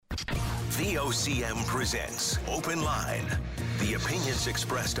VOCM presents Open Line. The opinions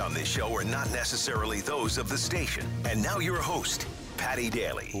expressed on this show are not necessarily those of the station. And now your host, Paddy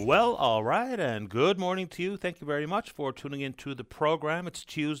Daly. Well, all right, and good morning to you. Thank you very much for tuning into the program. It's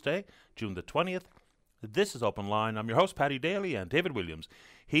Tuesday, June the 20th. This is Open Line. I'm your host, Paddy Daly, and David Williams.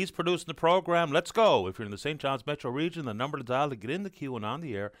 He's producing the program. Let's go. If you're in the St. John's metro region, the number to dial to get in the queue and on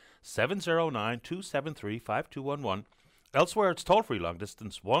the air, 709-273-5211. Elsewhere, it's toll-free long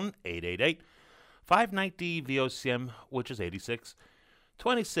distance, 1-888-590-VOCM, which is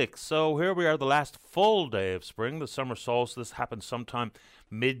 8626. So here we are, the last full day of spring. The summer solstice happens sometime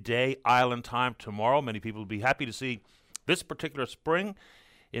midday island time tomorrow. Many people will be happy to see this particular spring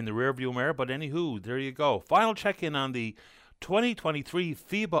in the rearview mirror. But anywho, there you go. Final check-in on the 2023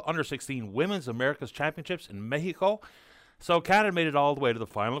 FIBA Under-16 Women's Americas Championships in Mexico. So Canada made it all the way to the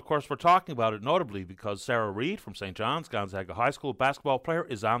final. Of course, we're talking about it notably because Sarah Reid from St. John's, Gonzaga High School basketball player,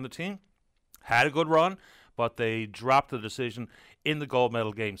 is on the team. Had a good run, but they dropped the decision in the gold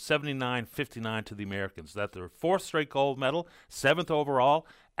medal game, 79-59 to the Americans. That's their fourth straight gold medal, seventh overall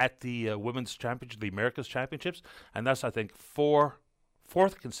at the Women's Championship, the Americas Championships, and that's, I think, fourth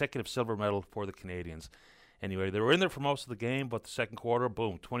consecutive silver medal for the Canadians. Anyway, they were in there for most of the game, but the second quarter,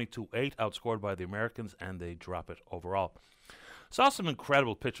 boom, 22-8, outscored by the Americans, and they drop it overall. Saw some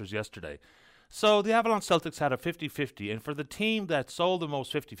incredible pictures yesterday. So the Avalon Celtics had a 50-50, and for the team that sold the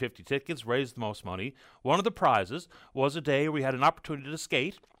most 50-50 tickets, raised the most money, one of the prizes was a day where we had an opportunity to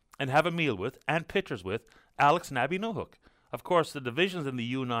skate and have a meal with and pictures with Alex and Abby Newhook. Of course, the divisions in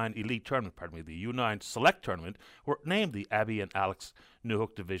the U9 Elite Tournament, the U9 Select Tournament, were named the Abby and Alex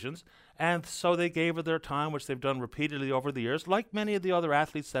Newhook divisions, and so they gave her their time, which they've done repeatedly over the years, like many of the other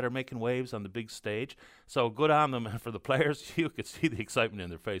athletes that are making waves on the big stage. So good on them, and for the players, you could see the excitement in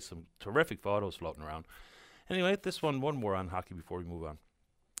their face. Some terrific photos floating around. Anyway, this one more on hockey before we move on.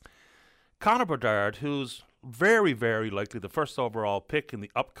 Connor Bedard, who's very, very likely the first overall pick in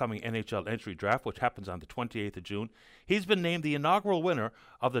the upcoming NHL entry draft, which happens on the 28th of June, he's been named the inaugural winner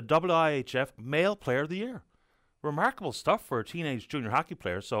of the IIHF Male Player of the Year. Remarkable stuff for a teenage junior hockey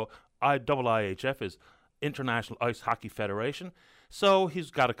player. So IIHF is International Ice Hockey Federation. So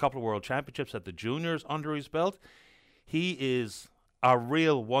he's got a couple of world championships at the juniors under his belt. He is a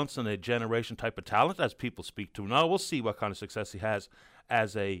real once-in-a-generation type of talent, as people speak to. Now we'll see what kind of success he has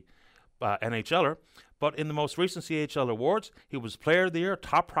as a NHLer. But in the most recent CHL awards, he was Player of the Year,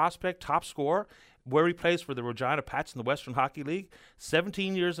 top prospect, top scorer, where he plays for the Regina Pats in the Western Hockey League.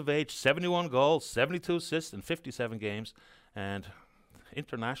 17 years of age, 71 goals, 72 assists in 57 games, and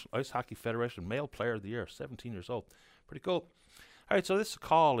International Ice Hockey Federation Male Player of the Year, 17 years old. Pretty cool. All right, so this is a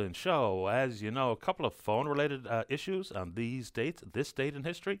call-in show. As you know, a couple of phone-related issues on these dates, this date in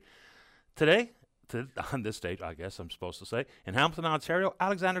history. Today, on this date, I guess I'm supposed to say, in Hamilton, Ontario,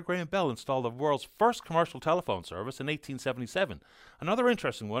 Alexander Graham Bell installed the world's first commercial telephone service in 1877. Another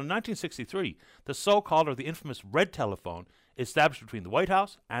interesting one, in 1963, the so-called or the infamous red telephone established between the White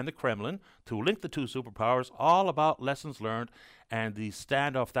House and the Kremlin to link the two superpowers, all about lessons learned and the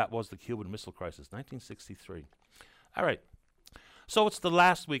standoff that was the Cuban Missile Crisis, 1963. All right. So it's the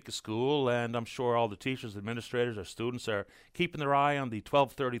last week of school, and I'm sure all the teachers, administrators, or students are keeping their eye on the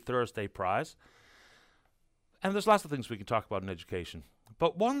 12:30 Thursday prize. And there's lots of things we can talk about in education.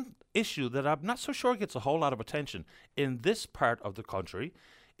 But one issue that I'm not so sure gets a whole lot of attention in this part of the country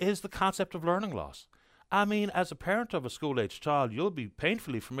is the concept of learning loss. I mean, as a parent of a school-aged child, you'll be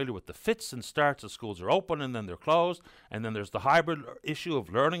painfully familiar with the fits and starts as schools are open and then they're closed. And then there's the hybrid issue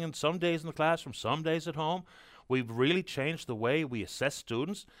of learning in some days in the classroom, some days at home. We've really changed the way we assess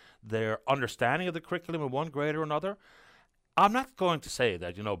students, their understanding of the curriculum in one grade or another. I'm not going to say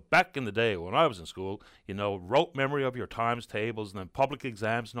that, back in the day when I was in school, rote memory of your times tables and then public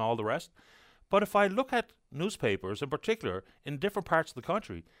exams and all the rest. But if I look at newspapers in particular in different parts of the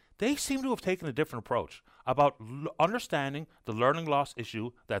country, they seem to have taken a different approach about understanding the learning loss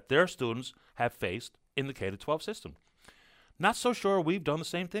issue that their students have faced in the K-12 system. Not so sure we've done the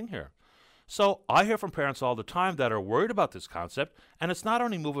same thing here. So I hear from parents all the time that are worried about this concept, and it's not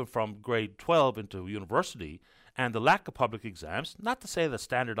only moving from grade 12 into university and the lack of public exams, not to say that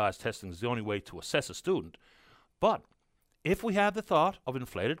standardized testing is the only way to assess a student, but if we have the thought of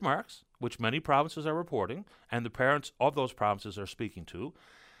inflated marks, which many provinces are reporting, and the parents of those provinces are speaking to,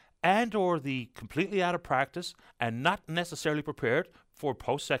 and or the completely out of practice and not necessarily prepared for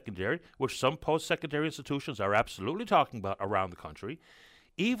post-secondary, which some post-secondary institutions are absolutely talking about around the country,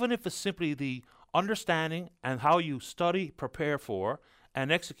 even if it's simply the understanding and how you study, prepare for,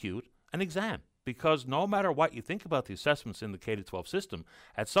 and execute an exam. because no matter what you think about the assessments in the K-12 system,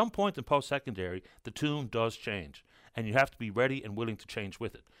 at some point in post-secondary, the tune does change, and you have to be ready and willing to change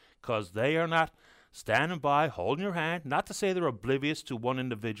with it, because they are not standing by, holding your hand, not to say they're oblivious to one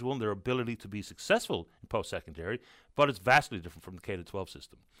individual and their ability to be successful in post-secondary, but it's vastly different from the K-12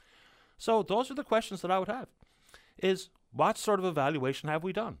 system. So those are the questions that I would have, is what sort of evaluation have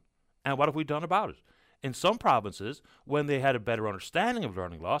we done, and what have we done about it? In some provinces, when they had a better understanding of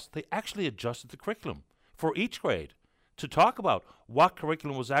learning loss, they actually adjusted the curriculum for each grade to talk about what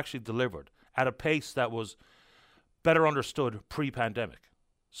curriculum was actually delivered at a pace that was better understood pre-pandemic.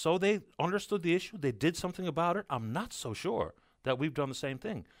 So they understood the issue. They did something about it. I'm not so sure that we've done the same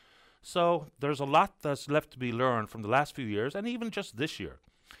thing. So there's a lot that's left to be learned from the last few years and even just this year.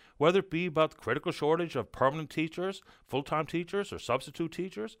 Whether it be about the critical shortage of permanent teachers, full-time teachers, or substitute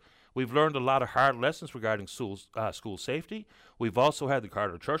teachers, we've learned a lot of hard lessons regarding school safety. We've also had the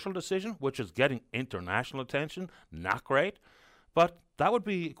Carter-Churchill decision, which is getting international attention. Not great. But that would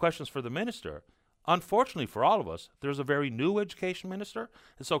be questions for the minister. Unfortunately for all of us, there's a very new education minister,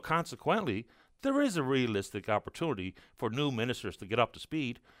 and so consequently, there is a realistic opportunity for new ministers to get up to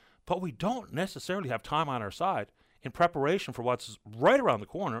speed, but we don't necessarily have time on our side in preparation for what's right around the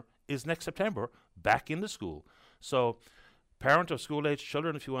corner is next September, back into school. So, parent of school-aged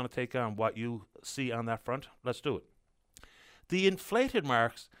children, if you want to take on what you see on that front, let's do it. The inflated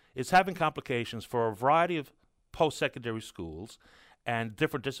marks is having complications for a variety of post-secondary schools and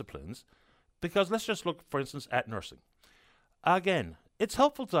different disciplines, because let's just look, for instance, at nursing. Again, it's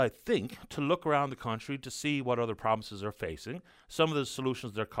helpful, I think, to look around the country to see what other provinces are facing, some of the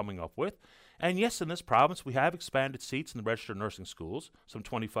solutions they're coming up with. And yes, in this province, we have expanded seats in the registered nursing schools, some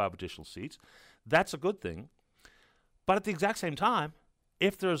 25 additional seats. That's a good thing. But at the exact same time,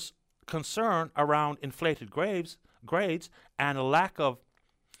 if there's concern around inflated grades and a lack of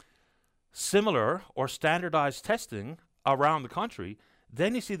similar or standardized testing around the country,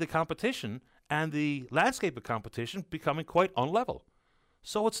 then you see the competition and the landscape of competition becoming quite unlevel.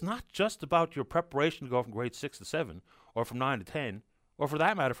 So it's not just about your preparation to go from grade 6 to 7, or from 9 to 10, or for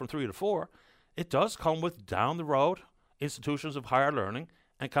that matter from 3 to 4. It does come with down the road institutions of higher learning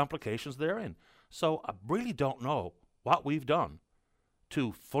and complications therein. So I really don't know what we've done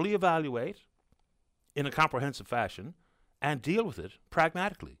to fully evaluate in a comprehensive fashion and deal with it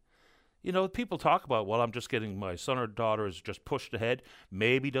pragmatically. You know, people talk about, well, I'm just getting my son or daughter is just pushed ahead,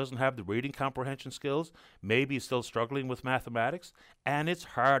 maybe doesn't have the reading comprehension skills, maybe is still struggling with mathematics, and it's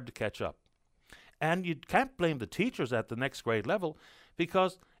hard to catch up. And you can't blame the teachers at the next grade level,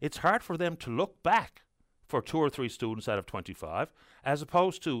 because it's hard for them to look back for 2 or 3 students out of 25, as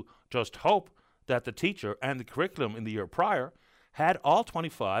opposed to just hope that the teacher and the curriculum in the year prior had all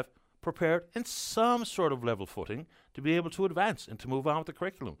 25 prepared in some sort of level footing to be able to advance and to move on with the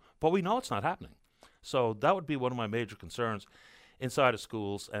curriculum. But we know it's not happening. So that would be one of my major concerns inside of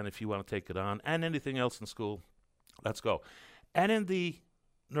schools, and if you want to take it on, and anything else in school, let's go. And in the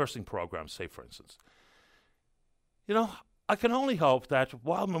nursing program, say for instance, you know, I can only hope that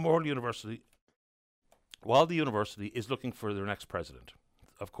while the university is looking for their next president,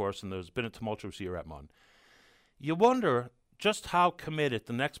 of course, and there's been a tumultuous year at MUN, you wonder just how committed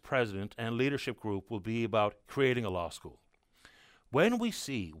the next president and leadership group will be about creating a law school. When we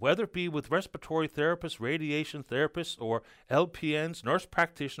see, whether it be with respiratory therapists, radiation therapists, or LPNs, nurse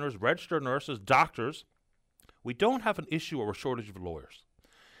practitioners, registered nurses, doctors, we don't have an issue or a shortage of lawyers.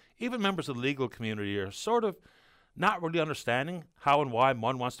 Even members of the legal community are sort of not really understanding how and why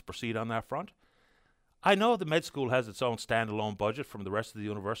MUN wants to proceed on that front. I know the med school has its own standalone budget from the rest of the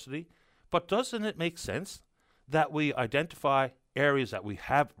university, but doesn't it make sense that we identify areas that we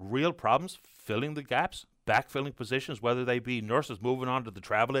have real problems filling the gaps, backfilling positions, whether they be nurses moving on to the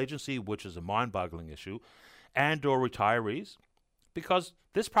travel agency, which is a mind-boggling issue, and or retirees? Because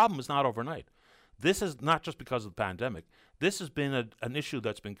this problem is not overnight. This is not just because of the pandemic. This has been an issue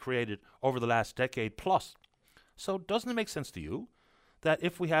that's been created over the last decade plus. So doesn't it make sense to you that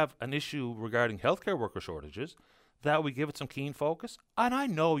if we have an issue regarding healthcare worker shortages, that we give it some keen focus? And I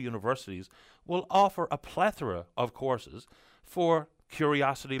know universities will offer a plethora of courses for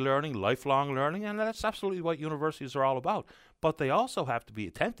curiosity learning, lifelong learning, and that's absolutely what universities are all about. But they also have to be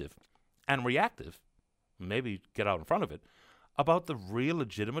attentive and reactive, maybe get out in front of it, about the real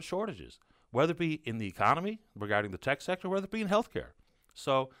legitimate shortages, whether it be in the economy, regarding the tech sector, whether it be in healthcare.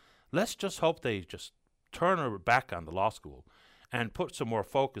 So let's just hope they just turn our back on the law school and put some more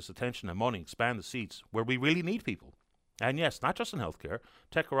focus, attention, and money, expand the seats where we really need people. And yes, not just in healthcare,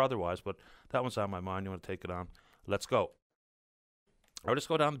 tech or otherwise, but that one's on my mind. You want to take it on? Let's go. I'll just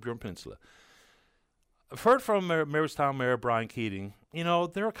go down the Burin Peninsula. I've heard from Mayorstown Mayor Brian Keating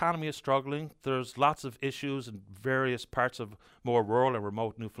their economy is struggling. There's lots of issues in various parts of more rural and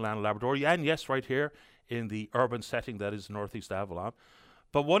remote Newfoundland and Labrador, and yes, right here in the urban setting that is Northeast Avalon.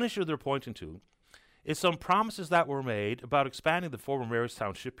 But one issue they're pointing to is some promises that were made about expanding the former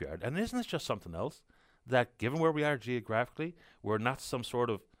Marystown shipyard. And isn't this just something else? That given where we are geographically, we're not some sort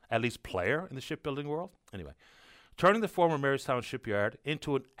of, at least, player in the shipbuilding world? Anyway, turning the former Marystown shipyard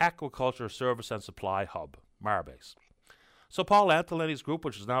into an aquaculture service and supply hub, Marbase. So Paul Antolenny's group,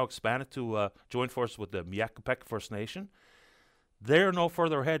 which is now expanded to join forces with the Miakapek First Nation, they're no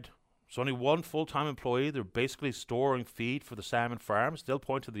further ahead. There's only one full-time employee. They're basically storing feed for the salmon farms. They'll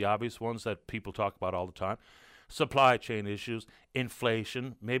point to the obvious ones that people talk about all the time. Supply chain issues,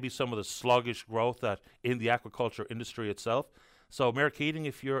 inflation, maybe some of the sluggish growth that in the aquaculture industry itself. So Mayor Keating,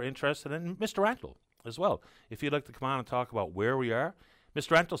 if you're interested, and Mr. Antle as well, if you'd like to come on and talk about where we are.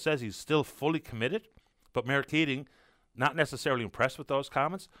 Mr. Antle says he's still fully committed, but Mayor Keating, not necessarily impressed with those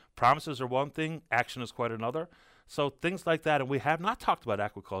comments. Promises are one thing, action is quite another. So things like that, and we have not talked about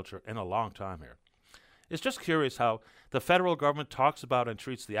aquaculture in a long time here. It's just curious how the federal government talks about and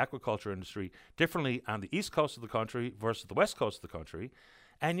treats the aquaculture industry differently on the east coast of the country versus the west coast of the country.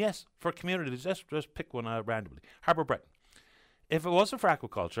 And yes, for communities, just pick one randomly. Harbour Breton. If it wasn't for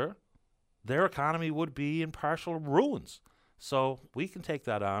aquaculture, their economy would be in partial ruins. So we can take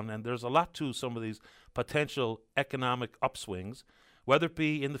that on, and there's a lot to some of these potential economic upswings, whether it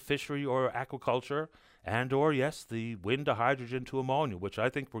be in the fishery or aquaculture, and or, yes, the wind to hydrogen to ammonia, which I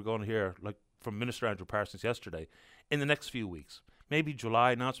think we're going to hear, like from Minister Andrew Parsons yesterday, in the next few weeks. Maybe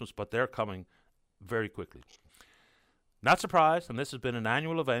July announcements, but they're coming very quickly. Not surprised, and this has been an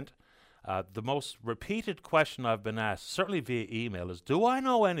annual event. The most repeated question I've been asked, certainly via email, is, do I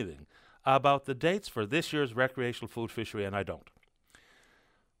know anything about the dates for this year's recreational food fishery? And I don't.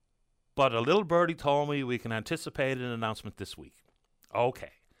 But a little birdie told me we can anticipate an announcement this week.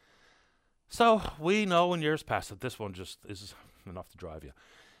 Okay. So we know in years past that this one just is enough to drive you.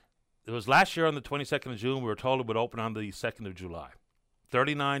 It was last year on the 22nd of June. We were told it would open on the 2nd of July.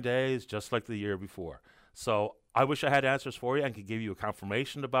 39 days, just like the year before. So I wish I had answers for you and could give you a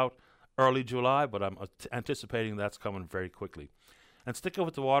confirmation about early July, but I'm anticipating that's coming very quickly. And sticking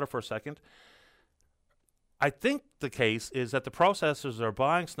with the water for a second, I think the case is that the processors are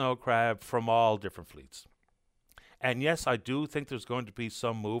buying snow crab from all different fleets. And yes, I do think there's going to be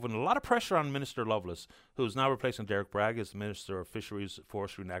some move and a lot of pressure on Minister Lovelace, who's now replacing Derek Bragg as Minister of Fisheries,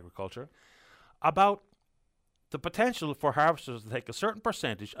 Forestry and Agriculture, about the potential for harvesters to take a certain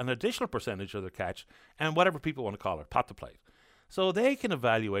percentage, an additional percentage of their catch, and whatever people want to call it, pot to plate. So they can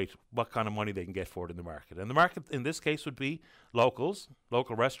evaluate what kind of money they can get for it in the market. And the market in this case would be locals,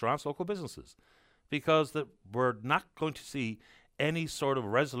 local restaurants, local businesses, because we're not going to see any sort of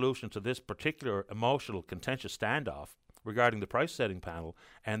resolution to this particular emotional, contentious standoff regarding the price setting panel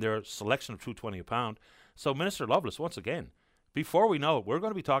and their selection of $2.20 a pound. So Minister Lovelace, once again, before we know it, we're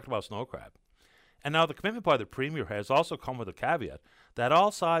going to be talking about snow crab. And now the commitment by the Premier has also come with a caveat that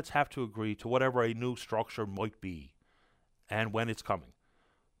all sides have to agree to whatever a new structure might be and when it's coming.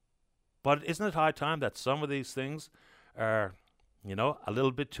 But isn't it high time that some of these things are, a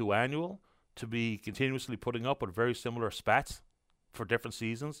little bit too annual to be continuously putting up with very similar spats for different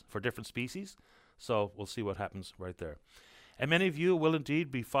seasons, for different species? So we'll see what happens right there. And many of you will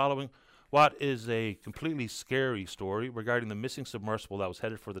indeed be following what is a completely scary story regarding the missing submersible that was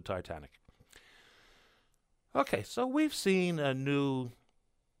headed for the Titanic. Okay, so we've seen a new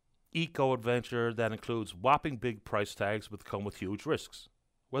eco-adventure that includes whopping big price tags but come with huge risks.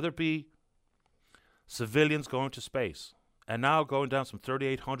 Whether it be civilians going to space and now going down some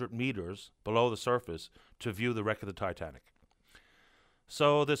 3,800 meters below the surface to view the wreck of the Titanic.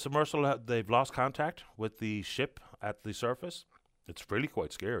 So the submersible, they've lost contact with the ship at the surface. It's really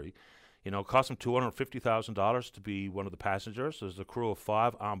quite scary. It cost them $250,000 to be one of the passengers. There's a crew of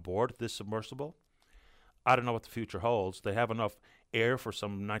 5 on board this submersible. I don't know what the future holds. They have enough air for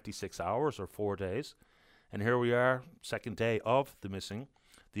some 96 hours or 4 days. And here we are, second day of the missing.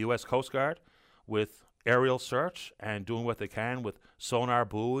 The U.S. Coast Guard with aerial search and doing what they can with sonar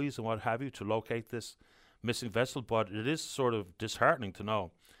buoys and what have you to locate this missing vessel. But it is sort of disheartening to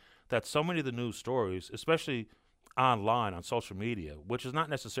know that so many of the news stories, especially online on social media, which is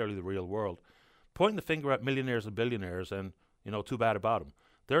not necessarily the real world, pointing the finger at millionaires and billionaires and, too bad about them.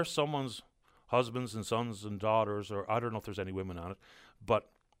 There's someone's husbands and sons and daughters, or I don't know if there's any women on it, but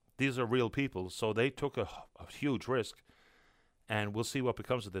these are real people, so they took a huge risk, and we'll see what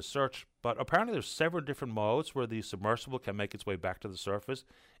becomes of this search. But apparently there's several different modes where the submersible can make its way back to the surface,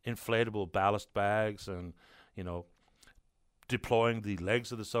 inflatable ballast bags and, deploying the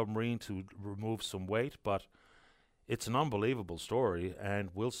legs of the submarine to remove some weight. But It's an unbelievable story, and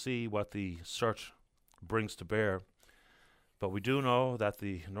we'll see what the search brings to bear. But we do know that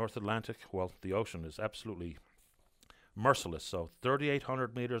the North Atlantic, well, the ocean is absolutely merciless. So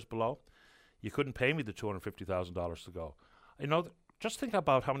 3,800 meters below, you couldn't pay me the $250,000 to go. Just think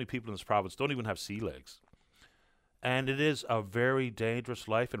about how many people in this province don't even have sea legs. And it is a very dangerous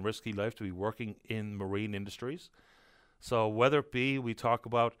life and risky life to be working in marine industries. So whether it be we talk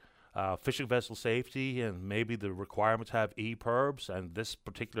about fishing vessel safety and maybe the requirement to have EPIRBs and this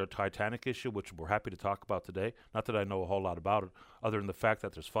particular Titanic issue, which we're happy to talk about today. Not that I know a whole lot about it, other than the fact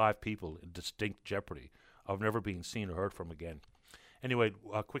that there's 5 people in distinct jeopardy of never being seen or heard from again. Anyway,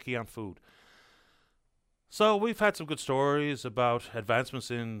 quickie on food. So we've had some good stories about advancements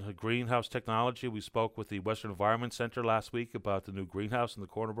in greenhouse technology. We spoke with the Western Environment Centre last week about the new greenhouse in the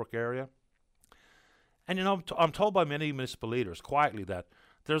Corner Brook area. And I'm told by many municipal leaders quietly that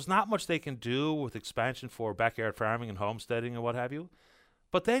there's not much they can do with expansion for backyard farming and homesteading and what have you.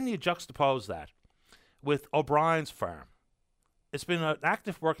 But then you juxtapose that with O'Brien's farm. It's been an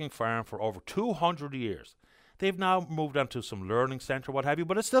active working farm for over 200 years. They've now moved on to some learning centre, what have you,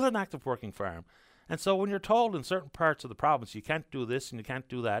 but it's still an active working farm. And so when you're told in certain parts of the province you can't do this and you can't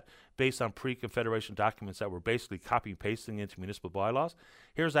do that based on pre-Confederation documents that were basically copy and pasting into municipal bylaws,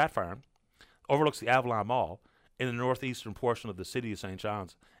 here's that farm, overlooks the Avalon Mall in the northeastern portion of the city of St.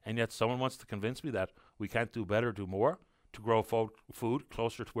 John's, and yet someone wants to convince me that we can't do better, do more to grow food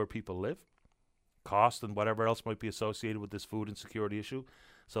closer to where people live, cost and whatever else might be associated with this food insecurity issue.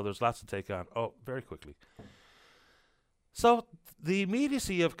 So there's lots to take on. Oh, very quickly. So the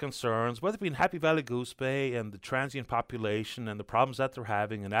immediacy of concerns, whether it be in Happy Valley Goose Bay and the transient population and the problems that they're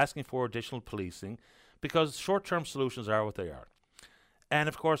having and asking for additional policing, because short-term solutions are what they are. And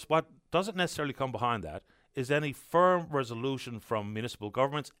of course, what doesn't necessarily come behind that is any firm resolution from municipal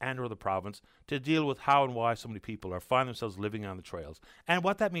governments and or the province to deal with how and why so many people are finding themselves living on the trails and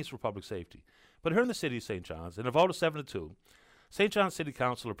what that means for public safety. But here in the city of St. John's, in a vote of 7-2, St. John's City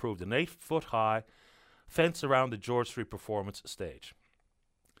Council approved an 8-foot-high fence around the George Street Performance stage.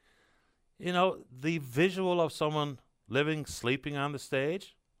 The visual of someone living, sleeping on the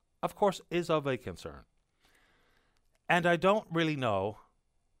stage, of course, is of a concern. And I don't really know,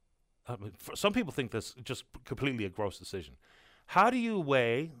 some people think this is just completely a gross decision. How do you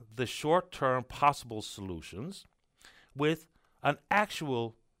weigh the short-term possible solutions with an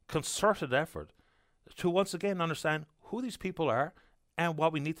actual concerted effort to once again understand who these people are and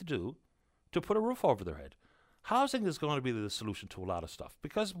what we need to do to put a roof over their head? Housing is going to be the solution to a lot of stuff,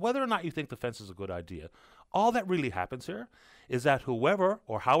 because whether or not you think the fence is a good idea, all that really happens here is that whoever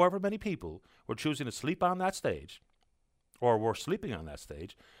or however many people were choosing to sleep on that stage or were sleeping on that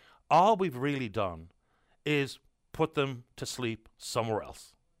stage, all we've really done is put them to sleep somewhere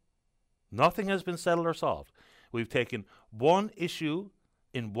else. Nothing has been settled or solved. We've taken one issue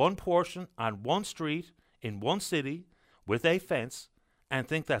in one portion on one street in one city with a fence and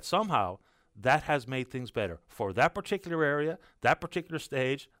think that somehow that has made things better for that particular area, that particular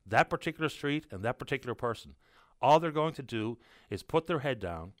stage, that particular street, and that particular person. All they're going to do is put their head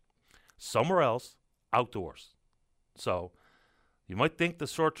down somewhere else, outdoors. So you might think the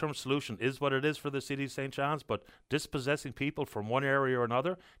short-term solution is what it is for the city of St. John's, but dispossessing people from one area or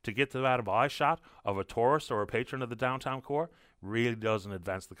another to get them out of eyeshot of a tourist or a patron of the downtown core really doesn't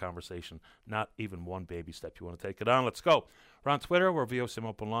advance the conversation. Not even one baby step. You want to take it on? Let's go. We're on Twitter. We're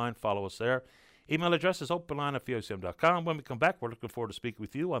VOCM Openline. Follow us there. Email address is openline@vocm.com. When we come back, we're looking forward to speaking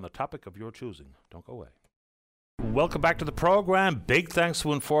with you on the topic of your choosing. Don't go away. Welcome back to the program. Big thanks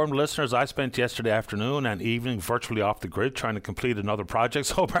to informed listeners. I spent yesterday afternoon and evening virtually off the grid trying to complete another project.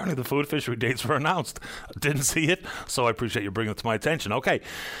 So apparently the food fishery dates were announced. Didn't see it, so I appreciate you bringing it to my attention. Okay,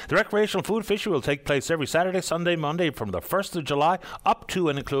 the recreational food fishery will take place every Saturday, Sunday, Monday from the 1st of July up to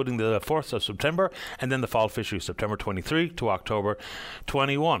and including the 4th of September, and then the fall fishery September 23 to October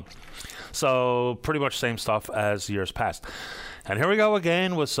 21. So pretty much same stuff as years past. And here we go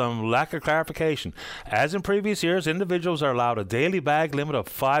again with some lack of clarification. As in previous years, individuals are allowed a daily bag limit of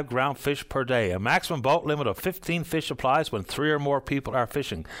 5 ground fish per day. A maximum boat limit of 15 fish applies when 3 or more people are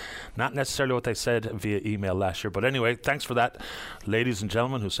fishing. Not necessarily what they said via email last year. But anyway, thanks for that, ladies and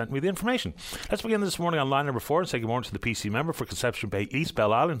gentlemen who sent me the information. Let's begin this morning on line number 4 and say good morning to the PC member for Conception Bay East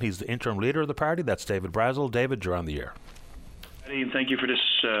Bell Island. He's the interim leader of the party. That's David Brazel. David, you're on the air. Thank you for this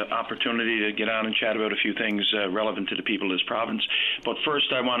opportunity to get on and chat about a few things relevant to the people of this province. But first,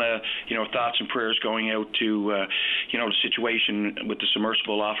 I want to, thoughts and prayers going out to, the situation with the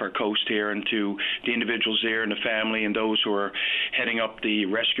submersible off our coast here, and to the individuals there and the family and those who are heading up the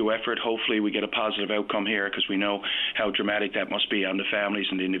rescue effort. Hopefully, we get a positive outcome here, because we know how dramatic that must be on the families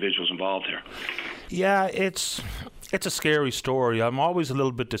and the individuals involved here. Yeah, it's a scary story. I'm always a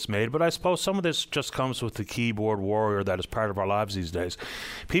little bit dismayed, but I suppose some of this just comes with the keyboard warrior that is part of our lives these days.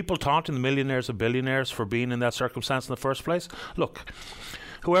 People taunting the millionaires and billionaires for being in that circumstance in the first place. Look,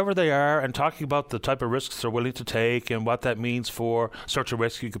 whoever they are, and talking about the type of risks they're willing to take and what that means for search and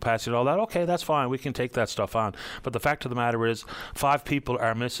rescue capacity and all that, okay, that's fine. We can take that stuff on. But the fact of the matter is 5 people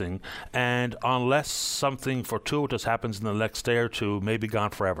are missing, and unless something fortuitous happens in the next day or two, may be gone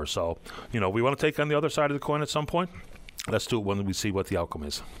forever. So, we want to take on the other side of the coin at some point. Let's do it when we see what the outcome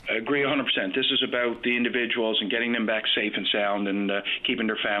is. I agree 100%. This is about the individuals and getting them back safe and sound and keeping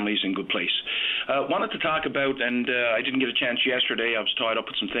their families in good place. Wanted to talk about, and I didn't get a chance yesterday, I was tied up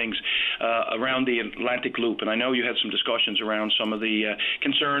with some things around the Atlantic Loop, and I know you had some discussions around some of the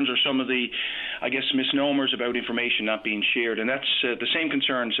concerns or some of the, I guess, misnomers about information not being shared, and that's the same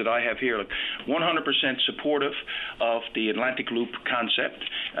concerns that I have here. Like 100% supportive of the Atlantic Loop concept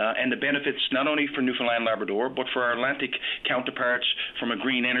and the benefits not only for Newfoundland and Labrador, but for our Atlantic counterparts from a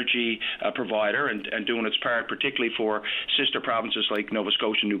green energy provider and doing its part, particularly for sister provinces like Nova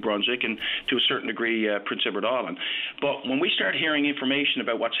Scotia, New Brunswick, and to a certain degree Prince Edward Island. But when we start hearing information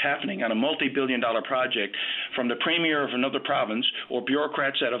about what's happening on a multi-billion-dollar project from the premier of another province or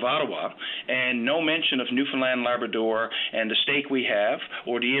bureaucrats out of Ottawa, and no mention of Newfoundland, Labrador, and the stake we have,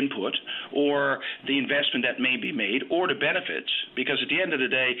 or the input, or the investment that may be made, or the benefits, because at the end of the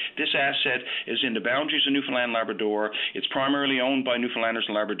day, this asset is in the boundaries of Newfoundland, Labrador. It's primarily owned by Newfoundlanders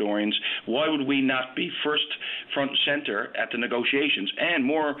and Labradorians. Why would we not be front and center at the negotiations, and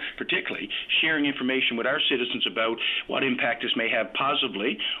more particularly, sharing information with our citizens about what impact this may have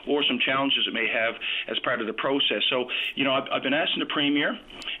positively or some challenges it may have as part of the process? So, I've been asking the Premier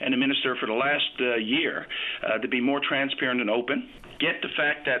and the Minister for the last year to be more transparent and open. Get the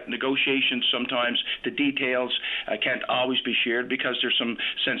fact that negotiations, sometimes the details can't always be shared because there's some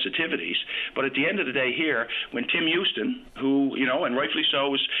sensitivities. But at the end of the day here, when Tim Houston, who, and rightfully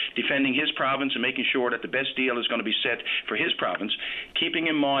so, is defending his province and making sure that the best deal is going to be set for his province, keeping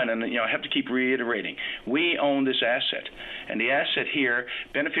in mind, and I have to keep reiterating, we own this asset. And the asset here,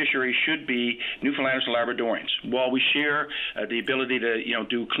 beneficiaries should be Newfoundlanders and Labradorians. While we share the ability to,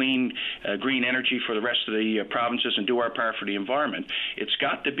 do clean green energy for the rest of the provinces and do our part for the environment, it's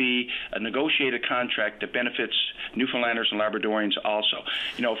got to be a negotiated contract that benefits Newfoundlanders and Labradorians also.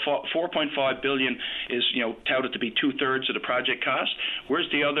 $4.5 billion is, touted to be 2/3 of the project cost. Where's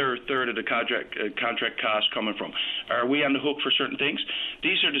the other third of the contract cost coming from? Are we on the hook for certain things?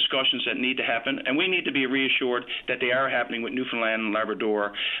 These are discussions that need to happen, and we need to be reassured that they are happening with Newfoundland and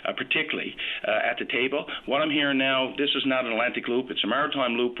Labrador, particularly at the table. What I'm hearing now, this is not an Atlantic Loop, it's a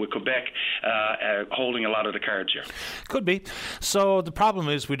maritime loop with Quebec holding a lot of the cards here. Could be. So the problem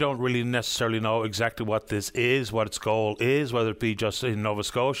is we don't really necessarily know exactly what this is, what its goal is, whether it be just in Nova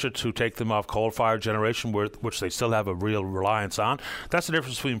Scotia to take them off coal-fired generation, which they still have a real reliance on. That's the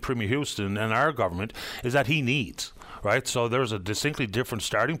difference between Premier Houston and our government, is that he needs. Right, so there's a distinctly different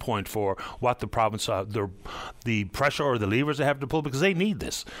starting point for what the province, the pressure or the levers they have to pull, because they need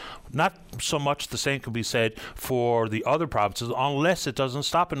this. Not so much the same can be said for the other provinces, unless it doesn't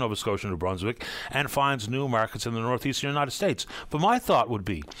stop in Nova Scotia and New Brunswick and finds new markets in the northeastern United States. But my thought would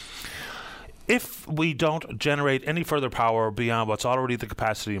be, if we don't generate any further power beyond what's already the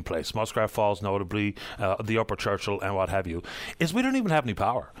capacity in place, Muskrat Falls notably, the Upper Churchill and what have you, is we don't even have any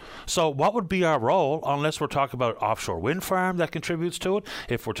power. So what would be our role, unless we're talking about offshore wind farm that contributes to it,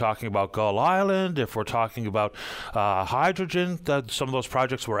 if we're talking about Gull Island, if we're talking about hydrogen, that some of those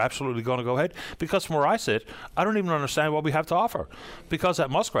projects were absolutely going to go ahead? Because from where I sit, I don't even understand what we have to offer. Because at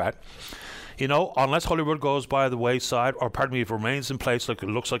Muskrat, unless Holyrood goes by the wayside, or pardon me, if it remains in place like it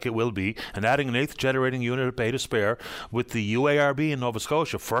looks like it will be, and adding an 8th generating unit at Bay to Spare with the UARB in Nova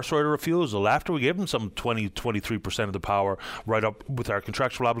Scotia, first right of refusal, after we give them some 20-23% of the power right up with our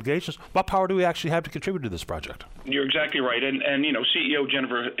contractual obligations, what power do we actually have to contribute to this project? You're exactly right. And CEO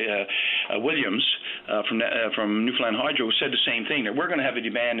Jennifer Williams from Newfoundland Hydro said the same thing, that we're going to have a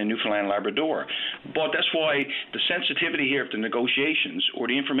demand in Newfoundland and Labrador. But that's why the sensitivity here of the negotiations, or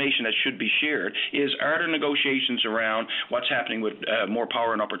the information that should be shared, is, are there negotiations around what's happening with more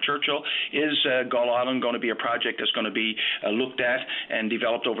power in Upper Churchill? Is Gull Island going to be a project that's going to be looked at and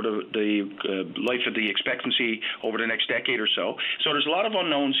developed over the life of the expectancy over the next decade or so? So there's a lot of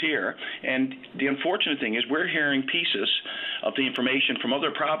unknowns here, and the unfortunate thing is we're hearing pieces of the information from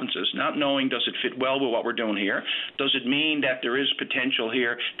other provinces, not knowing, does it fit well with what we're doing here? Does it mean that there is potential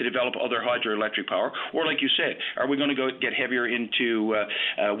here to develop other hydroelectric power? Or, like you said, are we going to get heavier into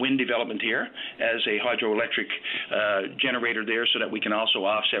wind development here here as a hydroelectric generator there, so that we can also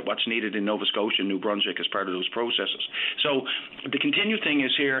offset what's needed in Nova Scotia and New Brunswick as part of those processes. So the continued thing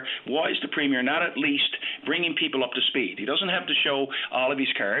is here, why is the Premier not at least bringing people up to speed? He doesn't have to show all of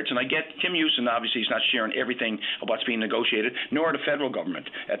his cards, and I get Tim Houston, obviously he's not sharing everything of what's being negotiated, nor the federal government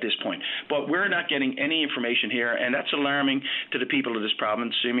at this point. But we're not getting any information here, and that's alarming to the people of this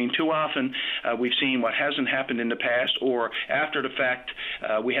province. I mean, too often we've seen what hasn't happened in the past, or after the fact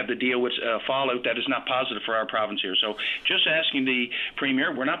we have to deal with fallout that is not positive for our province here. So just asking the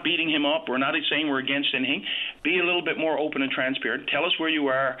Premier, we're not beating him up, we're not saying we're against anything. Be a little bit more open and transparent. Tell us where you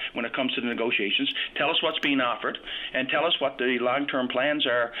are when it comes to the negotiations. Tell us what's being offered, and tell us what the long-term plans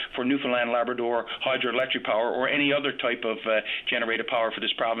are for Newfoundland and Labrador hydroelectric power or any other type of generated power for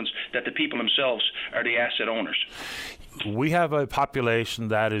this province, that the people themselves are the asset owners. We have a population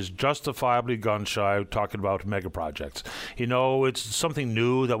that is justifiably gun-shy talking about mega projects. You know, it's something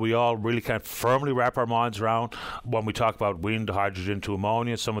new that we all really can't firmly wrap our minds around when we talk about wind, hydrogen to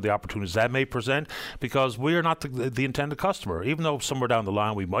ammonia, some of the opportunities that may present, because we are not the intended customer, even though somewhere down the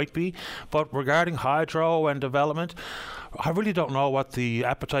line we might be. But regarding hydro and development, I really don't know what the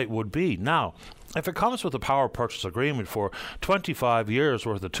appetite would be. Now, if it comes with a power purchase agreement for 25 years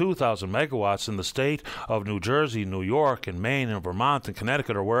worth of 2,000 megawatts in the state of New Jersey, New York, and Maine, and Vermont, and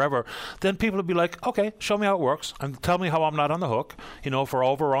Connecticut, or wherever, then people would be like, okay, show me how it works, and tell me how I'm not on the hook, you know, for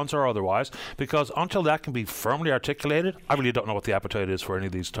overruns or otherwise, because until that can be firmly articulated, I really don't know what the appetite is for any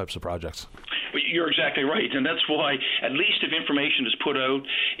of these types of projects. You're exactly right, and that's why, at least if information is put out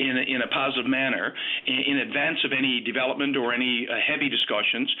in a positive manner in advance of any development or any heavy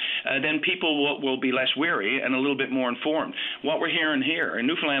discussions, then people will be less wary and a little bit more informed. What we're hearing here in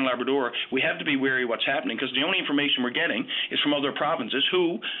Newfoundland and Labrador, we have to be wary of what's happening, because the only information we're getting is from other provinces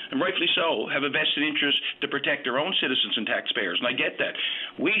who, and rightfully so, have a vested interest to protect their own citizens and taxpayers, and I get that.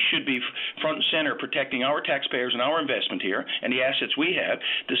 We should be front and center protecting our taxpayers and our investment here and the assets we have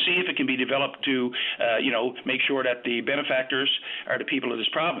to see if it can be developed to make sure that the benefactors are the people of this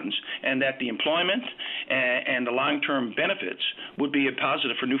province, and that the employment and the long-term benefits would be a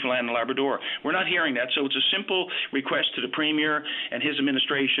positive for Newfoundland and Labrador. We're not hearing that, so it's a simple request to the Premier and his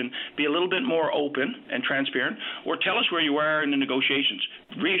administration: be a little bit more open and transparent, or tell us where you are in the negotiations.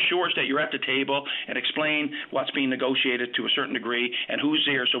 Reassure us that you're at the table and explain what's being negotiated to a certain degree and who's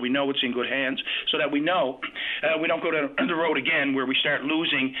there, so we know it's in good hands, so that we know we don't go down the road again where we start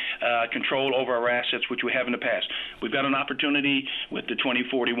losing control over our assets, which we have in the past. We've got an opportunity with the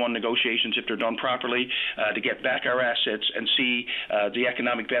 2041 negotiations, if they're done properly, to get back our assets and see the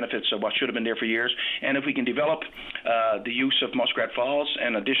economic benefits of what should have been there for years. And if we can develop the use of Muskrat Falls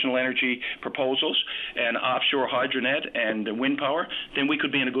and additional energy proposals and offshore hydronet and wind power, then we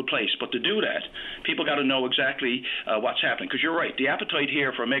could be in a good place. But to do that, people got to know exactly what's happening. Because you're right, the appetite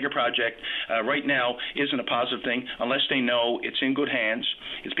here for a mega project right now isn't a positive thing unless they know it's in good hands,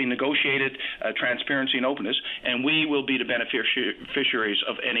 it's being negotiated, transparency and openness, and we will be the beneficiaries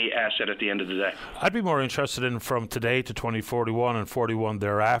of any asset at the end of the day. I'd be more interested in from today to 2041 and 41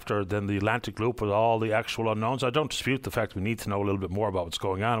 thereafter than the Atlantic Loop with all the actual unknowns. I don't dispute the fact we need to know a little bit more about what's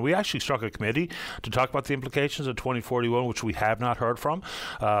going on. We actually struck a committee to talk about the implications of 2041, which we have not heard from.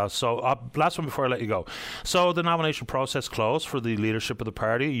 Last one before I let you go. So the nomination process closed for the leadership of the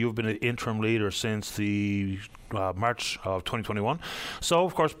party. You've been an interim leader since the March of 2021. So,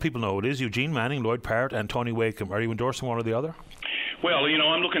 of course, people know it is Eugene Manning, Lloyd Parrott, and Tony Wakeham. Are you endorsing one or the other? Well,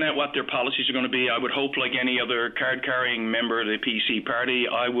 I'm looking at what their policies are going to be. I would hope, like any other card-carrying member of the PC party,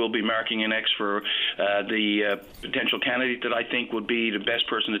 I will be marking an X for the potential candidate that I think would be the best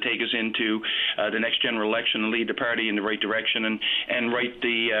person to take us into the next general election and lead the party in the right direction and right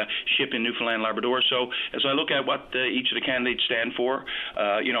the ship in Newfoundland and Labrador. So as I look at what each of the candidates stand for,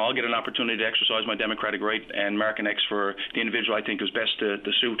 I'll get an opportunity to exercise my democratic right and mark an X for the individual I think is best to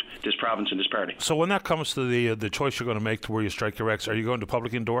suit this province and this party. So when that comes to the choice you're going to make to where you strike your X, are you going to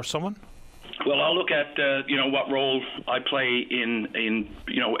publicly endorse someone? Well, I'll look at what role I play in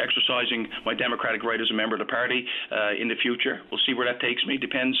exercising my democratic right as a member of the party in the future. We'll see where that takes me.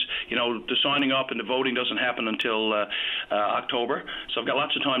 Depends. The signing up and the voting doesn't happen until October, so I've got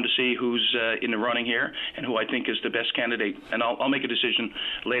lots of time to see who's in the running here and who I think is the best candidate, and I'll make a decision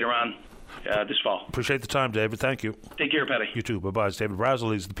later on this fall. Appreciate the time, David. Thank you. Take care, Paddy. You too. Bye-bye. It's David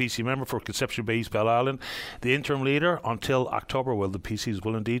Brazel. He's the PC member for Conception Bay, East Bell Island. The interim leader until October. Well, the PCs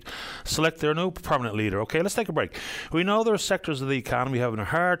will indeed select their new permanent leader. Okay, let's take a break. We know there are sectors of the economy having a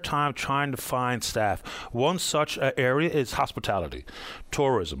hard time trying to find staff. One such area is hospitality,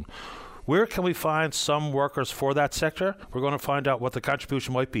 tourism. Where can we find some workers for that sector? We're going to find out what the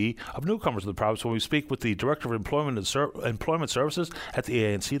contribution might be of newcomers to the province when we speak with the Director of Employment and Employment Services at the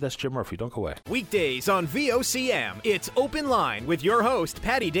ANC. That's Jim Murphy. Don't go away. Weekdays on VOCM, it's Open Line with your host,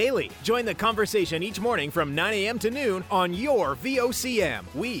 Patty Daly. Join the conversation each morning from 9 a.m. to noon on your VOCM.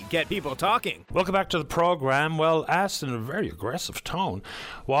 We get people talking. Welcome back to the program. Well, asked in a very aggressive tone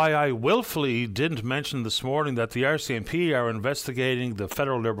why I willfully didn't mention this morning that the RCMP are investigating the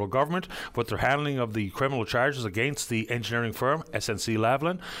federal Liberal government with their handling of the criminal charges against the engineering firm SNC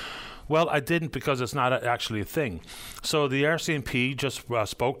Lavalin. Well, I didn't because it's not actually a thing. So the RCMP just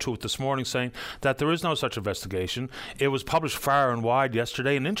spoke to it this morning saying that there is no such investigation. It was published far and wide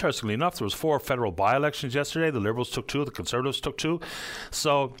yesterday, and interestingly enough, there was 4 federal by-elections yesterday. The Liberals took 2, the Conservatives took 2.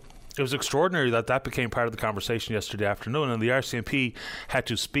 So it was extraordinary that became part of the conversation yesterday afternoon, and the RCMP had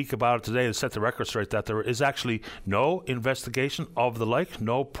to speak about it today to set the record straight that there is actually no investigation of the like,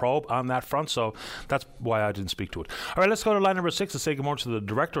 no probe on that front, so that's why I didn't speak to it. All right, let's go to line number 6 and say good morning to the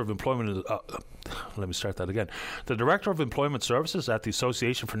Director of Employment. Let me start that again. The Director of Employment Services at the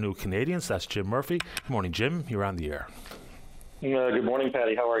Association for New Canadians, that's Jim Murphy. Good morning, Jim. You're on the air. Good morning,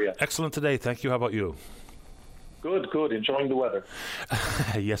 Patty. How are you? Excellent today. Thank you. How about you? Good. Enjoying the weather.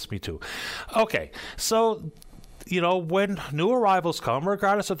 Yes, me too. Okay, so, when new arrivals come,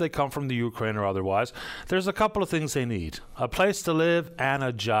 regardless if they come from the Ukraine or otherwise, there's a couple of things they need. A place to live and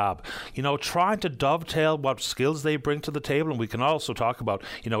a job. Trying to dovetail what skills they bring to the table, and we can also talk about,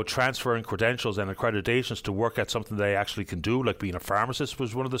 transferring credentials and accreditations to work at something they actually can do, like being a pharmacist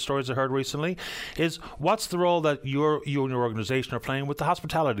was one of the stories I heard recently, is what's the role that you and your organization are playing with the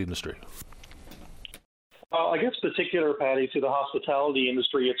hospitality industry? I guess particular, Patty, to the hospitality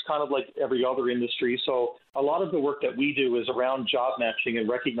industry, it's kind of like every other industry. So a lot of the work that we do is around job matching and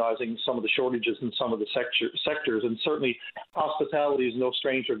recognizing some of the shortages in some of the sectors. And certainly hospitality is no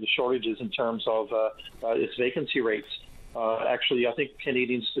stranger to shortages in terms of its vacancy rates. Actually, I think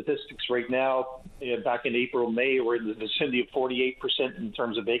Canadian statistics right now, back in April, May, were in the vicinity of 48% in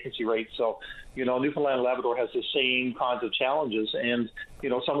terms of vacancy rates. So, Newfoundland and Labrador has the same kinds of challenges. And,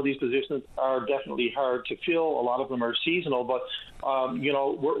 some of these positions are definitely hard to fill. A lot of them are seasonal, but,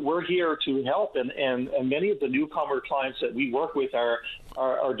 we're here to help. And many of the newcomer clients that we work with are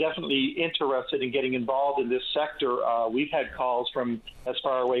definitely interested in getting involved in this sector. We've had calls from as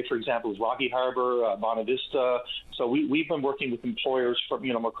far away, for example, as Rocky Harbour, Bonavista. So we've been working with employers from,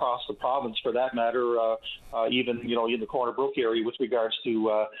 across the province, for that matter, even, in the Corner Brook area with regards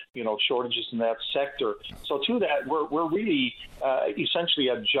to, shortages in that sector. So to that, we're really essentially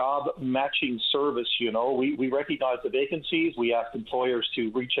a job matching service. We recognize the vacancies. We ask employers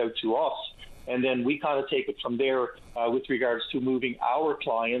to reach out to us. And then we kind of take it from there with regards to moving our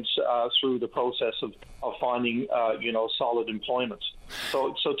clients through the process of finding, solid employment.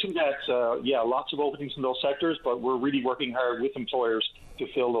 So to that, lots of openings in those sectors, but we're really working hard with employers to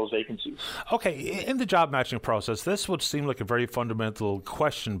fill those vacancies. Okay, in the job matching process, this would seem like a very fundamental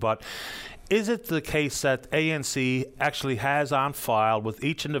question, but is it the case that ANC actually has on file with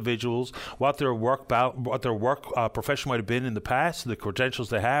each individual's what their work profession might have been in the past, the credentials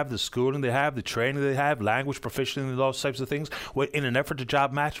they have, the schooling they have, the training they have, language proficiency, and those types of things, in an effort to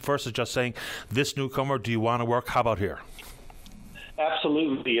job match versus just saying, this newcomer, do you want to work? How about here?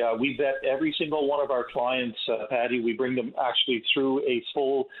 Absolutely. We vet every single one of our clients, Patty. We bring them actually through a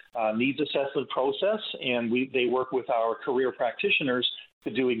full needs assessment process, and they work with our career practitioners to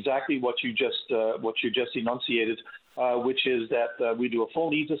do exactly what you just enunciated, which is that we do a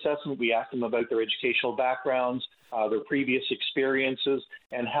full needs assessment. We ask them about their educational backgrounds, their previous experiences,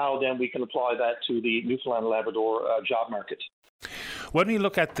 and how then we can apply that to the Newfoundland and Labrador job market. When you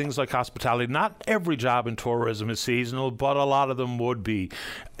look at things like hospitality, not every job in tourism is seasonal, but a lot of them would be.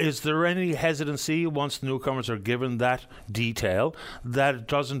 Is there any hesitancy once newcomers are given that detail that it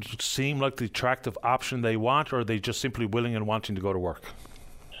doesn't seem like the attractive option they want, or are they just simply willing and wanting to go to work?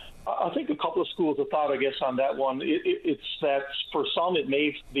 I think a couple of schools of thought, I guess, on that one. It's that for some it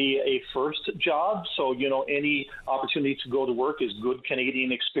may be a first job, so any opportunity to go to work is good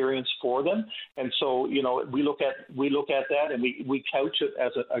Canadian experience for them, and so we look at that and we couch it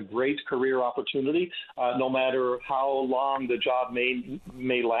as a great career opportunity, no matter how long the job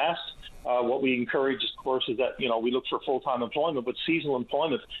may last. What we encourage, of course, is that we look for full-time employment, but seasonal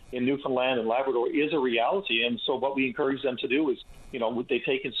employment in Newfoundland and Labrador is a reality, and so what we encourage them to do is they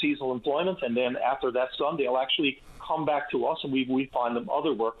take in seasonal employment, and then after that's done, they'll actually come back to us, and we find them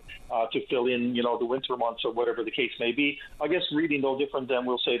other work to fill in, the winter months or whatever the case may be. I guess really no different than,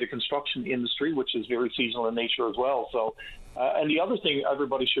 we'll say, the construction industry, which is very seasonal in nature as well. So, and the other thing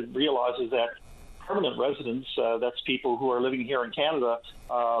everybody should realize is that permanent residents, that's people who are living here in Canada,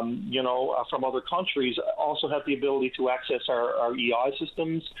 from other countries, also have the ability to access our EI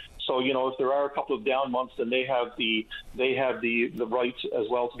systems. So, if there are a couple of down months, then they have the right as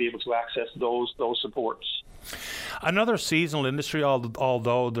well to be able to access those supports. Another seasonal industry,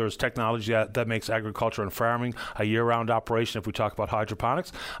 although there's technology that makes agriculture and farming a year-round operation if we talk about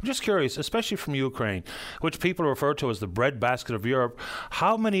hydroponics. I'm just curious, especially from Ukraine, which people refer to as the breadbasket of Europe,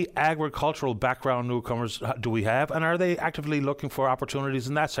 how many agricultural background newcomers do we have, and are they actively looking for opportunities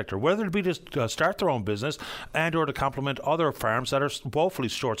in that sector, whether it be to start their own business and or to complement other farms that are woefully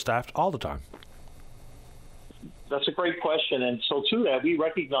short-staffed all the time? That's a great question, and so to that, we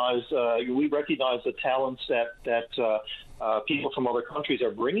recognize the talents that people from other countries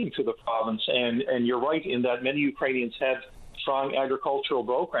are bringing to the province, and you're right in that many Ukrainians have strong agricultural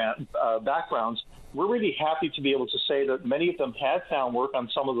backgrounds. We're really happy to be able to say that many of them have found work on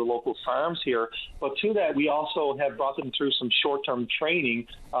some of the local farms here. But to that, we also have brought them through some short-term training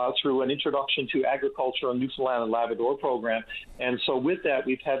through an Introduction to Agriculture on Newfoundland and Labrador program. And so with that,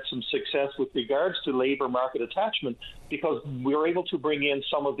 we've had some success with regards to labor market attachment, because we were able to bring in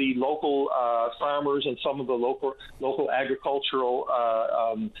some of the local farmers and some of the local agricultural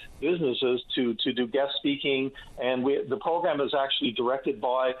businesses to do guest speaking. And the program is actually directed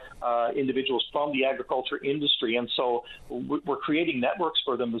by individuals from the agriculture industry, and so we're creating networks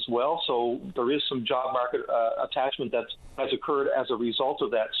for them as well. So there is some job market attachment that has occurred as a result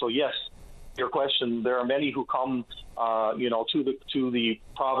of that. So yes, your question, there are many who come, to the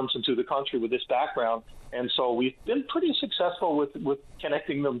province and to the country with this background, and so we've been pretty successful with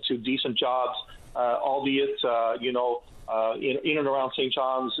connecting them to decent jobs, albeit in and around St.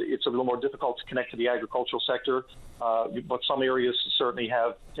 John's, it's a little more difficult to connect to the agricultural sector, but some areas certainly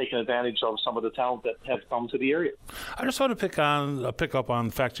have taken advantage of some of the talent that have come to the area. I just want to pick up on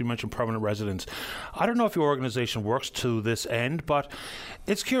the fact you mentioned permanent residents. I don't know if your organization works to this end, but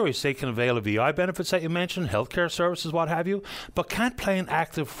it's curious. They can avail of VI benefits that you mentioned, healthcare services, what have you, but can't play an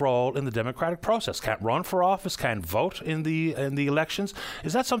active role in the democratic process, can't run for office, can't vote in the elections.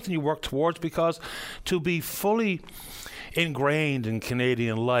 Is that something you work towards? Because to be fully ingrained in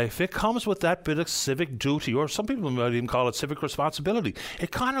Canadian life, it comes with that bit of civic duty, or some people might even call it civic responsibility.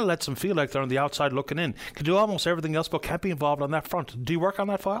 It kind of lets them feel like they're on the outside looking in, can do almost everything else but can't be involved on that front. Do you work on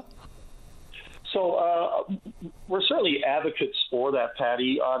that file? So we're certainly advocates for that,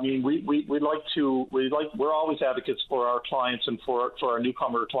 Patty. I mean, we're always advocates for our clients and for our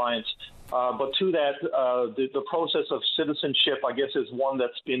newcomer clients. But to that, the process of citizenship, I guess, is one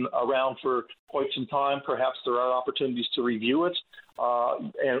that's been around for quite some time. Perhaps there are opportunities to review it.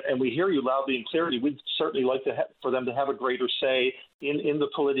 And we hear you loudly and clearly. We'd certainly like for them to have a greater say in the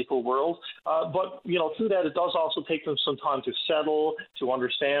political world. But, through that, it does also take them some time to settle, to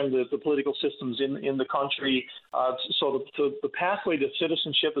understand the political systems in the country. So the pathway to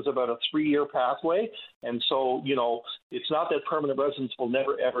citizenship is about a 3-year pathway. And so, it's not that permanent residents will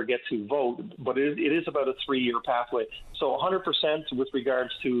never, ever get to vote, but it is about a 3-year pathway. So 100% with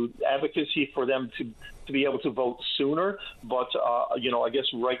regards to advocacy for them to be able to vote sooner. But, I guess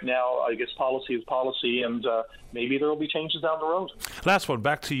right now, policy is policy, and maybe there will be changes down the road. Last one,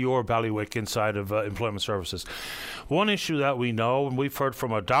 back to your bailiwick inside of Employment Services. One issue that we know, and we've heard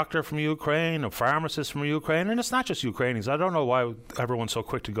from a doctor from Ukraine, a pharmacist from Ukraine, and it's not just Ukrainians. I don't know why everyone's so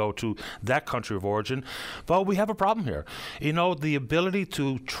quick to go to that country of origin, but we have a problem here. The ability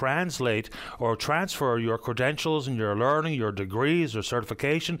to translate or transfer your credentials and your learning, your degrees, your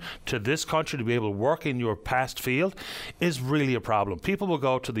certification to this country to be able to work in your past field is really a problem. People will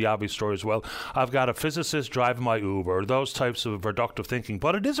go to the obvious story as well. I've got a physicist driving my Uber, those types of reductive thinking,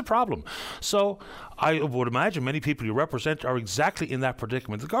 but it is a problem. So I would imagine many people you represent are exactly in that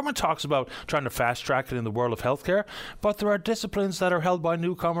predicament. The government talks about trying to fast track it in the world of healthcare, but there are disciplines that are held by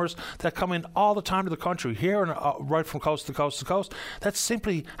newcomers that come in all the time to the country, here and right from coast to coast to coast, that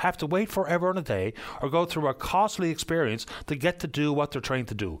simply have to wait forever and a day or go through a costly experience to get to do what they're trained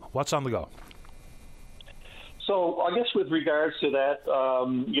to do. What's on the go? So I guess with regards to that,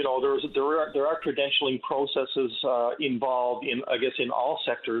 there are credentialing processes involved in all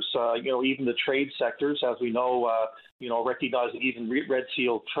sectors. Even the trade sectors, as we know, recognize that even Red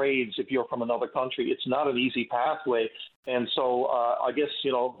Seal trades, if you're from another country, it's not an easy pathway. And so I guess,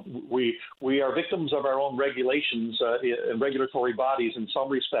 we are victims of our own regulations and regulatory bodies in some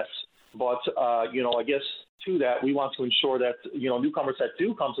respects. But, I guess to that, we want to ensure that, newcomers that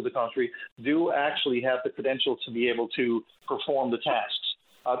do come to the country do actually have the credentials to be able to perform the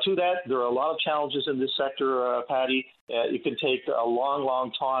tasks. To that, there are a lot of challenges in this sector, Patty, It can take a long,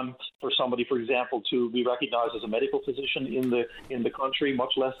 long time for somebody, for example, to be recognized as a medical physician in the country,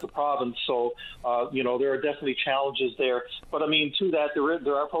 much less the province. So, there are definitely challenges there. But I mean, to that,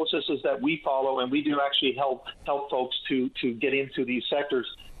 there are processes that we follow, and we do actually help folks to get into these sectors.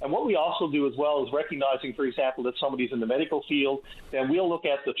 And what we also do as well is recognizing, for example, that somebody's in the medical field, then we'll look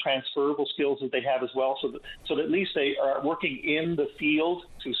at the transferable skills that they have as well, so that at least they are working in the field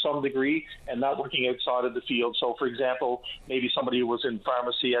to some degree and not working outside of the field. So, for example, maybe somebody who was in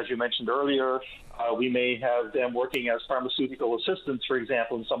pharmacy, as you mentioned earlier, we may have them working as pharmaceutical assistants, for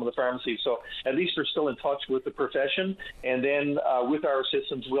example, in some of the pharmacies. So at least they're still in touch with the profession. And then with our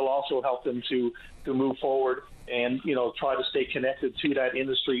assistants, we'll also help them to move forward and, try to stay connected to that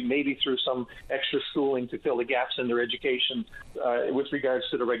industry, maybe through some extra schooling to fill the gaps in their education with regards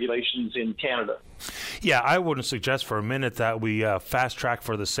to the regulations in Canada. Yeah, I wouldn't suggest for a minute that we fast track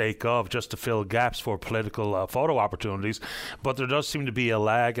for the sake of just to fill gaps for political photo opportunities, but there does seem to be a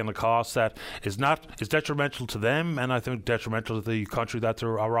lag and a cost that is detrimental to them, and I think detrimental to the country that they're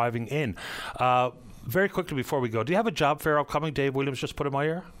arriving in. Very quickly before we go, do you have a job fair upcoming? Dave Williams just put in my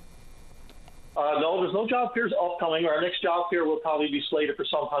ear. No, there's no job fairs upcoming. Our next job fair will probably be slated for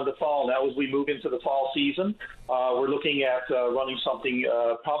sometime the fall. Now, as we move into the fall season, we're looking at running something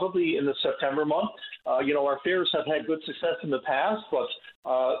probably in the September month. Our fairs have had good success in the past, but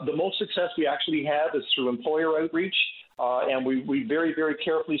the most success we actually have is through employer outreach. And we very, very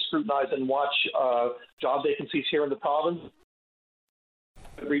carefully scrutinize and watch job vacancies here in the province,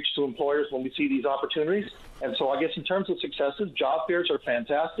 reach to employers when we see these opportunities. And so I guess in terms of successes, job fairs are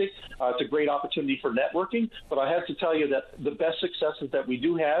fantastic. It's a great opportunity for networking. But I have to tell you that the best successes that we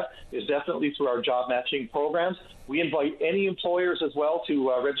do have is definitely through our job matching programs. We invite any employers as well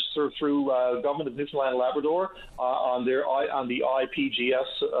to register through Government of Newfoundland and Labrador on the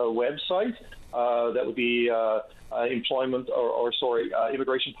IPGS website. That would be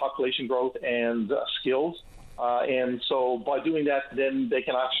Immigration, Population Growth, and Skills. And so by doing that, then they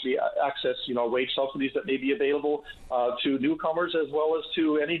can actually access, wage subsidies that may be available to newcomers as well as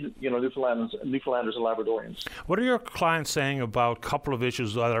to any, Newfoundlanders and Labradorians. What are your clients saying about a couple of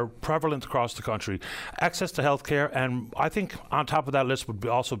issues that are prevalent across the country? Access to health care, and I think on top of that list would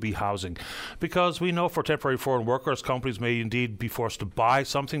also be housing. Because we know for temporary foreign workers, companies may indeed be forced to buy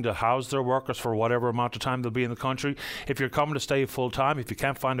something to house their workers for whatever amount of time they'll be in the country. If you're coming to stay full-time, if you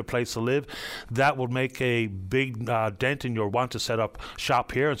can't find a place to live, that will make a big dent in your want to set up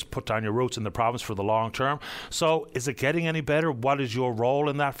shop here and put down your roots in the province for the long term. So is it getting any better? What is your role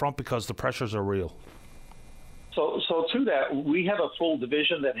in that front? Because the pressures are real. So to that, we have a full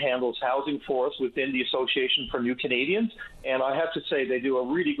division that handles housing for us within the Association for New Canadians, and I have to say they do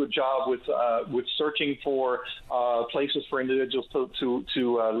a really good job with searching for places for individuals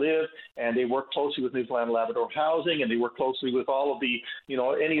to live, and they work closely with Newfoundland and Labrador Housing, and they work closely with all of the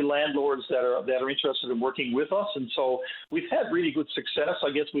any landlords that are interested in working with us, and so we've had really good success.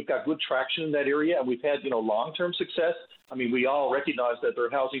 I guess we've got good traction in that area, and we've had long-term success. I mean, we all recognize that there are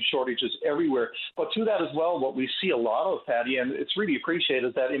housing shortages everywhere. But to that as well, what we see a lot of, Patty, and it's really appreciated,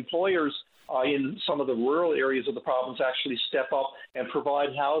 is that employers in some of the rural areas of the province actually step up and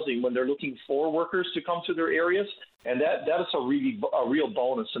provide housing when they're looking for workers to come to their areas. And that is a real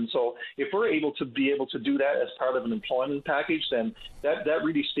bonus. And so if we're able to do that as part of an employment package, then that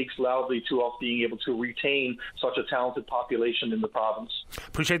really speaks loudly to us being able to retain such a talented population in the province.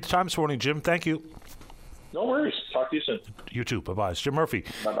 Appreciate the time this morning, Jim. Thank you. No worries. Talk to you soon. You too. Bye-bye. It's Jim Murphy.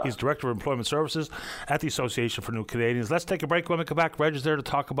 Bye-bye. He's Director of Employment Services at the Association for New Canadians. Let's take a break. When we come back, Reg is there to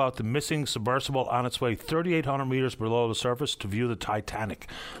talk about the missing submersible on its way 3,800 meters below the surface to view the Titanic.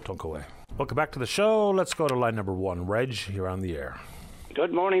 Don't go away. Welcome back to the show. Let's go to line number 1. Reg, you're on the air.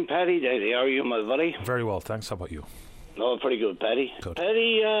 Good morning, Paddy Daly. How are you, my buddy? Very well, thanks. How about you? Oh, pretty good, Paddy. Good.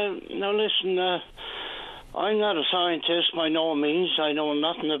 Paddy, now listen, I'm not a scientist by no means. I know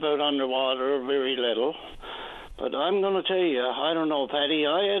nothing about underwater, very little. But I'm going to tell you, I don't know, Paddy,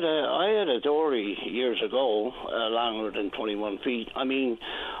 I had a dory years ago, longer than 21 feet. I mean,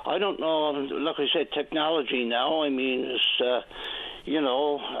 I don't know, like I said, technology now, I mean, it's,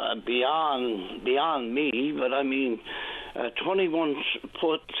 beyond me, but I mean,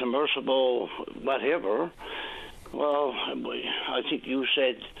 21-foot submersible, whatever. Well, I think you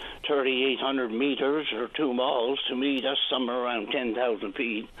said 3,800 meters or 2 miles. To me, that's somewhere around 10,000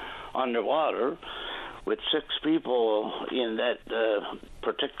 feet underwater, with 6 people in that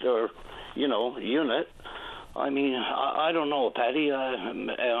particular, unit. I mean, I don't know, Paddy.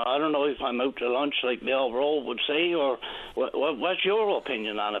 I don't know if I'm out to lunch like Bill Rowe would say, or what's your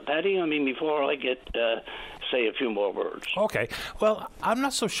opinion on it, Paddy? I mean, before I get say a few more words. Okay. Well, I'm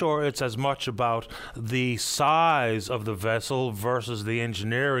not so sure it's as much about the size of the vessel versus the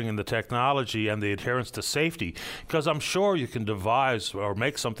engineering and the technology and the adherence to safety, because I'm sure you can devise or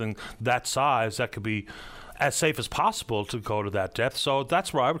make something that size that could be as safe as possible to go to that depth. So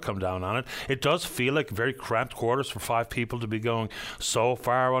that's where I would come down on it. It does feel like very cramped quarters for 5 people to be going so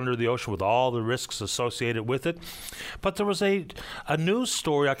far under the ocean with all the risks associated with it. But there was a news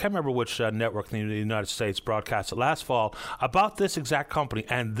story, I can't remember which network in the United States broadcast it last fall, about this exact company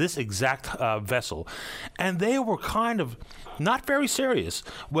and this exact vessel. And they were kind of not very serious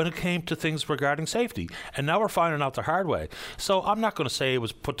when it came to things regarding safety. And now we're finding out the hard way. So I'm not going to say it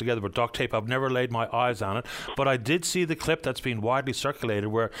was put together with duct tape. I've never laid my eyes on it. But I did see the clip that's been widely circulated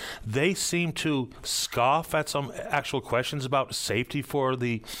where they seem to scoff at some actual questions about safety for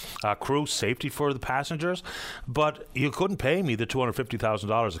the crew, safety for the passengers. But you couldn't pay me the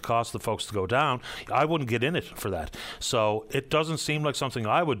 $250,000 it cost the folks to go down. I wouldn't get in it for that. So it doesn't seem like something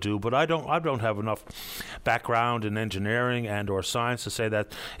I would do, but I don't have enough background in engineering and or science to say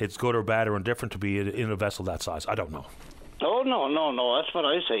that it's good or bad or indifferent to be in a vessel that size. I don't know. Oh no! That's what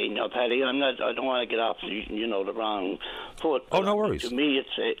I say, Paddy. I don't want to get off, the wrong foot. Oh, no worries. To me,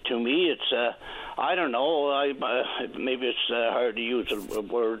 it's. I don't know. Maybe it's hard to use the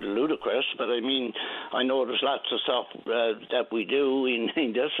word ludicrous, but I mean, I know there's lots of stuff that we do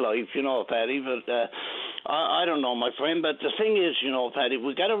in this life, Paddy. But I don't know, my friend. But the thing is, Paddy,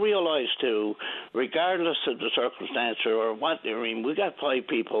 we got to realize too, regardless of the circumstance or what, we got 5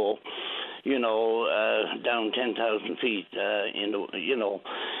 people, down 10,000 feet,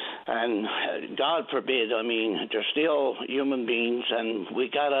 and God forbid, I mean, they're still human beings, and we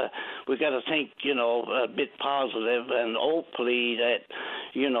gotta think, a bit positive, and hopefully that,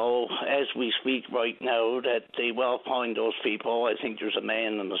 as we speak right now, that they will find those people. I think there's a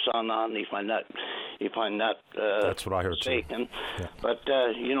man and the sun on, if I'm not that's what I heard mistaken. Too. Yeah. But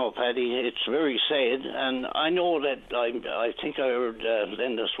Paddy, it's very sad, and I know that I think I heard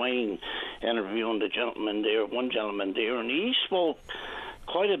Linda Swain interviewing one gentleman there, and he spoke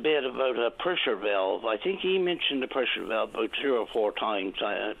quite a bit about a pressure valve. I think he mentioned the pressure valve about 3 or 4 times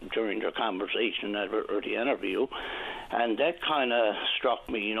during their conversation or the interview, and that kind of struck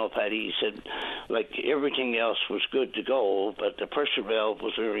me, Paddy. He said, like, everything else was good to go, but the pressure valve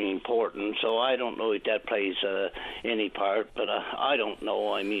was very important, so I don't know if that plays any part, but I don't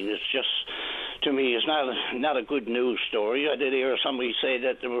know. I mean, it's just, to me, it's not a good news story. I did hear somebody say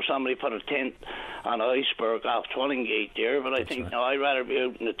that there was somebody put a tent on an iceberg off Twillingate there, but I think, right. No, I'd rather be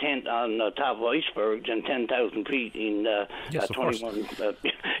out in a tent on the top of iceberg than 10,000 feet in 21,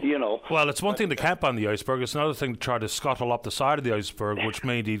 Well, it's one thing to camp on the iceberg. It's another thing to try to scuttle up the side of the iceberg, which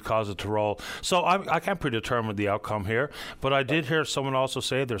may indeed cause it to roll. So I can't predetermine the outcome here, but I did hear someone also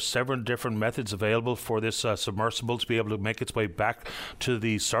say there's 7 different methods available for this submersible to be able to make its way back to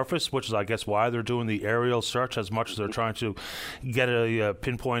the surface, which is, I guess, why they're doing the aerial search as much as they're trying to get a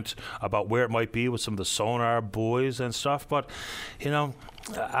pinpoint about where it might be with some of the sonar buoys and stuff. But,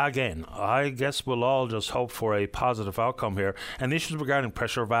 again, I guess we'll all just hope for a positive outcome here. And the issues regarding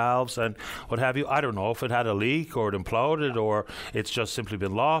pressure valves and what have you, I don't know if it had a leak or it imploded or it's just simply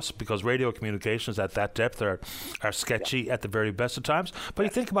been lost, because radio communications at that depth are sketchy at the very best of times. But you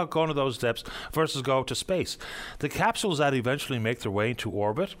think about going to those depths versus go to space. The capsules that eventually make their way into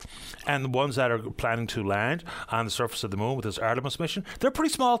orbit and the ones that are planning to land on the surface of the moon with this Artemis mission, they're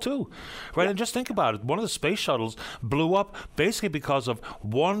pretty small too, right? And just think about it. One of the space shuttles blew up basically because of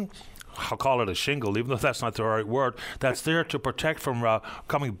one, I'll call it a shingle, even though that's not the right word, that's there to protect from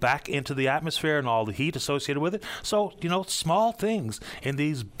coming back into the atmosphere and all the heat associated with it. So, small things in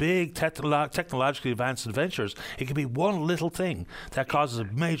these big technologically advanced adventures, it can be one little thing that causes a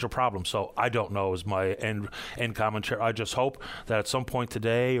major problem. So I don't know is my end commentary. I just hope that at some point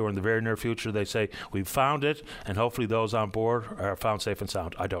today or in the very near future they say, we've found it, and hopefully those on board are found safe and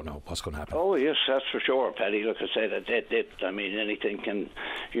sound. I don't know what's going to happen. Oh, yes, that's for sure, Paddy. Like I said, anything can,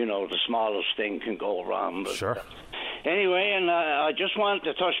 the smallest thing can go wrong. But, sure. Anyway, and I just wanted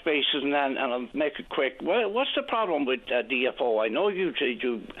to touch bases and I'll make it quick. What's the problem with DFO? I know you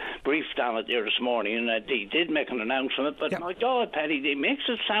briefed on it there this morning, and they did make an announcement, but my God, Paddy, they makes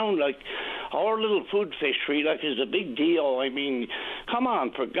it sound like our little food fishery, like, is a big deal. I mean, come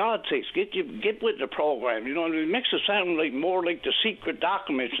on, for God's sakes, get with the program. You know, it makes it sound like more like the secret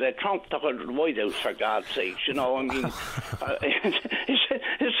documents that Trump took out of the White House, for God's sakes. You know, I mean,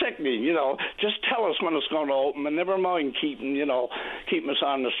 it's sickening. You know, just tell us when it's going to open, and never mind keeping us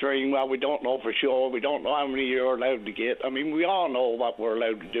on the string. Well, we don't know for sure. We don't know how many you're allowed to get. I mean, we all know what we're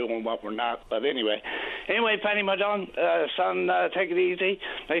allowed to do and what we're not. But anyway, Paddy, my son, take it easy.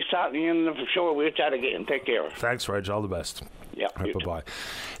 Nice talking to you, and for sure we'll chat again. Take care. Thanks, Reg. All the best. Yeah. Right, bye-bye.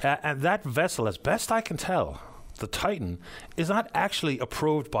 And that vessel, as best I can tell, the Titan, is not actually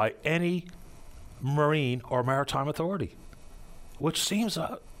approved by any marine or maritime authority, which seems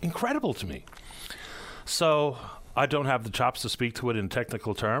incredible to me. So I don't have the chops to speak to it in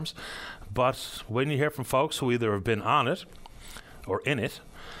technical terms, but when you hear from folks who either have been on it or in it,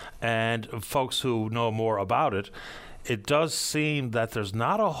 and folks who know more about it, it does seem that there's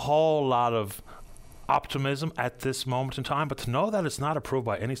not a whole lot of optimism at this moment in time, but to know that it's not approved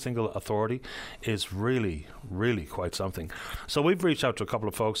by any single authority is really, really quite something. So we've reached out to a couple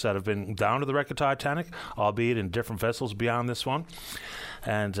of folks that have been down to the wreck of Titanic, albeit in different vessels beyond this one.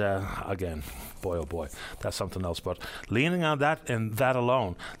 And again, boy, oh boy, that's something else. But leaning on that and that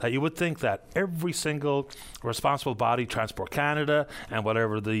alone, that you would think that every single responsible body, Transport Canada and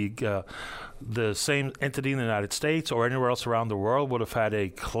whatever the same entity in the United States or anywhere else around the world, would have had a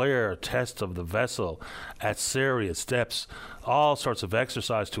clear test of the vessel at serious depths, all sorts of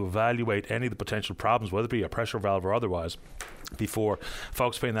exercise to evaluate any of the potential problems, whether it be a pressure valve or otherwise, before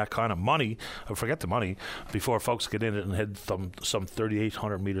folks paying that kind of money, or forget the money, before folks get in it and hit some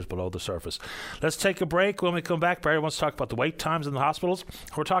 3,800 meters below the surface. Let's take a break. When we come back, Barry wants to talk about the wait times in the hospitals.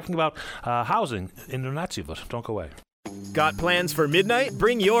 We're talking about housing in Nunatsiavut. Don't go away. Got plans for midnight?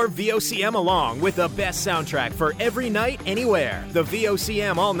 Bring your VOCM along with the best soundtrack for every night, anywhere. The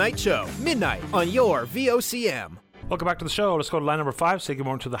VOCM All Night Show, midnight on your VOCM. Welcome back to the show. Let's go to line number 5. Say good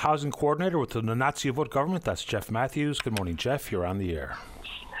morning to the housing coordinator with the Nunatsiavut government. That's Jeff Matthews. Good morning, Jeff. You're on the air.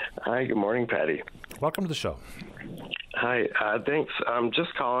 Hi, good morning, Patty. Welcome to the show. Hi, thanks. I'm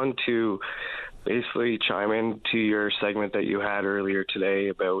just calling to basically chime in to your segment that you had earlier today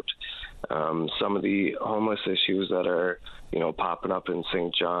about some of the homeless issues that are, popping up in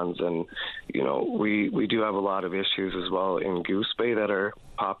St. John's. And, we do have a lot of issues as well in Goose Bay that are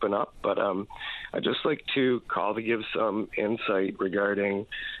popping up. But I'd just like to call to give some insight regarding,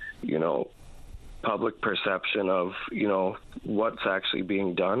 public perception of, what's actually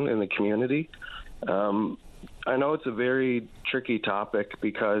being done in the community. I know it's a very tricky topic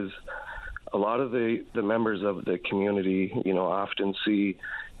because a lot of the members of the community, often see,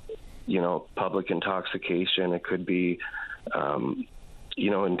 public intoxication. It could be,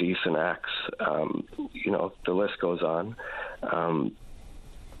 indecent acts. The list goes on.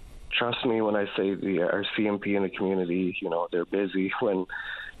 Trust me when I say our CMP in the community, they're busy when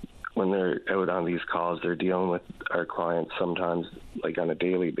they're out on these calls. They're dealing with our clients sometimes like on a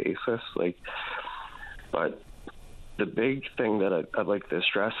daily basis. But the big thing that I'd like to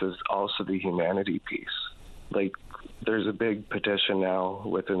stress is also the humanity piece. There's a big petition now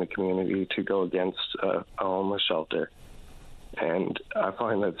within the community to go against a homeless shelter. And I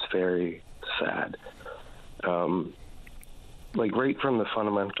find that's very sad. Right from the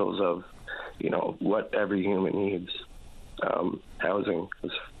fundamentals of, what every human needs, housing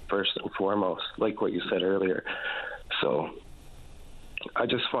is first and foremost, like what you said earlier. So I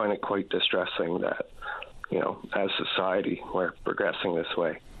just find it quite distressing that, as society, we're progressing this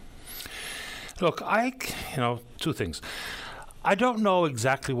way. Look, two things. I don't know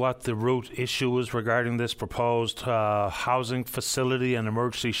exactly what the root issue is regarding this proposed housing facility and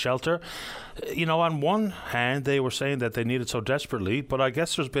emergency shelter. On one hand, they were saying that they need it so desperately, but I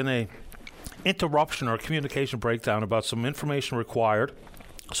guess there's been a interruption or communication breakdown about some information required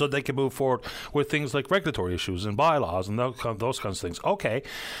so they can move forward with things like regulatory issues and bylaws and those kinds of things. Okay,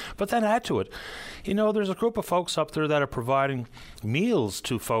 but then add to it, there's a group of folks up there that are providing meals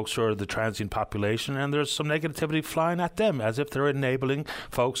to folks who are the transient population, and there's some negativity flying at them as if they're enabling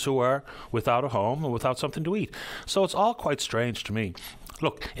folks who are without a home and without something to eat. So it's all quite strange to me.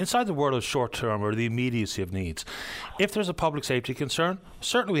 Look, inside the world of short-term or the immediacy of needs, if there's a public safety concern,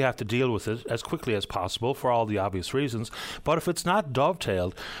 certainly we have to deal with it as quickly as possible for all the obvious reasons. But if it's not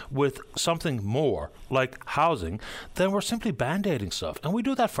dovetailed with something more, like housing, then we're simply band-aiding stuff. And we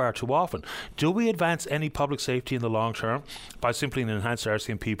do that far too often. Do we advance any public safety in the long term by simply an enhanced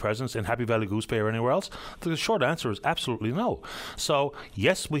RCMP presence in Happy Valley, Goose Bay or anywhere else? The short answer is absolutely no. So,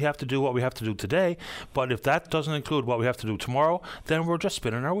 yes, we have to do what we have to do today, but if that doesn't include what we have to do tomorrow, then we're just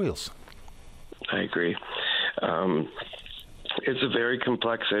spinning our wheels. I agree. It's a very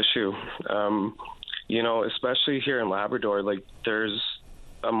complex issue. Especially here in Labrador, like there's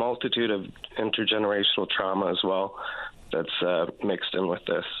a multitude of intergenerational trauma as well that's mixed in with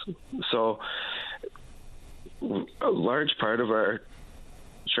this. So a large part of our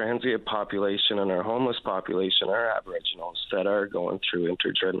transient population and our homeless population are Aboriginals that are going through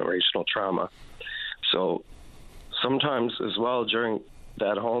intergenerational trauma. So sometimes as well during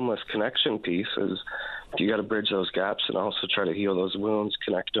that homeless connection piece is you got to bridge those gaps and also try to heal those wounds,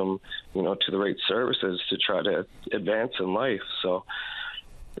 connect them, to the right services to try to advance in life. So,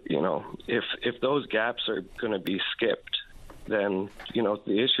 if those gaps are going to be skipped, then,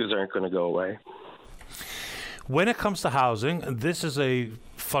 the issues aren't going to go away. When it comes to housing, this is a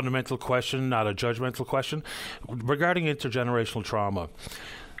fundamental question, not a judgmental question, regarding intergenerational trauma.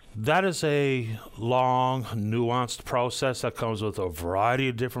 That is a long, nuanced process that comes with a variety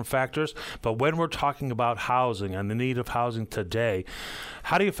of different factors. But when we're talking about housing and the need of housing today,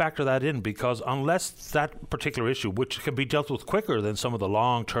 how do you factor that in? Because unless that particular issue, which can be dealt with quicker than some of the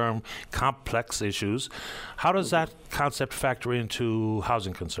long-term complex issues, how does that concept factor into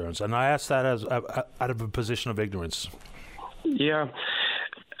housing concerns? And I ask that as out of a position of ignorance. Yeah.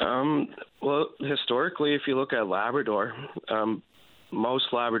 Well, historically, if you look at Labrador,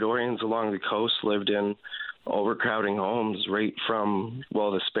 most Labradorians along the coast lived in overcrowding homes right from,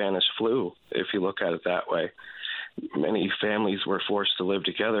 the Spanish flu, if you look at it that way. Many families were forced to live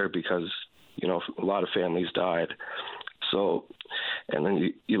together because, a lot of families died. So, and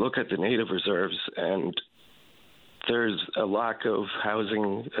then you look at the native reserves, and there's a lack of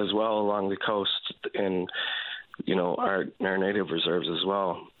housing as well along the coast in, our native reserves as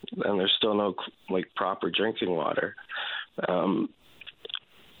well. And there's still no, proper drinking water.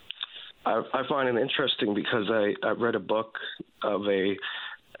 I find it interesting because I read a book of a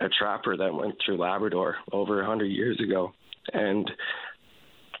trapper that went through Labrador over 100 years ago, and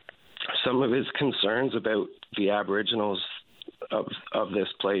some of his concerns about the Aboriginals of this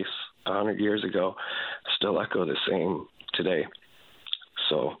place 100 years ago still echo the same today.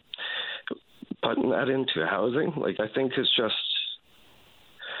 So putting that into housing, I think it's just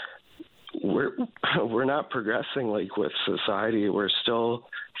we're not progressing with society. We're still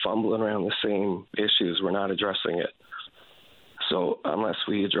fumbling around the same issues. We're not addressing it. So unless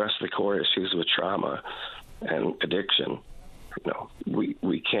we address the core issues with trauma and addiction,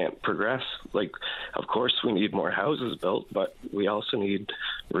 we can't progress. Of course, we need more houses built, but we also need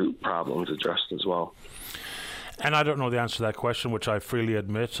root problems addressed as well. And I don't know the answer to that question, which I freely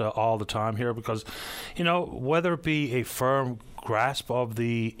admit all the time here, because, whether it be a firm grasp of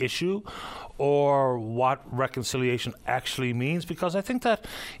the issue or what reconciliation actually means, because I think that,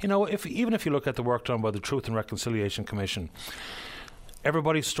 even if you look at the work done by the Truth and Reconciliation Commission,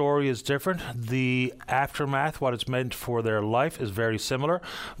 everybody's story is different. The aftermath, what it's meant for their life, is very similar.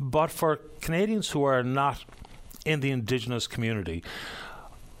 But for Canadians who are not in the Indigenous community,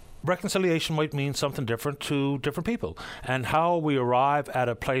 reconciliation might mean something different to different people. And how we arrive at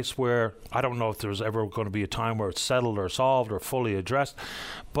a place where, I don't know if there's ever going to be a time where it's settled or solved or fully addressed,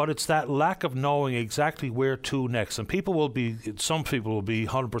 but it's that lack of knowing exactly where to next. And some people will be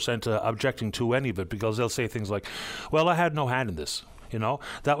 100% objecting to any of it, because they'll say things like, well, I had no hand in this.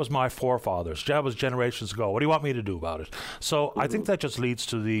 That was my forefathers. That was generations ago. What do you want me to do about it? So I think that just leads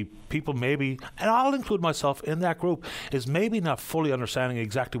to the people maybe, and I'll include myself in that group, is maybe not fully understanding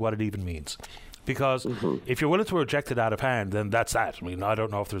exactly what it even means. Because if you're willing to reject it out of hand, then that's that. I mean, I don't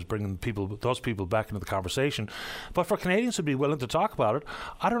know if there's bringing those people back into the conversation. But for Canadians to be willing to talk about it,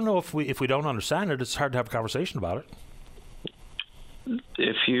 I don't know if we don't understand it, it's hard to have a conversation about it.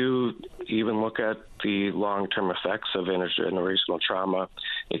 If you even look at the long-term effects of intergenerational trauma,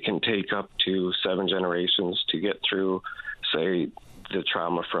 it can take up to 7 generations to get through, say, the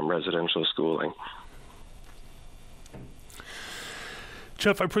trauma from residential schooling.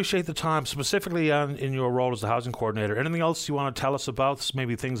 Jeff, I appreciate the time, specifically in your role as the housing coordinator. Anything else you want to tell us about,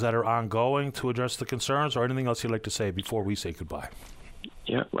 maybe things that are ongoing to address the concerns, or anything else you'd like to say before we say goodbye?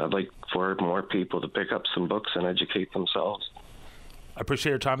 Yeah, I'd like for more people to pick up some books and educate themselves. I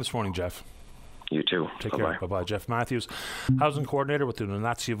appreciate your time this morning, Jeff. You too. Take Bye-bye. care. Bye-bye. Jeff Matthews, housing coordinator with the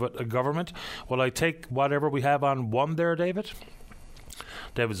Nunatsiavut government. Will I take whatever we have on one there, David?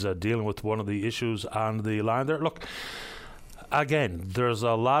 David's dealing with one of the issues on the line there. Look, again, there's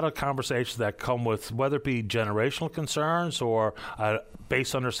a lot of conversations that come with whether it be generational concerns or a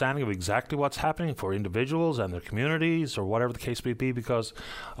base understanding of exactly what's happening for individuals and their communities, or whatever the case may be, because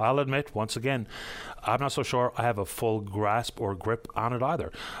I'll admit, once again, I'm not so sure I have a full grasp or grip on it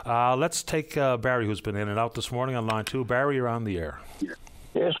either. Let's take Barry, who's been in and out this morning on line 2. Barry, you're on the air.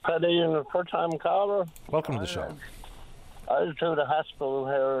 Yes, Paddy, and a first-time caller. Welcome to the show. I was to the hospital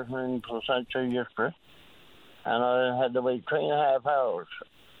here in Placentia yesterday, and I had to wait 3.5 hours.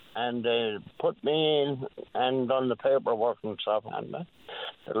 And they put me in and done the paperwork and stuff. And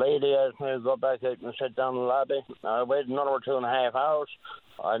the lady asked me to go back out and sit down in the lobby. I waited another 2.5 hours.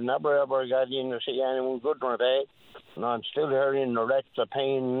 I never ever got in to see anyone good or bad. And I'm still hearing the wrecks, the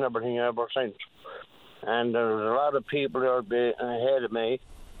pain and everything ever since. And there's a lot of people there ahead of me.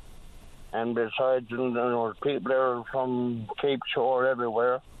 And besides, there were people there from Cape Shore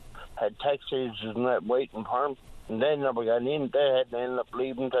everywhere. Had taxis and that waiting for them. And they never got in. They had to end up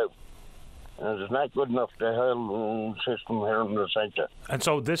leaving too. And it's not good enough, the health system here in the centre. And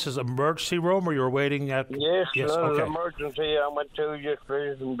so this is emergency room, or you're waiting at... Yes, okay. Emergency I went to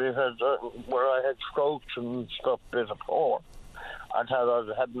yesterday because where I had strokes and stuff before. I thought I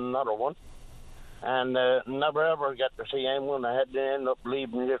was having another one. And never ever got to see anyone. I had to end up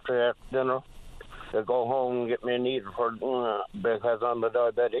leaving yesterday after dinner to go home and get me a needle for because I'm a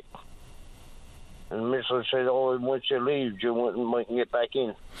diabetic. And Mrs. said, "Oh, once you leave, you might get back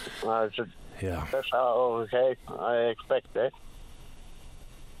in." I said, "Yeah, that's how okay. I expect that."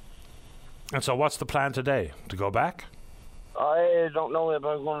 And so, what's the plan today? To go back? I don't know if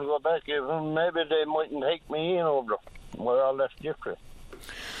I'm going to go back. Maybe they mightn't take me in over where I left yesterday.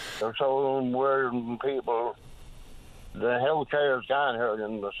 They're so weird people. The health care is gone here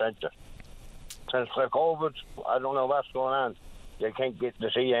in the centre. Since the COVID, I don't know what's going on. You can't get to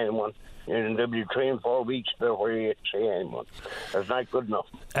see anyone. And they'll be 3 and 4 weeks before you get to see anyone. It's not good enough.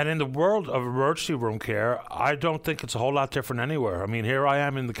 And in the world of emergency room care, I don't think it's a whole lot different anywhere. I mean, here I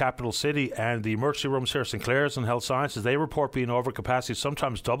am in the capital city, and the emergency rooms here, St. Clair's and Health Sciences, they report being over capacity,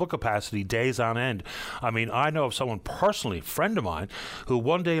 sometimes double capacity, days on end. I mean, I know of someone personally, a friend of mine, who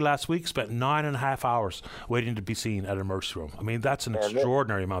one day last week spent 9.5 hours waiting to be seen at an emergency room. I mean, that's an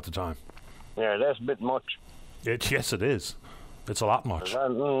extraordinary amount of time. Yeah, that's a bit much. Yes, it is. It's a lot much. There's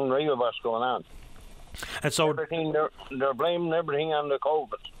real what's going on. And so everything they're blaming everything on the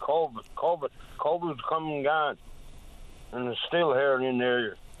COVID. COVID's come and gone, and it's still here in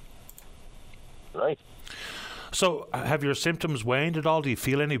there. Right. So, have your symptoms waned at all? Do you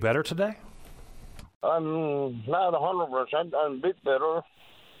feel any better today? I'm not 100%. I'm a bit better,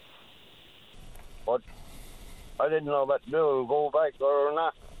 but I didn't know what to do, go back or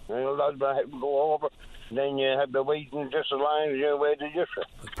not. I had to go over. Then you have to wait in just as long as you waited yesterday.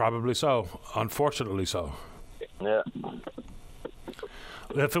 Probably so. Unfortunately so. Yeah.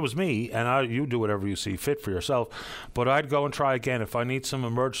 If it was me, and you do whatever you see fit for yourself, but I'd go and try again. If I need some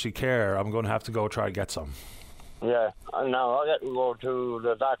emergency care, I'm going to have to go try to get some. Yeah. And now I got to go to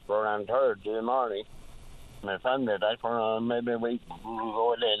the doctor on Thursday morning. My family doctor, maybe we will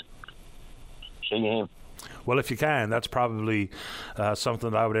go in, see him. Well, if you can, that's probably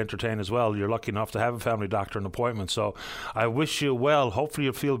something that I would entertain as well. You're lucky enough to have a family doctor and appointment, so I wish you well. Hopefully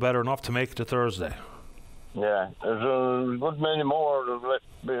you'll feel better enough to make it to Thursday. Yeah, there's a good many more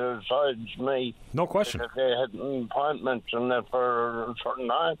besides me. No question. They had appointments and that for a certain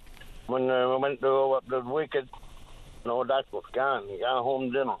time. When we went to go up the Wicked, no, that was gone. He got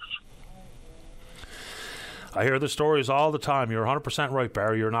home dinners. I hear the stories all the time. You're 100% right,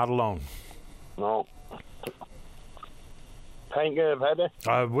 Barry. You're not alone. No. Thank you, Paddy.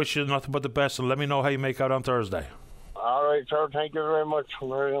 I wish you nothing but the best, and let me know how you make out on Thursday. All right, sir. Thank you very much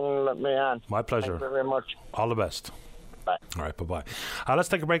for letting me on. My pleasure. Thank you very much. All the best. Bye. All right, bye-bye. Let's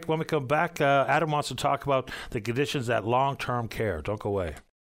take a break. When we come back, Adam wants to talk about the conditions at long-term care. Don't go away.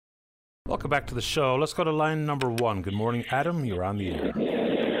 Welcome back to the show. Let's go to line number 1. Good morning, Adam. You're on the air.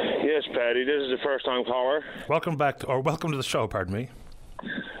 Yes, Paddy. This is the first-time caller. Welcome to the show, pardon me.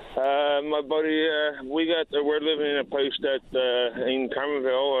 My buddy, we're living in a place that in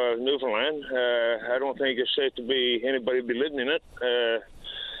Carmenville, Newfoundland. I don't think it's safe to be anybody be living in it.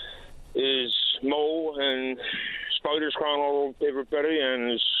 Is mold and spiders crawling all over everybody,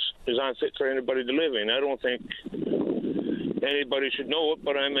 and is unfit for anybody to live in. I don't think anybody should know it,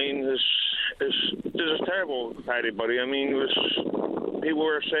 but I mean, this is terrible, Paddy, buddy. I mean, people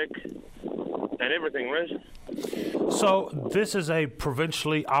are sick and everything, right? So this is a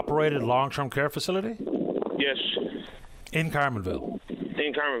provincially operated long-term care facility? Yes. In Carmenville?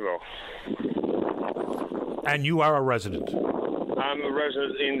 In Carmenville. And you are a resident? I'm a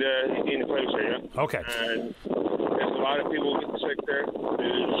resident in the place here, yeah. Okay. And there's a lot of people getting sick there. There's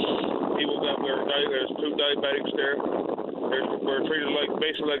people there's 2 diabetics there. We're treated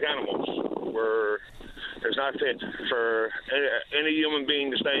basically like animals. It's not fit for any human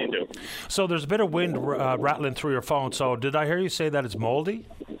being to stay into. So there's a bit of wind rattling through your phone. So did I hear you say that it's moldy?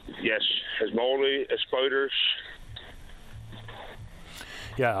 Yes, it's moldy, it's spiders.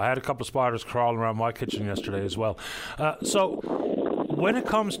 Yeah, I had a couple of spiders crawling around my kitchen yesterday as well. So when it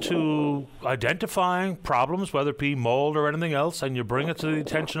comes to identifying problems, whether it be mold or anything else, and you bring it to the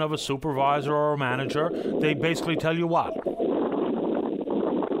attention of a supervisor or a manager, they basically tell you what?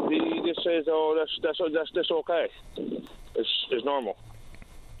 He just says, "Oh, that's okay. It's normal."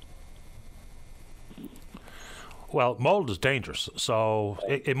 Well, mold is dangerous, so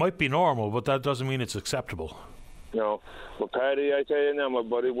it might be normal, but that doesn't mean it's acceptable. No, but Paddy, I tell you now, my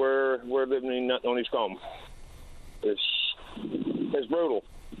buddy, we're living in not only scum. It's brutal,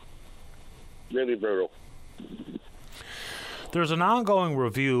 really brutal. There's an ongoing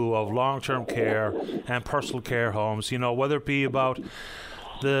review of long-term care and personal care homes, whether it be about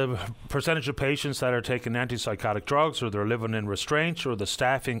the percentage of patients that are taking antipsychotic drugs, or they're living in restraints, or the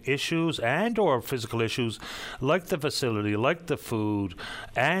staffing issues and or physical issues like the facility, like the food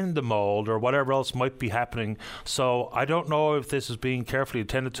and the mold, or whatever else might be happening. So I don't know if this is being carefully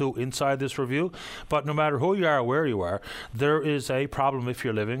attended to inside this review, but no matter who you are or where you are, there is a problem if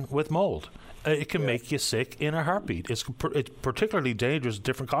you're living with mold. It can make you sick in a heartbeat. It's particularly dangerous,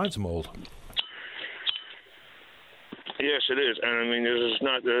 different kinds of mold. Yes, it is, and I mean, it's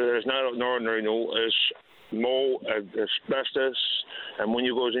not an ordinary no. It's mold, asbestos, and when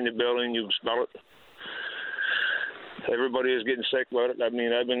you goes in the building, you smell it. Everybody is getting sick about it. I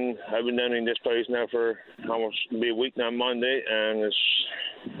mean, I've been down in this place now for almost be a week now, Monday, and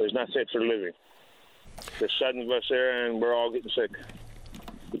it's not fit for living. There's 7 of us there, and we're all getting sick.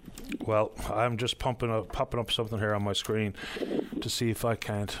 Well, I'm just popping up something here on my screen to see if I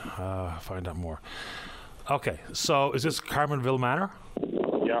can't find out more. Okay, so is this Carmenville Manor?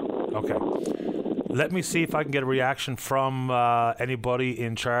 Yeah. Okay. Let me see if I can get a reaction from anybody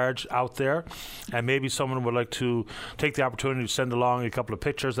in charge out there, and maybe someone would like to take the opportunity to send along a couple of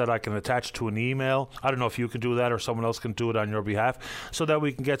pictures that I can attach to an email. I don't know if you can do that or someone else can do it on your behalf, so that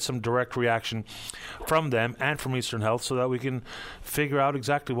we can get some direct reaction from them and from Eastern Health, so that we can figure out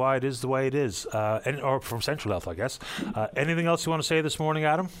exactly why it is the way it is, or from Central Health, I guess. Anything else you want to say this morning,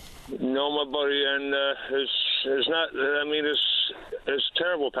 Adam? No, my buddy, and it's not. I mean, it's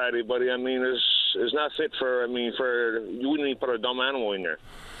terrible, Paddy, buddy. I mean, it's not fit for. I mean, you wouldn't even put a dumb animal in there.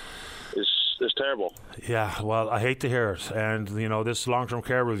 It's terrible. Yeah, well, I hate to hear it, and this long-term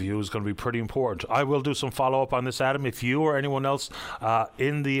care review is going to be pretty important. I will do some follow-up on this, Adam. If you or anyone else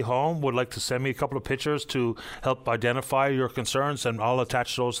in the home would like to send me a couple of pictures to help identify your concerns, and I'll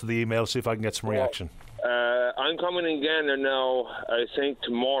attach those to the email, see if I can get some reaction. I'm coming in Gander now, I think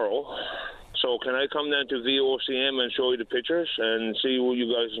tomorrow. So can I come down to VOCM and show you the pictures and see what you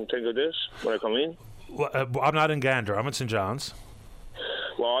guys think of this when I come in? Well, I'm not in Gander. I'm in St. John's.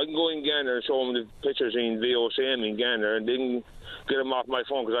 Well, I can go in Gander and show them the pictures in VOCM in Gander, and they can get them off my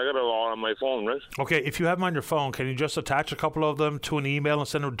phone, because I got it all on my phone, right? Okay, if you have them on your phone, can you just attach a couple of them to an email and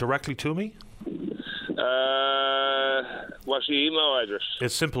send them directly to me? What's the email address?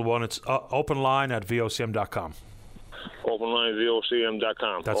 It's a simple one. It's openline@vocm.com.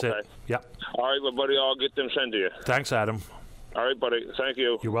 Openline@vocm.com. That's okay. it. Yeah. All right, well, buddy, I'll get them sent to you. Thanks, Adam. All right, buddy. Thank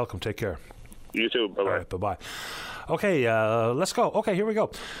you. You're welcome. Take care. You too. Bye-bye. All right, bye-bye. Okay, let's go. Okay, here we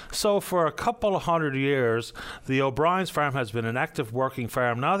go. So for a couple of 100 years, the O'Brien's farm has been an active working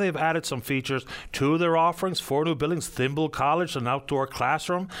farm. Now they've added some features to their offerings. 4 new buildings, Thimble College, an outdoor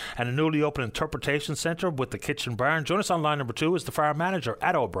classroom, and a newly opened interpretation centre with the kitchen barn. Join us on line number 2 is the farm manager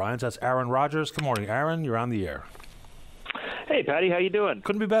at O'Brien's. That's Aaron Rogers. Good morning, Aaron. You're on the air. Hey, Patty. How you doing?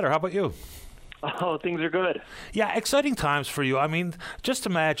 Couldn't be better. How about you? Oh, things are good. Yeah, exciting times for you. I mean, just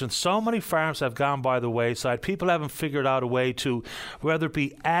imagine so many farms have gone by the wayside. People haven't figured out a way to, whether it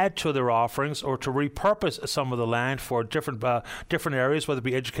be add to their offerings or to repurpose some of the land for different areas, whether it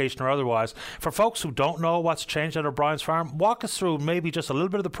be education or otherwise. For folks who don't know what's changed at O'Brien's farm, walk us through maybe just a little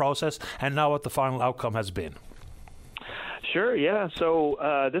bit of the process and now what the final outcome has been. Sure, yeah.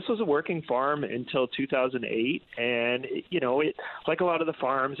 So this was a working farm until 2008, and it, like a lot of the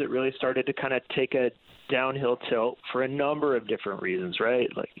farms, it really started to kind of take a downhill tilt for a number of different reasons, right?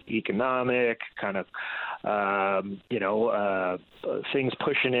 Like economic, kind of, things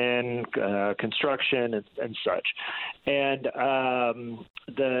pushing in, construction and such. And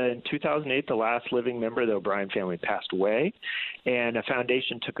in 2008, the last living member of the O'Brien family passed away, and a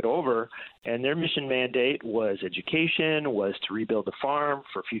foundation took it over, and their mission mandate was education, was to rebuild the farm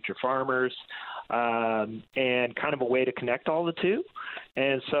for future farmers, and kind of a way to connect all the two.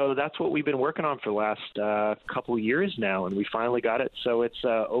 And so that's what we've been working on for the last couple of years now, and we finally got it, so it's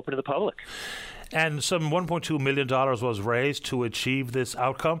open to the public. And some $1.2 million was raised to achieve this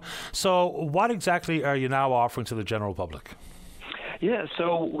outcome. So what exactly are you now offering to the general public? Yeah,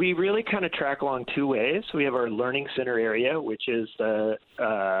 so we really kind of track along two ways. We have our learning center area, which is the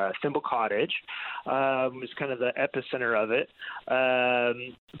Thimble Cottage. It's kind of the epicenter of it.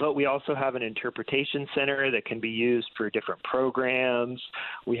 But we also have an interpretation center that can be used for different programs.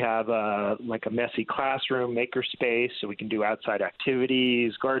 We have like a messy classroom makerspace, so we can do outside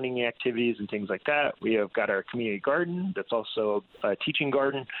activities, gardening activities, and things like that. We have got our community garden that's also a teaching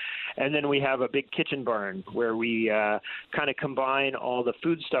garden. And then we have a big kitchen barn where we kind of combine all the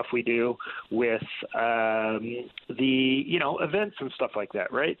food stuff we do with the, events and stuff like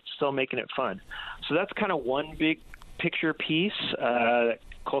that, right? Still making it fun. So that's kind of one big picture piece,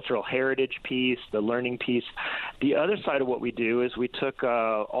 cultural heritage piece, the learning piece. The other side of what we do is we took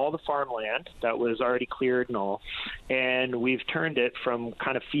all the farmland that was already cleared and all, and we've turned it from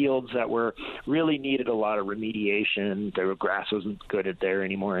kind of fields that were really needed a lot of remediation. The grass wasn't good there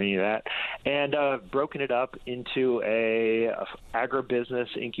anymore, any of that, and broken it up into a agribusiness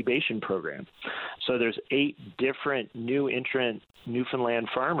incubation program. So there's 8 different new entrant Newfoundland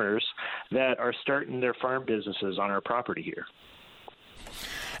farmers that are starting their farm businesses on our property here.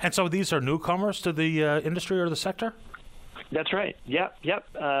 And so these are newcomers to the industry or the sector? That's right.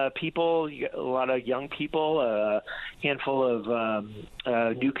 Yep. People, a lot of young people, a handful of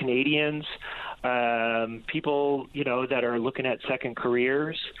new Canadians, people, that are looking at second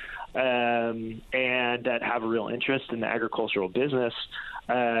careers and that have a real interest in the agricultural business.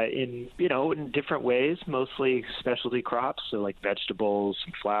 In different ways, mostly specialty crops, so like vegetables,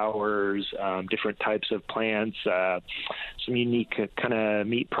 flowers, different types of plants, some unique kind of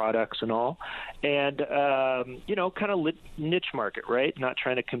meat products and all. And, kind of niche market, right? Not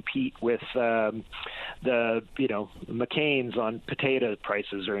trying to compete with the McCain's on potato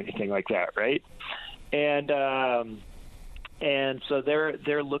prices or anything like that, right? And so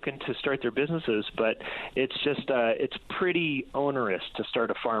they're looking to start their businesses, but it's just it's pretty onerous to start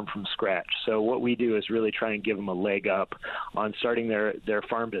a farm from scratch. So what we do is really try and give them a leg up on starting their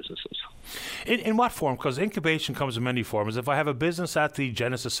farm businesses. In what form? Because incubation comes in many forms. If I have a business at the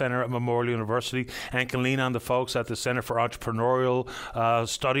Genesis Center at Memorial University and can lean on the folks at the Center for Entrepreneurial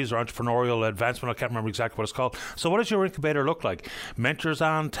Studies or Entrepreneurial Advancement, I can't remember exactly what it's called. So what does your incubator look like? Mentors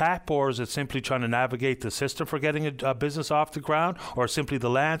on tap, or is it simply trying to navigate the system for getting a business off the ground, or simply the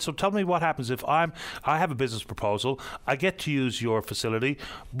land? So tell me what happens if I have a business proposal, I get to use your facility.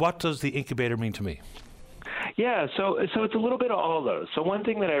 What does the incubator mean to me? Yeah, so it's a little bit of all of those. So one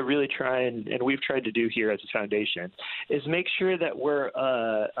thing that I really try and we've tried to do here as a foundation is make sure that we're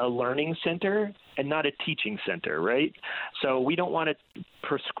a learning center and not a teaching center, right? So we don't want to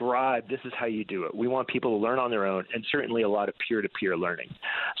prescribe this is how you do it. We want people to learn on their own, and certainly a lot of peer-to-peer learning.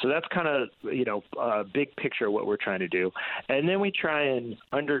 So that's kind of, a big picture of what we're trying to do. And then we try and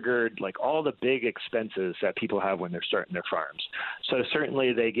undergird like all the big expenses that people have when they're starting their farms. So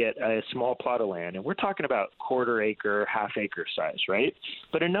certainly they get a small plot of land, and we're talking about quarter acre, half acre size, right?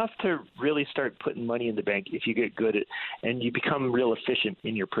 But enough to really start putting money in the bank if you get good at and you become real efficient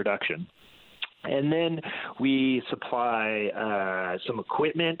in your production. And then we supply some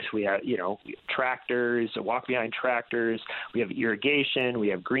equipment. We have, tractors, walk-behind tractors. We have irrigation. We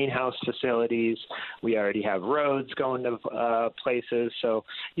have greenhouse facilities. We already have roads going to places. So,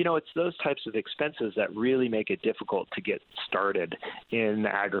 it's those types of expenses that really make it difficult to get started in the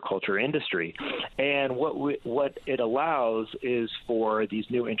agriculture industry. And what it allows is for these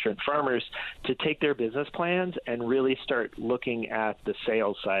new entrant farmers to take their business plans and really start looking at the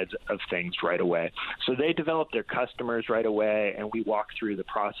sales sides of things right away. So they develop their customers right away, and we walk through the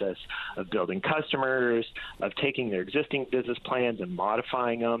process of building customers, of taking their existing business plans and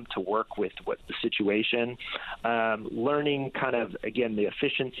modifying them to work with what the situation, learning kind of, again, the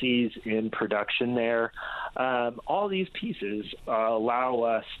efficiencies in production there. All these pieces allow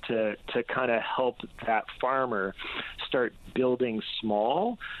us to kind of help that farmer start building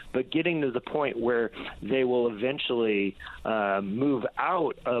small, but getting to the point where they will eventually move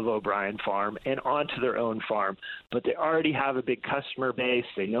out of O'Brien Farm and onto their own farm. But they already have a big customer base.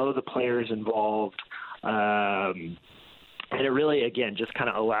 They know the players involved. And it really, again, just kind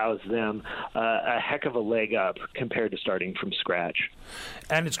of allows them a heck of a leg up compared to starting from scratch.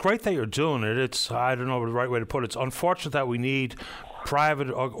 And it's great that you're doing it. It's, I don't know the right way to put it. It's unfortunate that we need private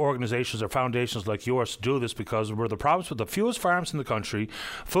organizations or foundations like yours to do this, because we're the province with the fewest farms in the country.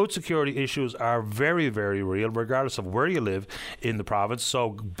 Food security issues are very, very real, regardless of where you live in the province. So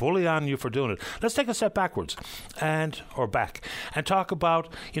bully on you for doing it. Let's take a step backwards and talk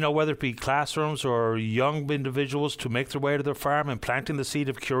about, whether it be classrooms or young individuals to make their way to their farm and planting the seed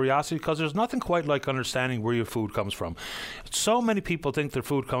of curiosity, because there's nothing quite like understanding where your food comes from. So many people think their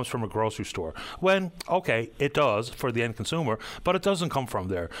food comes from a grocery store, when, okay, it does for the end consumer, but it doesn't come from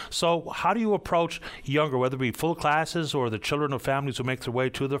there. So how do you approach younger, whether it be full classes or the children of families who make their way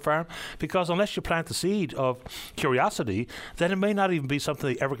to the farm? Because unless you plant the seed of curiosity, then it may not even be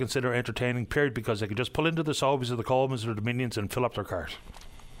something they ever consider entertaining, period, because they can just pull into the Sobeys or the Colemans or the Dominions and fill up their cart.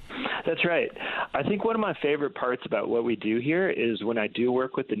 That's right. I think one of my favorite parts about what we do here is when I do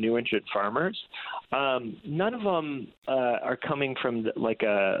work with the new entrant farmers, none of them are coming from like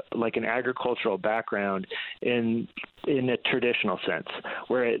an agricultural background in a traditional sense,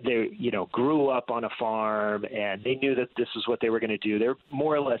 where they grew up on a farm and they knew that this is what they were going to do. They're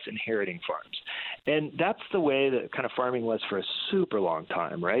more or less inheriting farms. And that's the way that kind of farming was for a super long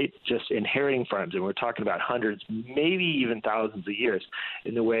time, right? Just inheriting farms. And we're talking about hundreds, maybe even thousands of years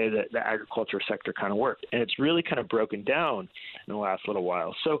in the way that the agriculture sector kind of worked. And it's really kind of broken down in the last little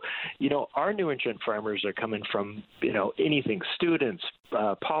while. So, our new entrant farmers are coming from, anything, students,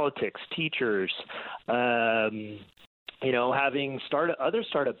 politics, teachers, having other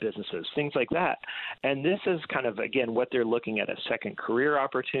startup businesses, things like that. And this is kind of, again, what they're looking at as second career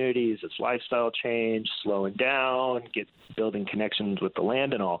opportunities. It's lifestyle change, slowing down, building connections with the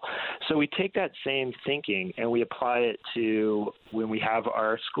land and all. So we take that same thinking and we apply it to when we have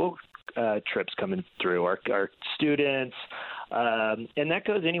our school trips coming through, our students, and that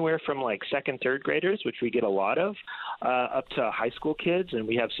goes anywhere from like second, third graders, which we get a lot of, up to high school kids, and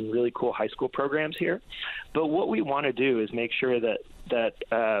we have some really cool high school programs here. But what we want to do is make sure that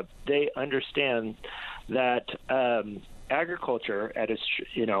they understand that agriculture at its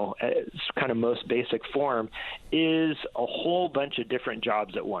kind of most basic form is a whole bunch of different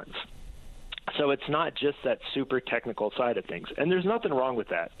jobs at once. So it's not just that super technical side of things. And there's nothing wrong with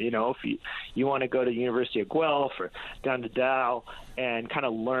that. If you want to go to the University of Guelph or down to Dow and kind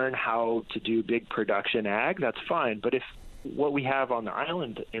of learn how to do big production ag, that's fine. But if what we have on the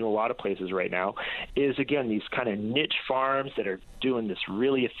island in a lot of places right now is, again, these kind of niche farms that are doing this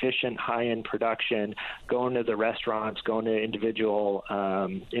really efficient high-end production, going to the restaurants, going to individuals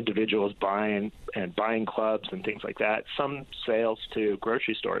buying clubs and things like that, some sales to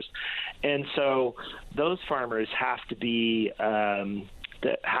grocery stores. And so those farmers have to be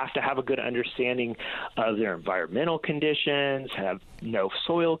that have to have a good understanding of their environmental conditions, know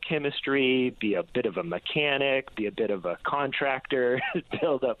soil chemistry, be a bit of a mechanic, be a bit of a contractor,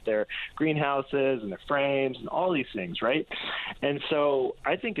 build up their greenhouses and their frames and all these things, right? And so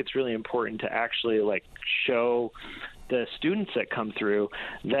I think it's really important to actually show the students that come through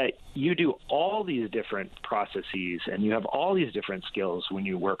that you do all these different processes and you have all these different skills when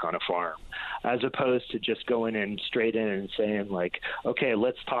you work on a farm, as opposed to just going in straight in and saying okay,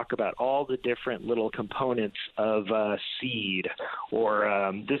 let's talk about all the different little components of seed,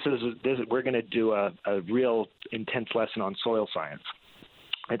 or we're going to do a real intense lesson on soil science.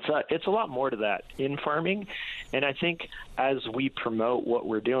 It's a lot more to that in farming, and I think as we promote what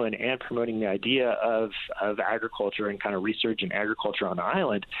we're doing and promoting the idea of agriculture and kind of research in agriculture on the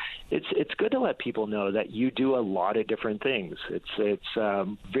island, it's good to let people know that you do a lot of different things. It's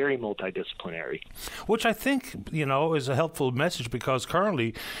very multidisciplinary, which I think is a helpful message, because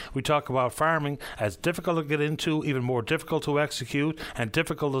currently we talk about farming as difficult to get into, even more difficult to execute, and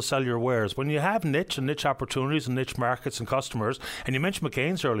difficult to sell your wares. When you have niche opportunities and niche markets and customers, and you mentioned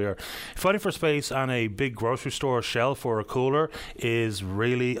McCain's earlier, fighting for space on a big grocery store shelf or a cooler is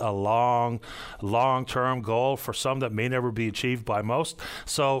really a long-term goal for some that may never be achieved by most.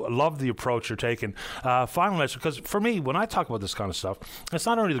 So love the approach you're taking. Final message, because for me, when I talk about this kind of stuff, it's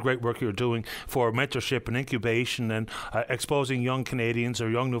not only the great work you're doing for mentorship and incubation and exposing young Canadians or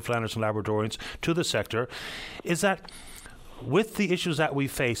young Newfoundlanders and Labradorians to the sector, is that with the issues that we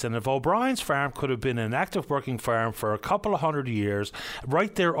face, and if O'Brien's farm could have been an active working farm for a couple of 100 years,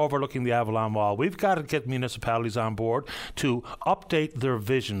 right there overlooking the Avalon Mall, we've got to get municipalities on board to update their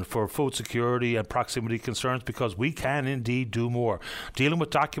vision for food security and proximity concerns, because we can indeed do more. Dealing with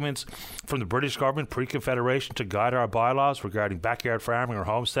documents from the British government, pre-Confederation, to guide our bylaws regarding backyard farming or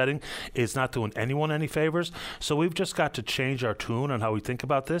homesteading is not doing anyone any favors. So we've just got to change our tune on how we think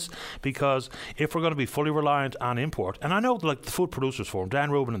about this, because if we're going to be fully reliant on import, and I know like the Food Producers Forum,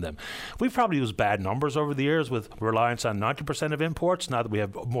 Dan Rubin and them, we've probably used bad numbers over the years with reliance on 90% of imports, now that we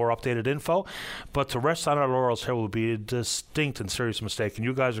have more updated info. But to rest on our laurels here will be a distinct and serious mistake, and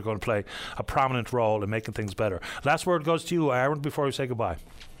you guys are going to play a prominent role in making things better. Last word goes to you, Aaron, before we say goodbye.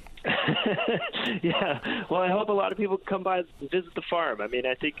 Yeah, well, I hope a lot of people come by and visit the farm. I mean,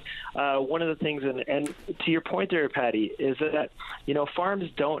 I think one of the things, and to your point there, Patty, is that, farms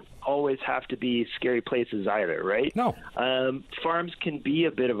don't always have to be scary places either, right? No. Farms can be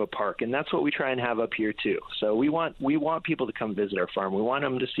a bit of a park, and that's what we try and have up here too. So we want people to come visit our farm. We want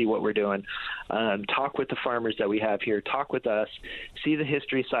them to see what we're doing, talk with the farmers that we have here, talk with us, see the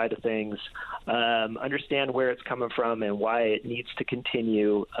history side of things, understand where it's coming from and why it needs to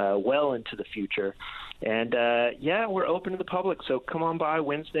continue well into the future. And we're open to the public, so come on by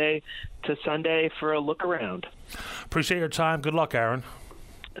Wednesday to Sunday for a look around. Appreciate your time. Good luck, Aaron.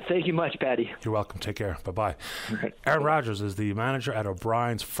 Thank you much, Patty. You're welcome. Take care. Bye-bye. Right. Aaron Rogers is the manager at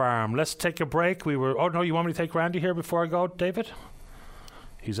O'Brien's Farm. Let's take a break. You want me to take Randy here before I go, David?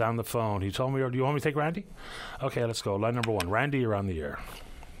 He's on the phone. He told me, do you want me to take Randy? Okay, let's go. Line number 1. Randy, you're on the air.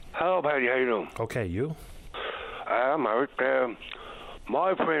 Hello, Patty. How you doing? Okay, you? I'm all right.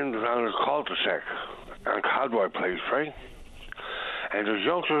 My friend is on his cul-de-sac on Caldwell Place, right? And there's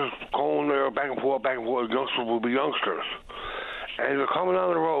youngsters going there back and forth. Youngsters will be youngsters. And they're coming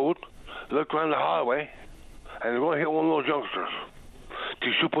down the road, look around the highway, and they're going to hit one of those youngsters. They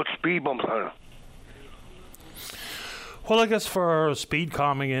should put speed bumps on it. Well, I guess for speed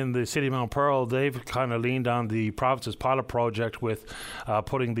calming in the city of Mount Pearl, they've kind of leaned on the province's pilot project with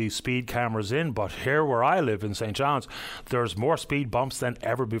putting these speed cameras in. But here where I live in St. John's, there's more speed bumps than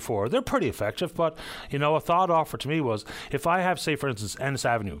ever before. They're pretty effective, but, a thought offered to me was, if I have, say, for instance, Ennis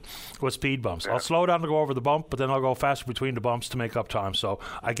Avenue with speed bumps, I'll slow down to go over the bump, but then I'll go faster between the bumps to make up time. So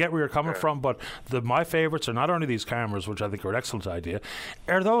I get where you're coming from, but my favorites are not only these cameras, which I think are an excellent idea,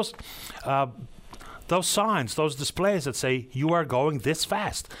 are those signs, those displays that say you are going this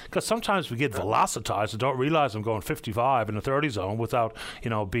fast. Because sometimes we get velocitized and don't realize I'm going 55 in the 30 zone without,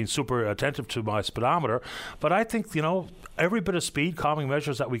 being super attentive to my speedometer. But I think, every bit of speed calming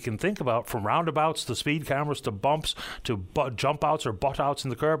measures that we can think about, from roundabouts to speed cameras to bumps to jump outs or butt outs in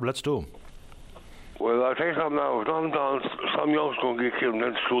the curb, let's do them. Well, I'll tell you something now. If nothing done, some youngster's going to get killed and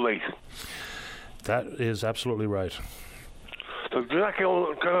then it's too late. That is absolutely right. So they're not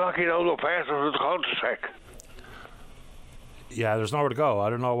getting out no faster to the cul-de-sac. Yeah, there's nowhere to go. I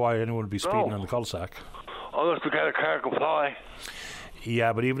don't know why anyone would be speeding on the cul-de-sac. Unless the kind of car can fly.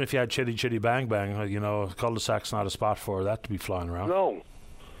 Yeah, but even if you had chitty chitty bang bang, cul-de-sac's not a spot for that to be flying around. No.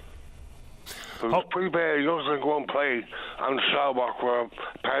 So it's pretty bad. You don't go and play on the sidewalk or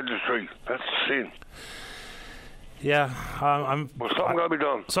part of the street. That's the sin. Yeah, Well, something's got to be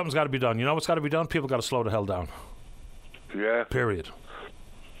done. Something's got to be done. You know what's got to be done? People got to slow the hell down. Yeah. Period.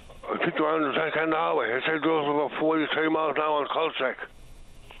 I think they're on the second highway. They said there was about 43 miles an hour on the cul-de-sac.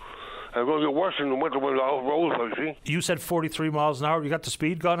 And it's going to get worse in the winter when the whole roads, I see. You said 43 miles an hour. You got the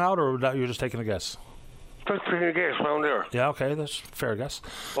speed gun out, or you're just taking a guess? Just taking a guess around there. Yeah, okay, that's a fair guess.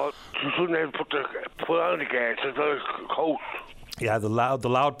 But you shouldn't have put on the gas. It's very close. Yeah, the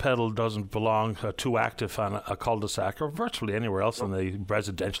loud pedal doesn't belong too active on a cul-de-sac or virtually anywhere else in the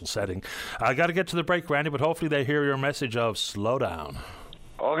residential setting. I got to get to the break, Randy, but hopefully they hear your message of slow down.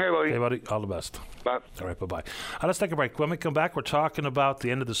 Okay, buddy. Okay, buddy. All the best. Bye. All right, bye-bye. Let's take a break. When we come back, we're talking about the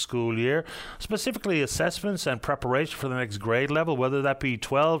end of the school year, specifically assessments and preparation for the next grade level, whether that be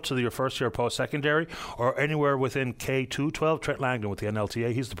 12 to your first year post-secondary or anywhere within K-12. Trent Langdon with the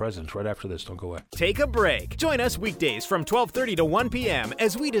NLTA. He's the president. Right after this. Don't go away. Take a break. Join us weekdays from 12:30 to 1 p.m.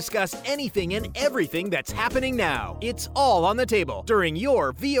 as we discuss anything and everything that's happening now. It's all on the table during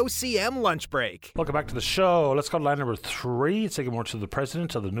your VOCM lunch break. Welcome back to the show. Let's go to line number 3. Say good morning to the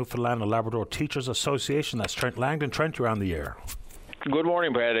president of the Newfoundland and Labrador Teachers Association. That's Trent Langdon. Trent, you're on the air. Good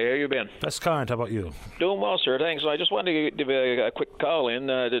morning, Brad. How you been? That's kind. How about you? Doing well, sir. Thanks. I just wanted to give a quick call in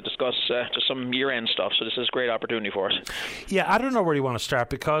to discuss just some year-end stuff. So this is a great opportunity for us. Yeah, I don't know where you want to start,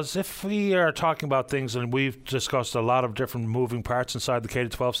 because if we are talking about things, and we've discussed a lot of different moving parts inside the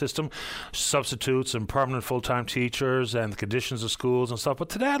K-12 system, substitutes and permanent full-time teachers and the conditions of schools and stuff. But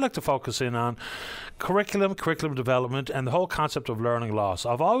today I'd like to focus in on curriculum development, and the whole concept of learning loss.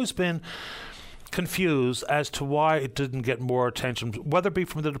 I've always been confused as to why it didn't get more attention, whether it be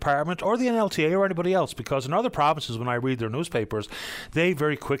from the department or the NLTA or anybody else, because in other provinces, when I read their newspapers, they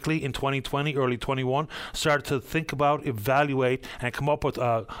very quickly in 2020, early 21, started to think about, evaluate, and come up with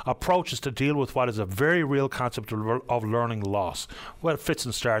approaches to deal with what is a very real concept of learning loss. Well, fits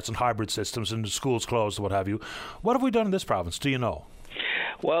and starts and hybrid systems and schools closed and what have you. What have we done in this province? Do you know?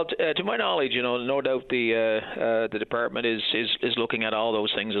 Well, to my knowledge, no doubt the department is looking at all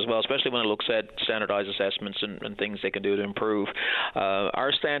those things as well, especially when it looks at standardized assessments and things they can do to improve.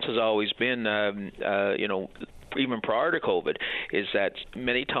 Our stance has always been, even prior to COVID, is that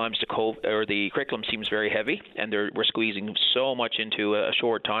many times the curriculum seems very heavy, and we're squeezing so much into a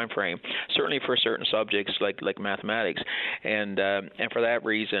short time frame. Certainly for certain subjects like mathematics, and for that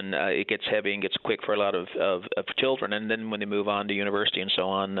reason, it gets heavy and gets quick for a lot of children. And then when they move on to university and so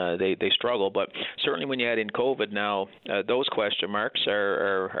on, they struggle. But certainly when you add in COVID now, those question marks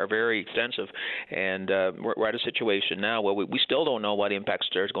are very extensive, and we're at a situation now where we still don't know what impacts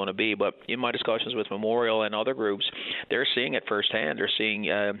there's going to be. But in my discussions with Memorial and other groups, they're seeing it firsthand. They're seeing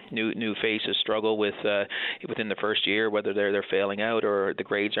new faces struggle within the first year, whether they're failing out or the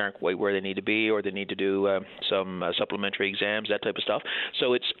grades aren't quite where they need to be, or they need to do some supplementary exams, that type of stuff.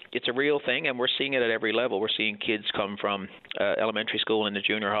 So it's a real thing, and we're seeing it at every level. We're seeing kids come from elementary school into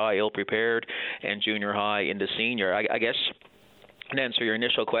junior high ill-prepared, and junior high into senior. I guess, and answer your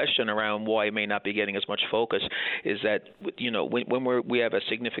initial question around why it may not be getting as much focus, is that when we have a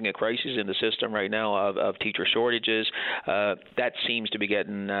significant crisis in the system right now of teacher shortages, that seems to be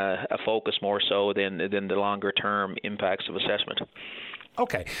getting a focus more so than the longer term impacts of assessment.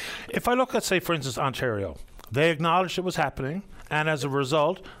 Okay, if I look at, say, for instance, Ontario, they acknowledged it was happening, and as a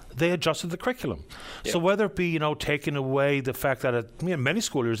result, they adjusted the curriculum. Yeah. So whether it be, taking away the fact that many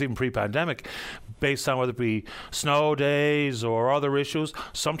school years, even pre-pandemic, based on whether it be snow days or other issues,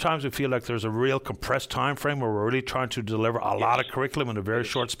 sometimes we feel like there's a real compressed time frame where we're really trying to deliver a lot of curriculum in a very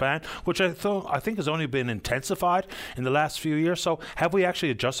short span, which I think has only been intensified in the last few years. So have we actually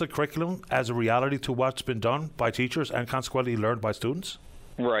adjusted curriculum as a reality to what's been done by teachers and consequently learned by students?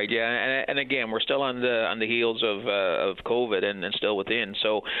 Right, yeah, and again, we're still on the heels of COVID and still within.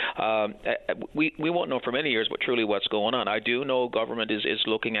 So we won't know for many years what's going on. I do know government is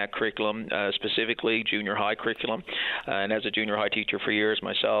looking at curriculum, specifically junior high curriculum, and as a junior high teacher for years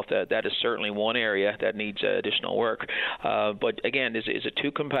myself, that is certainly one area that needs additional work. But again, is it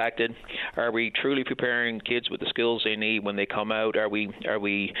too compacted? Are we truly preparing kids with the skills they need when they come out? Are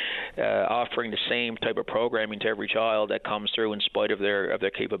we offering the same type of programming to every child that comes through in spite of their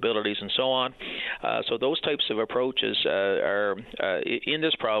capabilities and so on? So those types of approaches are in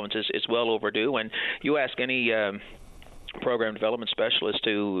this province is well overdue. And you ask any program development specialist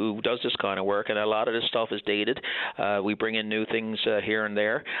who does this kind of work, and a lot of this stuff is dated. We bring in new things here and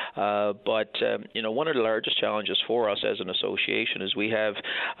there, but one of the largest challenges for us as an association is we have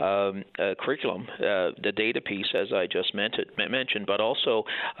curriculum, the data piece, as I just mentioned, but also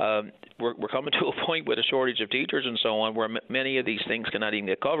we're coming to a point with a shortage of teachers and so on, where many of these things cannot even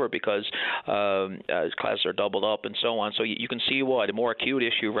get covered because classes are doubled up and so on. So you can see why the more acute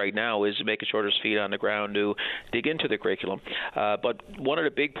issue right now is making sure there's feet on the ground to dig into the curriculum. But one of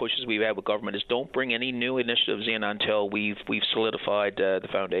the big pushes we've had with government is don't bring any new initiatives in until we've solidified the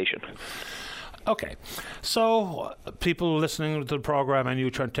foundation. Okay, so people listening to the program and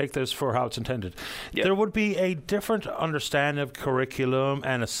you try to take this for how it's intended. Yep. There would be a different understanding of curriculum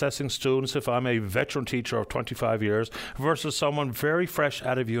and assessing students if I'm a veteran teacher of 25 years versus someone very fresh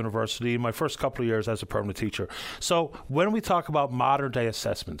out of university in my first couple of years as a permanent teacher. So when we talk about modern day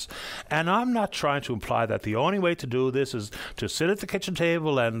assessments, and I'm not trying to imply that the only way to do this is to sit at the kitchen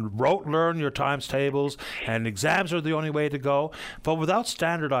table and rote learn your times tables and exams are the only way to go, but without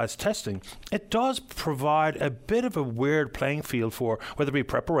standardized testing, it does provide a bit of a weird playing field for whether it be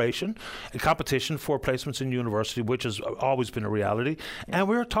preparation, a competition for placements in university, which has always been a reality. And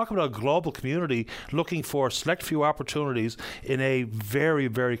we're talking about a global community looking for select few opportunities in a very,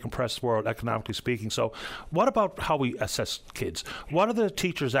 very compressed world, economically speaking. So what about how we assess kids? What are the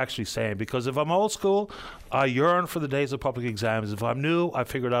teachers actually saying? Because if I'm old school, I yearn for the days of public exams. If I'm new, I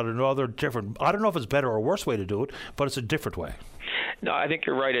figured out another different, I don't know if it's better or worse way to do it, but it's a different way. No, I think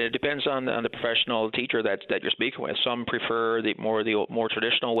you're right. It depends on the professional teacher that you're speaking with. Some prefer the more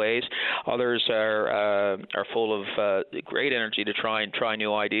traditional ways. Others are full of great energy to try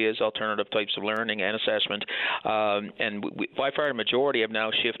new ideas, alternative types of learning and assessment. And by far the majority have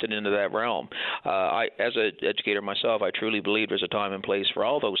now shifted into that realm. As an educator myself, I truly believe there's a time and place for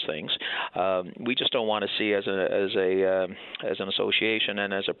all those things. We just don't want to see as an association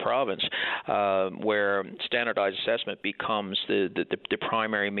and as a province where standardized assessment becomes the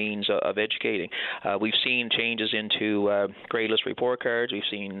primary means of educating. We've seen changes into gradeless report cards. We've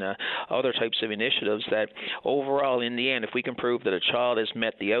seen other types of initiatives that overall, in the end, if we can prove that a child has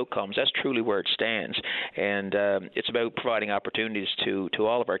met the outcomes, that's truly where it stands. And it's about providing opportunities to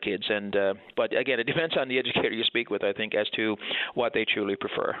all of our kids. And but again, it depends on the educator you speak with, I think, as to what they truly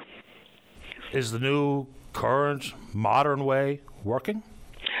prefer. Is the new, current, modern way working?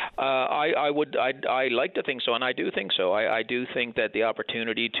 I like to think so, and I do think so. I do think that the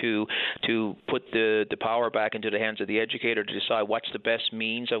opportunity to put the power back into the hands of the educator to decide what's the best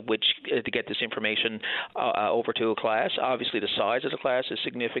means of which to get this information over to a class. Obviously, the size of the class is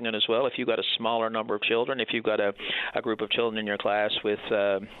significant as well. If you've got a smaller number of children, if you've got a group of children in your class with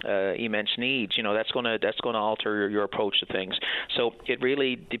immense needs, that's going to alter your approach to things. So it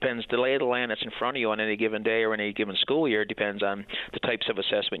really depends. The lay of the land that's in front of you on any given day or any given school year depends on the types of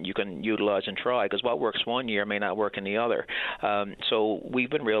assessment you can utilize and try, because what works one year may not work in the other. So we've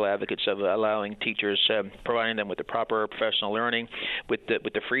been real advocates of allowing teachers, providing them with the proper professional learning, with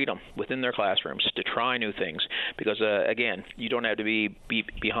the freedom within their classrooms to try new things, because again, you don't have to be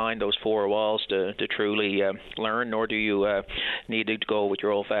behind those four walls to truly learn, nor do you need to go with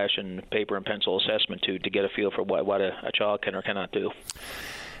your old-fashioned paper and pencil assessment to get a feel for what a child can or cannot do.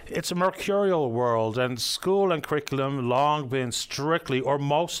 It's a mercurial world, and school and curriculum long been strictly or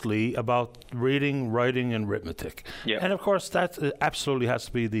mostly about reading, writing, and arithmetic. Yeah. And of course, that absolutely has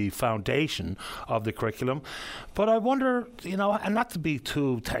to be the foundation of the curriculum. But I wonder, and not to be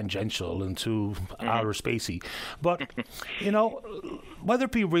too tangential and too outer spacey, but, whether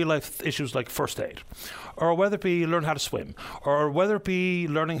it be real life issues like first aid, or whether it be learn how to swim, or whether it be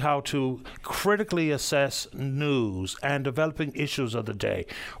learning how to critically assess news and developing issues of the day,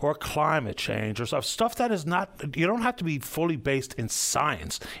 or climate change, or stuff that is not, you don't have to be fully based in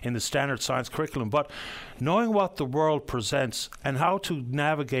science, in the standard science curriculum, but knowing what the world presents and how to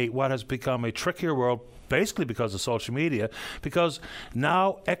navigate what has become a trickier world, basically because of social media, because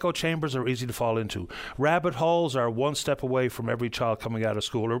now echo chambers are easy to fall into. Rabbit holes are one step away from every child coming out of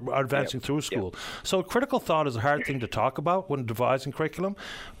school or advancing through school. So critical thought is a hard thing to talk about when devising curriculum,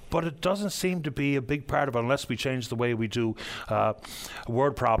 but it doesn't seem to be a big part of it unless we change the way we do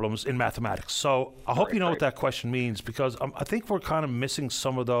word problems in mathematics. So I hope you know what that question means, because I think we're kind of missing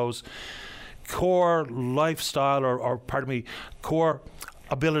some of those core lifestyle or core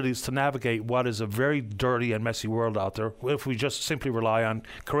abilities to navigate what is a very dirty and messy world out there if we just simply rely on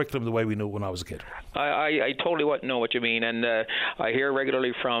curriculum the way we knew it when I was a kid. I totally know what you mean, and I hear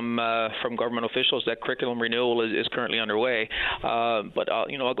regularly from government officials that curriculum renewal is currently underway. But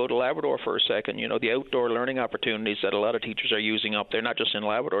I'll go to Labrador for a second. The outdoor learning opportunities that a lot of teachers are using up there, not just in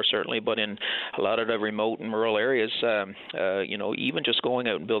Labrador certainly, but in a lot of the remote and rural areas. Even just going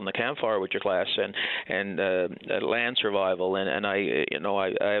out and building a campfire with your class and land survival. And I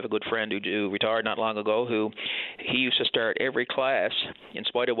have a good friend who retired not long ago who he used to start every class, in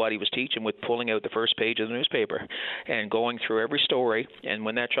spite of what he was teaching, with pulling out the first page of the newspaper and going through every story. And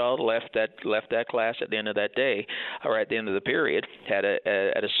when that child left that class at the end of that day or at the end of the period, had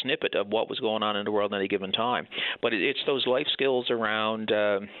a snippet of what was going on in the world at any given time. But it's those life skills around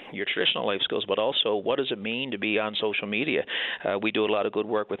your traditional life skills, but also what does it mean to be on social media? We do a lot of good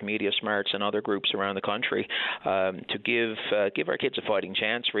work with Media Smarts and other groups around the country to give our kids a fighting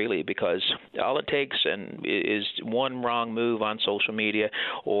chance, really, because all it takes is one wrong move on social media,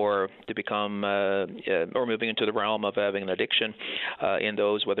 or to become or moving into the realm of having an addiction in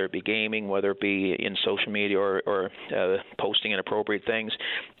those, whether it be gaming, whether it be in social media or posting inappropriate things.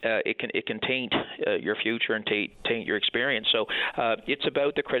 It can taint your future and taint your experience. So it's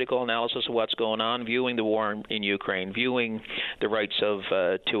about the critical analysis of what's going on, viewing the war in Ukraine, viewing the rights of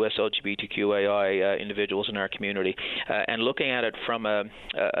 2S LGBTQAI individuals in our community, and looking at it from a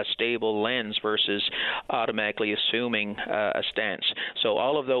stable lens versus automatically assuming a stance. So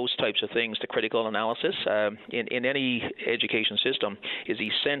all of those types of things, the critical analysis in any education system is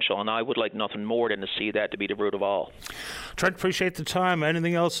essential, and I would like nothing more than to see that to be the root of all. Trent, appreciate the time.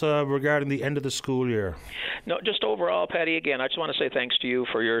 Anything else regarding the end of the school year? No, just overall, Patty, again, I just want to say thanks to you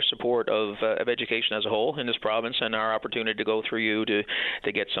for your support of education as a whole in this province and our opportunity to go through you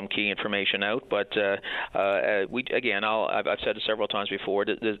to get some key information out. But I've said it several times before,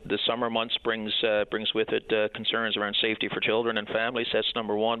 the summer months brings with it concerns around safety for children and families. That's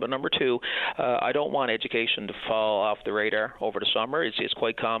number one. But number two, I don't want education to fall off the radar over the summer. It's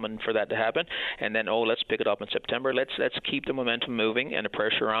quite common for that to happen. And then, let's pick it up in September. Let's keep the momentum moving and the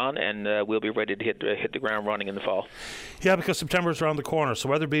pressure on, and we'll be ready to hit the ground running in the fall. Yeah, because September is around the corner. So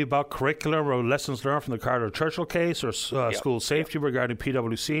whether it be about curriculum or lessons learned from the Carter Churchill case or school safety regarding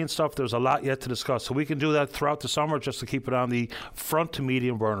PwC and stuff, there's a lot yet to discuss. So we can do that throughout the summer just to keep it on the front to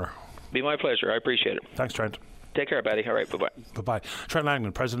medium burner. Be my pleasure. I appreciate it. Thanks, Trent. Take care, Patty. All right, bye-bye. Bye-bye. Trent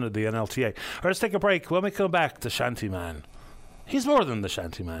Langman, President of the NLTA. All right, let's take a break. When we come back, the Shanty Man. He's more than the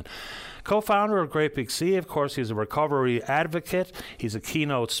Shanty Man. Co-founder of Great Big Sea, of course, he's a recovery advocate, he's a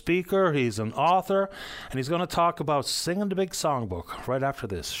keynote speaker, he's an author, and he's going to talk about singing the big songbook right after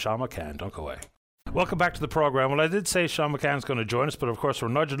this. Sean McCann, don't go away. Welcome back to the program. Well, I did say Sean McCann's going to join us, but of course we're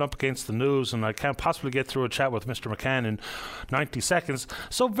nudging up against the news, and I can't possibly get through a chat with Mr. McCann in 90 seconds.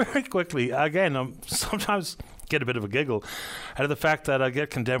 So very quickly, again, sometimes get a bit of a giggle out of the fact that I get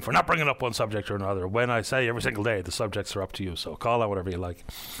condemned for not bringing up one subject or another when I say every single day the subjects are up to you, so call out whatever you like.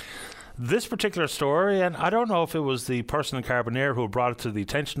 This particular story, and I don't know if it was the person in Carbonear who brought it to the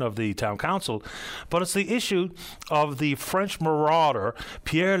attention of the town council, but it's the issue of the French marauder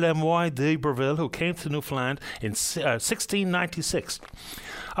Pierre Lemoyne d'Iberville, who came to Newfoundland in 1696.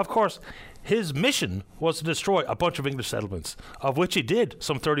 Of course, his mission was to destroy a bunch of English settlements, of which he did,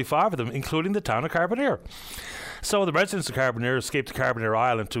 some 35 of them, including the town of Carbonear. So the residents of Carbonear escaped to Carbonear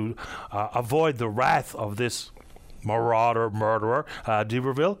Island to avoid the wrath of this murderer,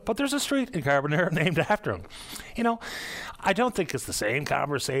 d'Iberville, but there's a street in Carbonear named after him. You know, I don't think it's the same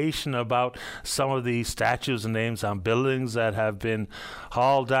conversation about some of the statues and names on buildings that have been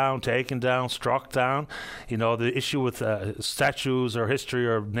hauled down, taken down, struck down. You know, the issue with statues or history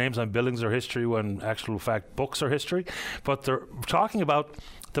or names on buildings or history when actual fact books are history. But they're talking about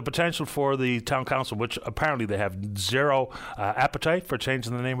the potential for the town council, which apparently they have zero appetite for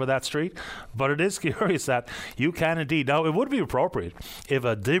changing the name of that street. But it is curious that you can indeed. Now, it would be appropriate if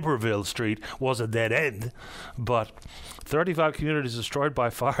a d'Iberville street was a dead end, but 35 communities destroyed by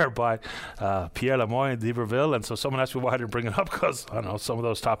fire by Pierre Lemoyne d'Iberville, and so someone asked me why I didn't bring it up, because I don't know, some of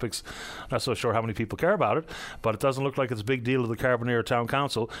those topics, not so sure how many people care about it, but it doesn't look like it's a big deal to the Carbonear Town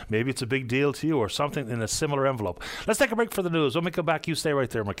Council. Maybe it's a big deal to you, or something in a similar envelope. Let's take a break for the news. When we come back, you stay right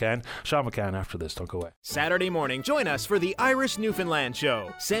there, McCann. Sean McCann after this. Don't go away. Saturday morning, join us for the Irish Newfoundland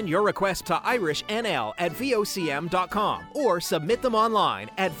Show. Send your request to irishnl@vocm.com or submit them online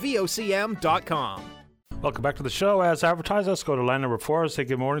at vocm.com. Welcome back to the show. As advertised, let's go to line number 4 and say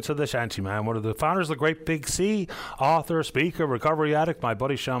good morning to the Shanty Man, one of the founders of the Great Big C, author, speaker, recovery addict, my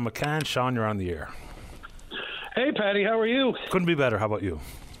buddy Sean McCann. Sean, you're on the air. Hey, Patty, how are you? Couldn't be better. How about you?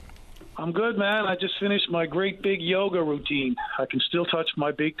 I'm good, man. I just finished my great big yoga routine. I can still touch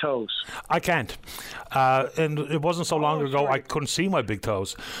my big toes. I can't. And it wasn't so long ago I couldn't see my big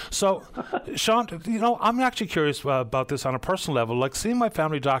toes. So, Sean, you know, I'm actually curious about this on a personal level. Like seeing my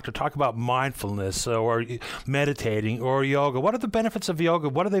family doctor talk about mindfulness or meditating or yoga. What are the benefits of yoga?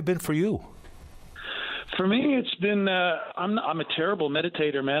 What have they been for you? For me, it's been, I'm a terrible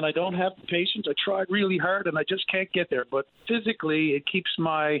meditator, man. I don't have the patience. I tried really hard, and I just can't get there. But physically, it keeps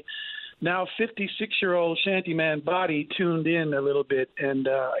my now 56-year-old shantyman body tuned in a little bit. And,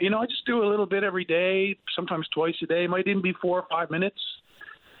 you know, I just do a little bit every day, sometimes twice a day. It might even be 4 or 5 minutes.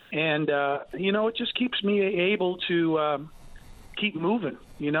 And, you know, it just keeps me able to keep moving,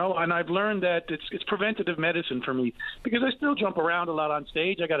 you know. And I've learned that it's preventative medicine for me because I still jump around a lot on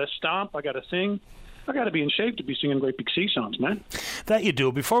stage. I got to stomp. I got to sing. I got to be in shape to be singing Great Big C songs, man. That you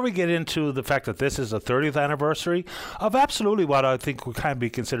do. Before we get into the fact that this is the 30th anniversary of absolutely what I think can be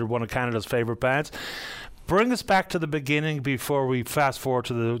considered one of Canada's favorite bands, bring us back to the beginning before we fast forward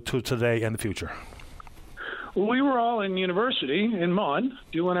to today and the future. Well, we were all in university in Mon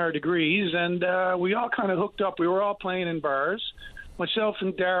doing our degrees, and we all kind of hooked up. We were all playing in bars. Myself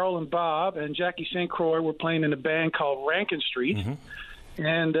and Daryl and Bob and Jackie St. Croix were playing in a band called Rankin Street. Mm-hmm.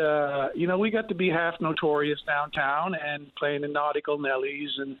 And, you know, we got to be half notorious downtown and playing in Nautical Nellies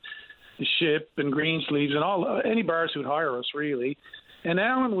and the Ship and Greensleeves and all any bars who'd hire us, really. And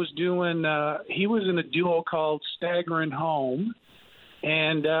Alan was doing, he was in a duo called Staggering Home.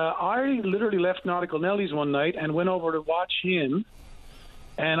 And I literally left Nautical Nellies one night and went over to watch him.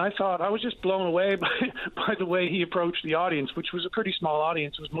 And I thought, I was just blown away by the way he approached the audience, which was a pretty small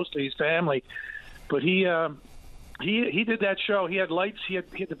audience. It was mostly his family. But he did that show. He had lights. He had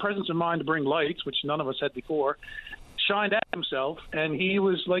the presence of mind to bring lights, which none of us had before. Shined at himself, and he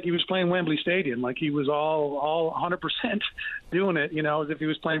was like he was playing Wembley Stadium, like he was all 100% doing it, you know, as if he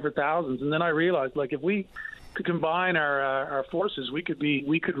was playing for thousands. And then I realized, like, if we could combine our forces, we could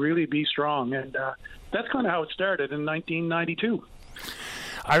really be strong. And that's kind of how it started in 1992.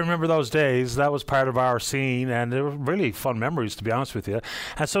 I remember those days. That was part of our scene, and they were really fun memories, to be honest with you.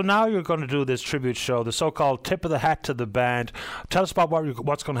 And so now you're going to do this tribute show, the so-called tip of the hat to the band. Tell us about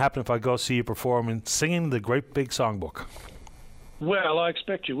what's going to happen if I go see you perform and singing the Great Big Songbook. Well, I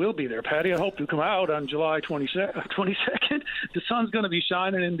expect you will be there, Patty. I hope you come out on July 22nd. The sun's going to be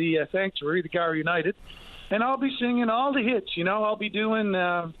shining in the sanctuary, the Gar United, and I'll be singing all the hits. You know, I'll be doing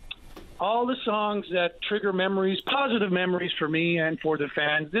all the songs that trigger memories, positive memories for me and for the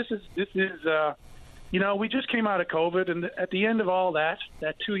fans. This is you know, we just came out of COVID, and at the end of all that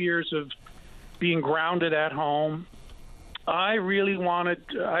 2 years of being grounded at home, I really wanted,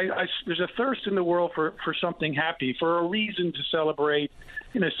 there's a thirst in the world for something happy, for a reason to celebrate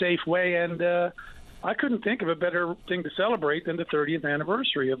in a safe way. And I couldn't think of a better thing to celebrate than the 30th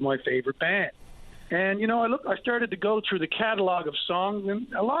anniversary of my favorite band. And, I started to go through the catalog of songs, and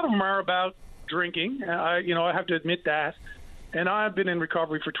a lot of them are about drinking. I have to admit that. And I've been in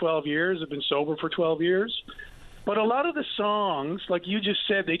recovery for 12 years. I've been sober for 12 years. But a lot of the songs, like you just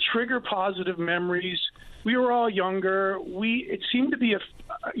said, they trigger positive memories. We were all younger. It seemed to be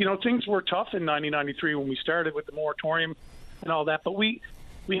things were tough in 1993 when we started with the moratorium and all that. But we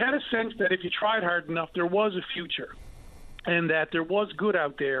had a sense that if you tried hard enough, there was a future, and that there was good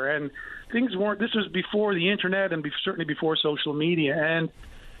out there. And things weren't. This was before the internet and certainly before social media. And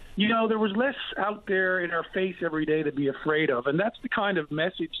there was less out there in our face every day to be afraid of. And that's the kind of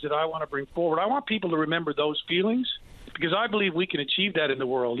message that I want to bring forward. I want people to remember those feelings, because I believe we can achieve that in the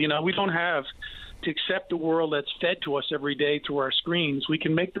world. We don't have to accept the world that's fed to us every day through our screens. We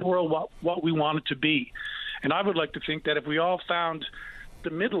can make the world what we want it to be. And I would like to think that if we all found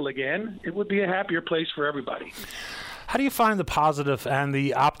the middle again, it would be a happier place for everybody. How do you find the positive and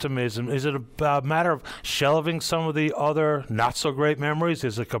the optimism? Is it a matter of shelving some of the other not-so-great memories?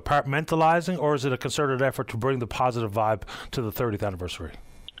 Is it compartmentalizing, or is it a concerted effort to bring the positive vibe to the 30th anniversary?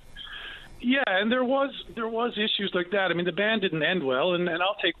 Yeah, and there was issues like that. I mean, the band didn't end well, and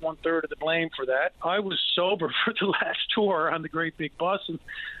I'll take 1/3 of the blame for that. I was sober for the last tour on the Great Big Bus, and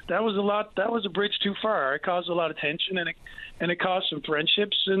that was a bridge too far. It caused a lot of tension, and it caused some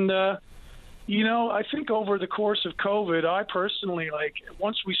friendships. And I think over the course of COVID, I personally,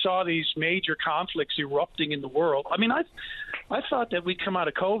 once we saw these major conflicts erupting in the world, I mean, I thought that we'd come out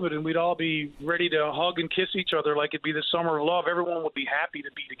of COVID and we'd all be ready to hug and kiss each other like it'd be the summer of love. Everyone would be happy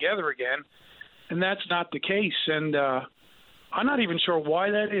to be together again. And that's not the case. And I'm not even sure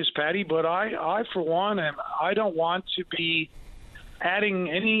why that is, Patty, but I for one, I don't want to be adding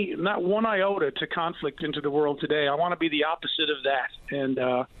not one iota to conflict into the world today. I want to be the opposite of that.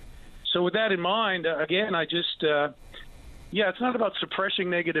 And so with that in mind, again, I just, it's not about suppressing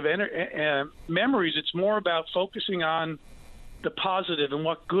negative memories. It's more about focusing on the positive and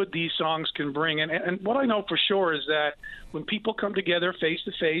what good these songs can bring. And what I know for sure is that when people come together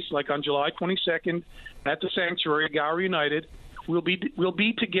face-to-face, like on July 22nd at the Sanctuary, Gower United, we'll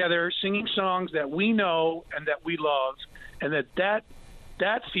be together singing songs that we know and that we love, and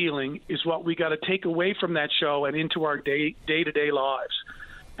that feeling is what we got to take away from that show and into our day-to-day lives.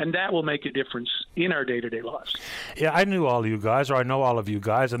 And that will make a difference in our day-to-day lives. Yeah, I knew all of you guys, or I know all of you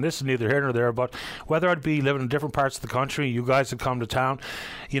guys, and this is neither here nor there, but whether I'd be living in different parts of the country, you guys had come to town,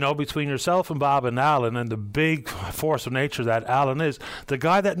 between yourself and Bob and Alan, and the big force of nature that Alan is, the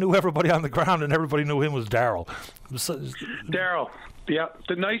guy that knew everybody on the ground and everybody knew him was Daryl. Daryl. Yeah,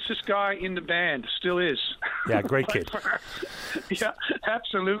 the nicest guy in the band, still is. Yeah, great kid. Yeah,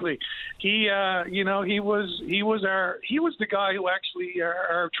 absolutely. He was the guy who actually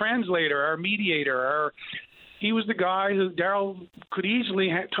our translator, our mediator, he was the guy who Daryl could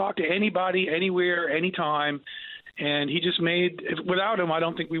easily talk to anybody, anywhere, anytime. And he just without him, I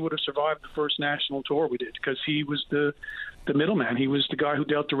don't think we would have survived the first national tour we did, because he was the middleman. He was the guy who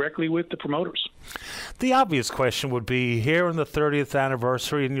dealt directly with the promoters. The obvious question would be, here on the 30th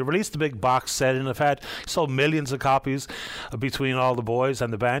anniversary, and you released the big box set and have sold millions of copies between all the boys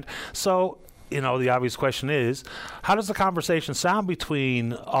and the band. So, the obvious question is, how does the conversation sound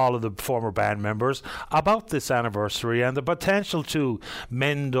between all of the former band members about this anniversary and the potential to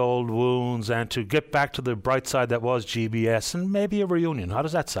mend old wounds and to get back to the bright side that was GBS and maybe a reunion? How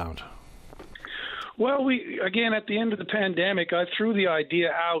does that sound? Well, again, at the end of the pandemic, I threw the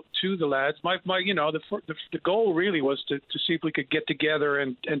idea out to the lads. The goal really was to see if we could get together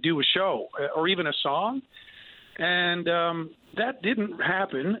and do a show or even a song. And that didn't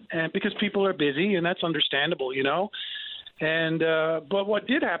happen, and because people are busy, and that's understandable, And but what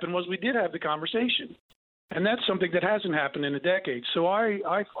did happen was we did have the conversation, and that's something that hasn't happened in a decade. So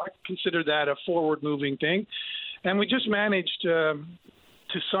I consider that a forward-moving thing, and we just managed to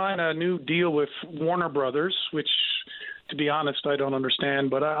sign a new deal with Warner Brothers, which, to be honest, I don't understand,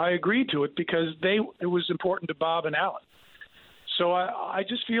 but I agreed to it because it was important to Bob and Alan. So I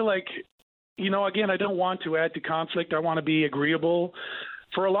just feel like, again, I don't want to add to conflict. I want to be agreeable.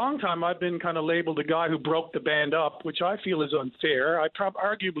 For a long time, I've been kind of labeled the guy who broke the band up, which I feel is unfair. I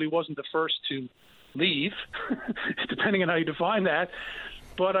arguably wasn't the first to leave, depending on how you define that.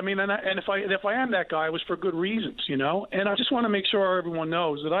 But I mean, and if I am that guy, it was for good reasons, And I just want to make sure everyone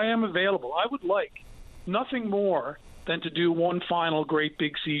knows that I am available. I would like nothing more than to do one final Great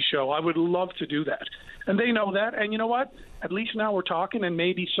Big C show. I would love to do that, and they know that. And you know what? At least now we're talking, and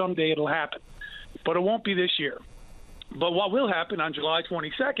maybe someday it'll happen. But it won't be this year. But what will happen on July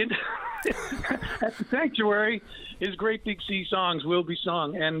 22nd at the Sanctuary is Great Big Sea songs will be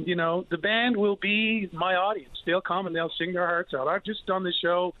sung. And, you know, the band will be my audience. They'll come and they'll sing their hearts out. I've just done the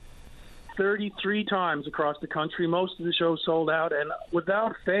show 33 times across the country. Most of the shows sold out. And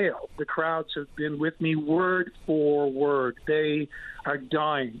without fail, the crowds have been with me word for word. They are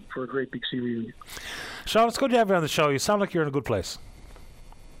dying for a Great Big Sea reunion. Sean, it's good to have you on the show. You sound like you're in a good place.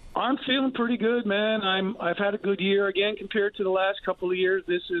 I'm feeling pretty good, man. I've had a good year again compared to the last couple of years.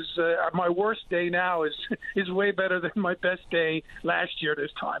 This is my worst day now is way better than my best day last year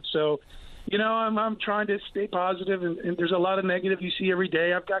this time. So, you know, I'm trying to stay positive, and there's a lot of negative you see every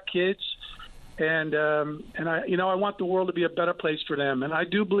day. I've got kids, and I want the world to be a better place for them. And I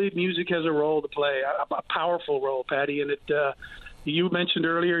do believe music has a role to play, a powerful role, Patty. And you mentioned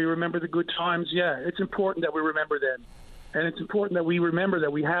earlier, you remember the good times. Yeah, it's important that we remember them. And it's important that we remember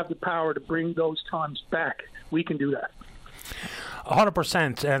that we have the power to bring those times back. We can do that.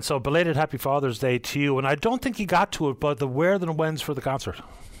 100%. And so belated Happy Father's Day to you. And I don't think you got to it, but the where and when's for the concert.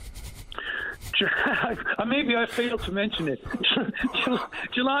 Maybe I failed to mention it.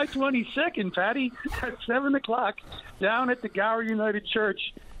 July 22nd, Patty, at 7 o'clock down at the Gower United Church.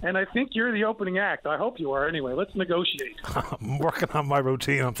 And I think you're the opening act. I hope you are. Anyway, let's negotiate. I'm working on my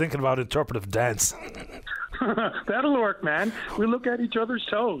routine. I'm thinking about interpretive dance. That'll work, man. We look at each other's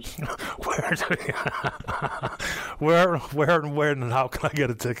toes. Where and how can I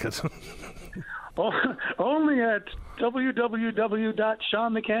get a ticket? Only at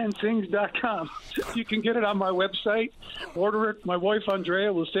www.SeanMcCannSings.com. You can get it on my website. Order it. My wife,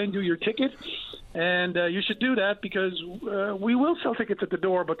 Andrea, will send you your ticket. And you should do that because we will sell tickets at the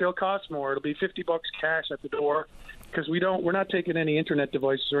door, but they'll cost more. It'll be $50 cash at the door because we're not taking any internet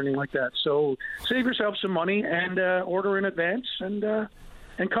devices or anything like that. So save yourself some money and order in advance and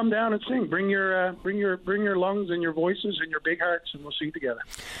come down and sing. Bring your lungs and your voices and your big hearts, and we'll sing together.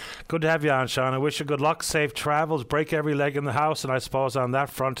 Good to have you on, Sean. I wish you good luck, safe travels, break every leg in the house, and I suppose on that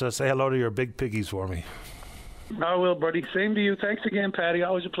front, say hello to your big piggies for me. I will, buddy. Same to you. Thanks again, Patty.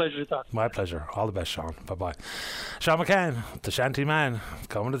 Always a pleasure to talk. My pleasure. All the best, Sean. Bye-bye. Sean McCann, the Shanty Man,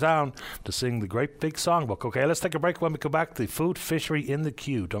 coming to town to sing the Great Big Songbook. Okay, let's take a break. When we come back, the food fishery in the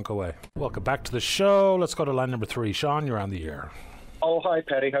queue. Don't go away. Welcome back to the show. Let's go to line number 3. Sean, you're on the air. Oh, hi,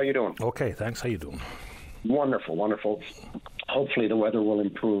 Patty. How you doing? Okay, thanks. How you doing? Wonderful, wonderful. Hopefully the weather will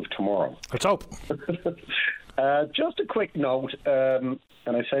improve tomorrow. Let's hope. Just a quick note, and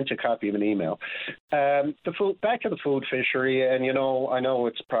I sent you a copy of an email. Back to the food fishery, and I know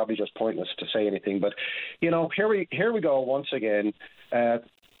it's probably just pointless to say anything, but here we go once again.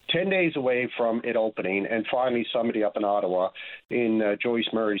 10 days away from it opening, and finally somebody up in Ottawa in Joyce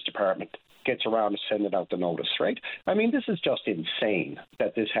Murray's department gets around to sending out the notice, right? I mean, this is just insane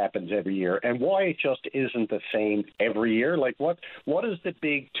that this happens every year, and why it just isn't the same every year. Like, what is the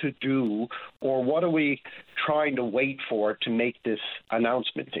big to-do, or what are we trying to wait for to make this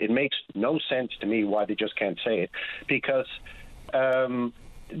announcement? It makes no sense to me why they just can't say it, because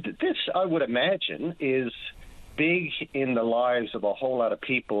this, I would imagine, is big in the lives of a whole lot of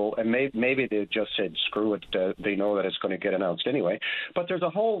people, and maybe they just said, screw it, they know that it's going to get announced anyway. But there's a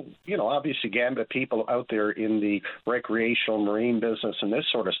whole, obviously gambit of people out there in the recreational marine business and this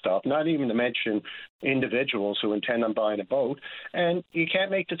sort of stuff, not even to mention individuals who intend on buying a boat, and you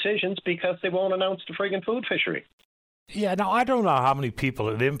can't make decisions because they won't announce the friggin' food fishery. Yeah, now I don't know how many people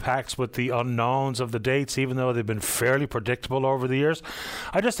it impacts with the unknowns of the dates, even though they've been fairly predictable over the years.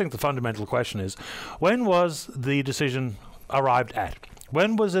 I just think the fundamental question is, when was the decision arrived at?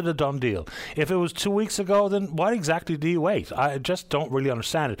 When was it a done deal? If it was 2 weeks ago, then why exactly do you wait? I just don't really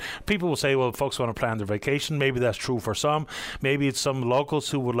understand it. People will say, well, folks want to plan their vacation. Maybe that's true for some. Maybe it's some locals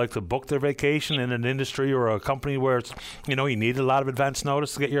who would like to book their vacation in an industry or a company where it's, you need a lot of advance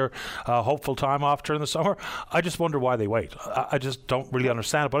notice to get your hopeful time off during the summer. I just wonder why they wait. I just don't really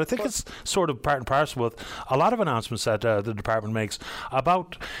understand it. But I think it's sort of part and parcel with a lot of announcements that the department makes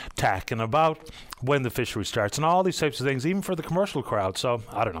about TAC and about when the fishery starts and all these types of things, even for the commercial crowd. So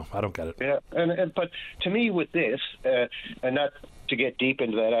I don't know. I don't get it. Yeah, but to me with this, and not to get deep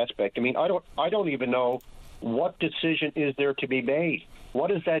into that aspect, I mean, I don't even know what decision is there to be made. What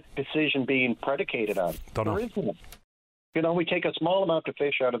is that decision being predicated on? Don't know. There isn't. We take a small amount of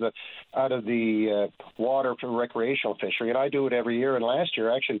fish out of the water for recreational fishery, and I do it every year. And last year,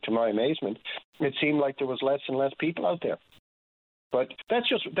 actually, to my amazement, it seemed like there was less and less people out there. But that's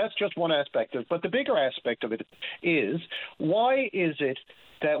just one aspect of it. But the bigger aspect of it is, why is it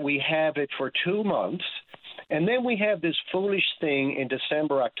that we have it for 2 months, and then we have this foolish thing in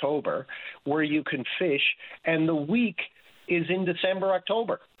December, October, where you can fish, and the week is in December,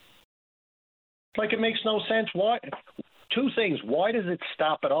 October? Like, it makes no sense. Why? Two things. Why does it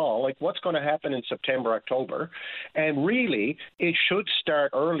stop at all? Like, what's going to happen in September, October? And really, it should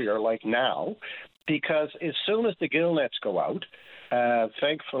start earlier, like now, because as soon as the gill nets go out,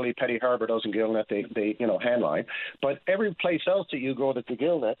 thankfully Petty Harbour doesn't gill net, they handline. But every place else that you go to the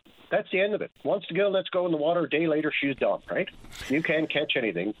gill net, that's the end of it. Once the gill nets go in the water, a day later she's done, right? You can't catch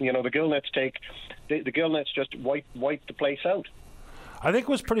anything. The gill nets the gill nets just wipe the place out. I think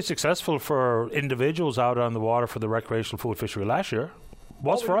it was pretty successful for individuals out on the water for the recreational food fishery last year.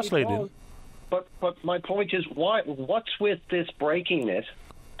 Was for us lately. But my point is, what's with this breaking it?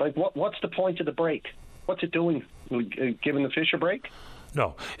 Like, what's the point of the break? What's it doing? Giving the fish a break?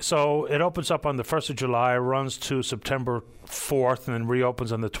 No. So it opens up on the 1st of July, runs to September 4th, and then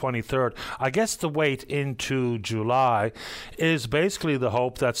reopens on the 23rd. I guess the wait into July is basically the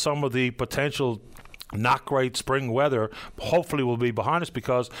hope that some of the potential not great spring weather hopefully will be behind us,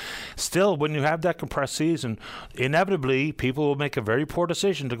 because still, when you have that compressed season, inevitably people will make a very poor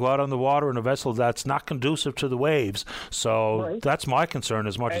decision to go out on the water in a vessel that's not conducive to the waves. So that's my concern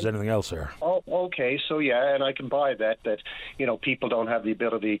as much as anything else there. Oh, okay. So yeah, and I can buy that people don't have the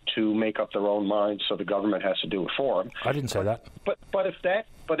ability to make up their own minds, so the government has to do it for them. I didn't say that. But if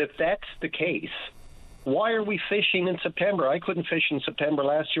that's the case, why are we fishing in September? I couldn't fish in September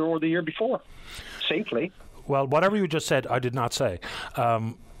last year or the year before safely. Well, whatever you just said, I did not say.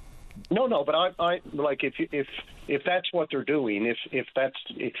 No, but I like if that's what they're doing, if the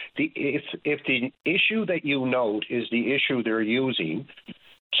issue that you note is the issue they're using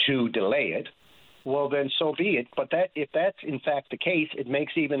to delay it, well then so be it. But if that's in fact the case, it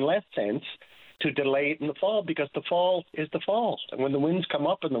makes even less sense to delay it in the fall, because the fall is the fall. And when the winds come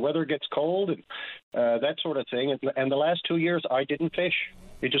up and the weather gets cold and that sort of thing. And the last 2 years, I didn't fish.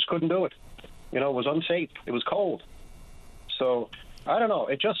 You just couldn't do it. It was unsafe. It was cold. So I don't know.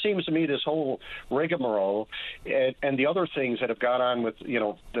 It just seems to me this whole rigmarole and the other things that have gone on with,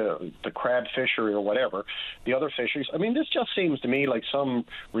 the crab fishery or whatever, the other fisheries. I mean, this just seems to me like some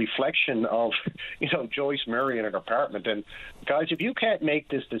reflection of, Joyce Murray in an apartment. And guys, if you can't make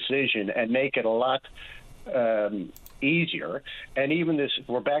this decision and make it a lot easier, and even this,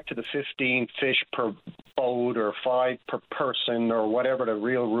 we're back to the 15 fish per boat or 5 per person or whatever the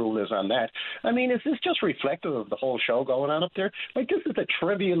real rule is on that. I mean, is this just reflective of the whole show going on up there? Like, this is a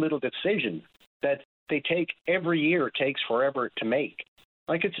trivial little decision that they take every year. It takes forever to make.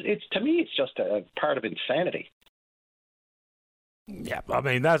 Like, it's to me, it's just a part of insanity. Yeah, I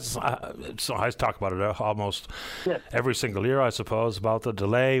mean, that's I talk about it almost every single year, I suppose, about the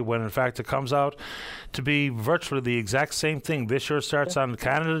delay, when in fact it comes out to be virtually the exact same thing. This year starts on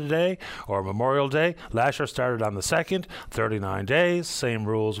Canada Day or Memorial Day. Last year started on the 2nd, 39 days, same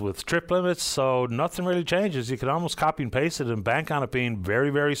rules with trip limits, so nothing really changes. You can almost copy and paste it and bank on it being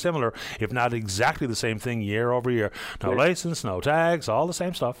very, very similar, if not exactly the same thing year over year. No license, no tags, all the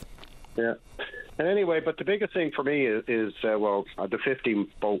same stuff. Yeah. And anyway, but the biggest thing for me is the 15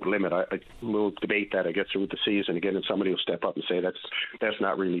 boat limit. I will debate that, I guess, through the season again, and somebody will step up and say that's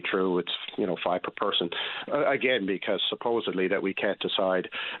not really true. It's 5 per person again, because supposedly that we can't decide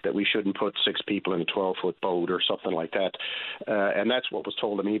that we shouldn't put 6 people in a 12-foot boat or something like that, and that's what was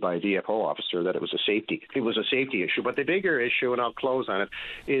told to me by a DFO officer, that it was a safety issue. But the bigger issue, and I'll close on it,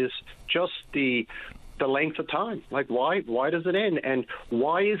 is just the length of time. Like, why does it end? And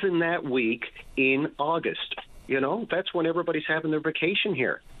why isn't that week in August? That's when everybody's having their vacation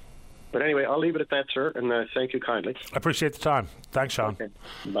here. But anyway, I'll leave it at that, sir, and thank you kindly. I appreciate the time. Thanks, Sean. Okay.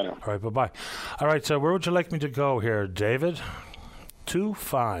 Bye now. All right, bye-bye. All right, so where would you like me to go here, David? 2?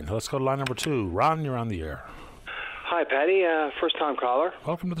 Fine. Let's go to line number 2. Ron, you're on the air. Hi, Patty. First-time caller.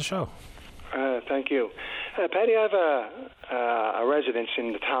 Welcome to the show. Thank you. Patty, I have a residence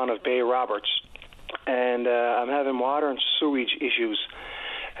in the town of Bay Roberts, and I'm having water and sewage issues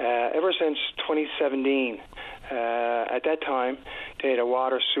ever since 2017. At that time, they had a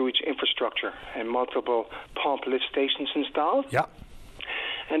water sewage infrastructure and multiple pump lift stations installed. Yeah.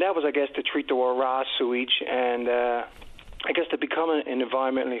 And that was, I guess, to treat the raw sewage and, I guess, to become an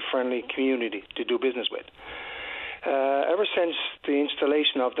environmentally friendly community to do business with. Ever since the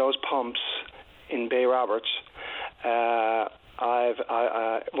installation of those pumps in Bay Roberts, when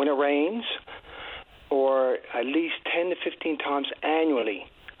it rains, or at least 10 to 15 times annually,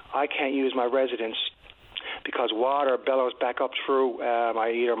 I can't use my residence because water bellows back up through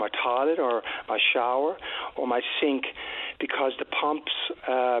either my toilet or my shower or my sink, because the pumps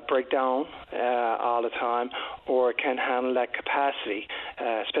break down all the time or can't handle that capacity,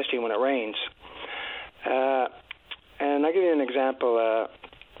 especially when it rains. And I'll give you an example.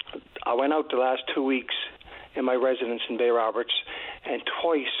 I went out the last 2 weeks in my residence in Bay Roberts, and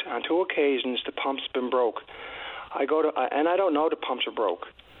twice, on 2 occasions, the pump's been broke. I go to, and I don't know the pumps are broke.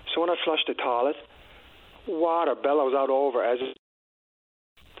 So when I flush the toilet, water bellows out over as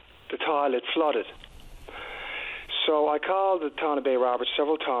the toilet flooded. So I called the town of Bay Roberts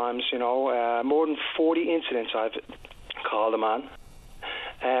several times, more than 40 incidents I've called them on.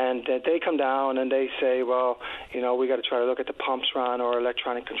 And they come down and they say, well, we got to try to look at the pumps run or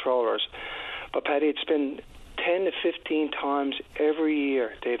electronic controllers. But, Patty, it's been 10 to 15 times every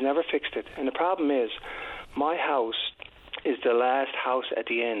year. They've never fixed it. And the problem is, my house is the last house at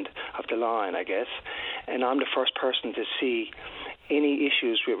the end of the line, I guess. And I'm the first person to see any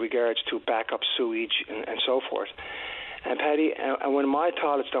issues with regards to backup sewage and so forth. And, Patty, and when my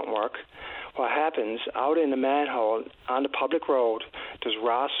toilets don't work, what happens out in the manhole on the public road, there's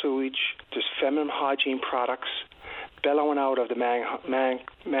raw sewage, there's feminine hygiene products bellowing out of the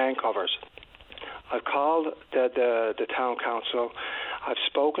man covers. I've called the town council. I've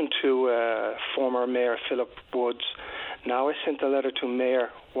spoken to former Mayor Philip Woods. Now I sent a letter to Mayor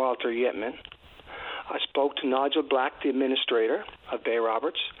Walter Yetman. I spoke to Nigel Black, the administrator of Bay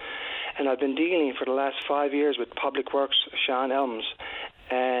Roberts, and I've been dealing for the last 5 years with Public Works, Sean Elms,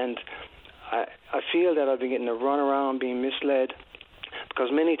 and I feel that I've been getting a runaround, being misled, because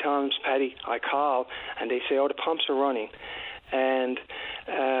many times, Patty, I call and they say, the pumps are running. And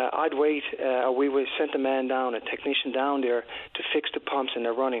I'd wait, we sent a technician down there to fix the pumps, and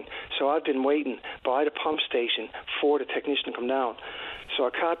they're running. So I've been waiting by the pump station for the technician to come down. So I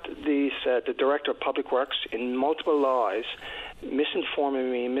caught the director of Public Works in multiple lies,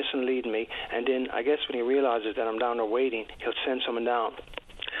 misinforming me, misleading me, and then I guess when he realizes that I'm down there waiting, he'll send someone down.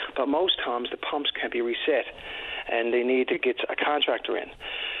 But most times the pumps can't be reset, and they need to get a contractor in.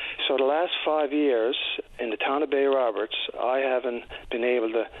 So the last 5 years in the town of Bay Roberts, I haven't been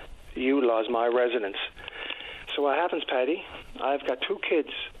able to utilize my residence. So what happens, Patty, I've got 2 kids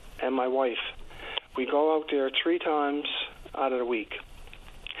and my wife. We go out there 3 times out of the week.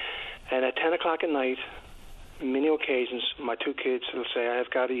 And at 10 o'clock at night, many occasions, my 2 kids will say,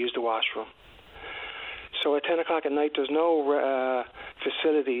 I've got to use the washroom. So at 10 o'clock at night, there's no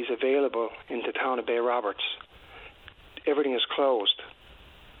facilities available in the town of Bay Roberts. Everything is closed.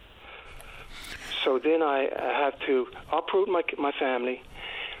 So then I have to uproot my family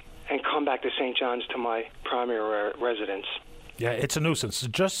and come back to St. John's to my primary residence. Yeah, it's a nuisance.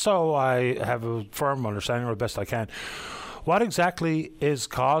 Just so I have a firm understanding, or the best I can, what exactly is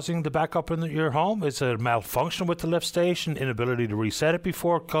causing the backup in your home? Is it a malfunction with the lift station, inability to reset it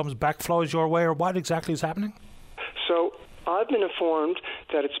before it comes backflows your way, or what exactly is happening? So I've been informed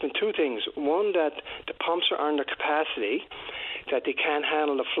that it's been 2 things. One, that the pumps are under capacity, that they can't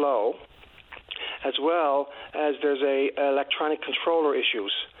handle the flow, as well as there's electronic controller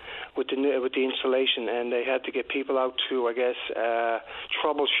issues with the installation, and they had to get people out to, I guess,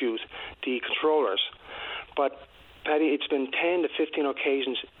 troubleshoot the controllers. But, Patty, it's been 10 to 15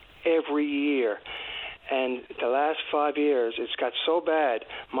 occasions every year, and the last 5 years it's got so bad.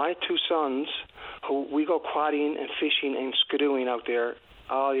 My 2 sons, who we go quadding and fishing and skidooing out there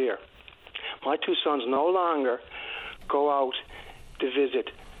all year, my 2 sons no longer go out to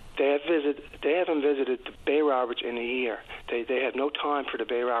visit. They haven't visited the Bay Roberts in a year. They have no time for the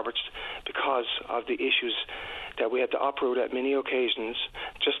Bay Roberts because of the issues that we had to uproot at many occasions.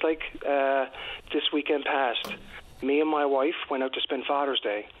 Just like this weekend past, me and my wife went out to spend Father's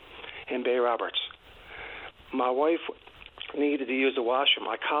Day in Bay Roberts. My wife needed to use the washroom.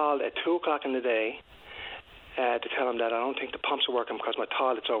 I called at 2 o'clock in the day to tell them that I don't think the pumps are working because my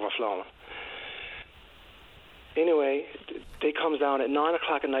toilet's overflowing. Anyway, they comes down at 9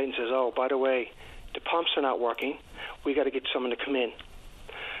 o'clock at night and says, by the way, the pumps are not working. We got to get someone to come in.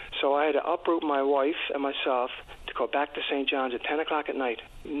 So I had to uproot my wife and myself to go back to St. John's at 10 o'clock at night.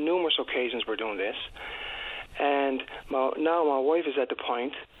 Numerous occasions we're doing this. And now my wife is at the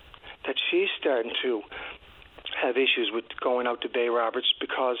point that she's starting to have issues with going out to Bay Roberts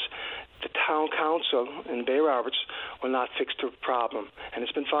because the town council in Bay Roberts will not fix the problem. And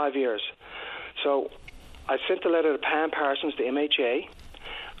it's been 5 years. So I sent a letter to Pam Parsons, the MHA.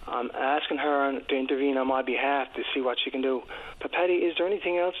 I'm asking her to intervene on my behalf to see what she can do. But, Patty, is there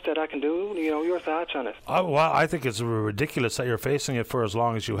anything else that I can do? Your thoughts on it? Well, I think it's ridiculous that you're facing it for as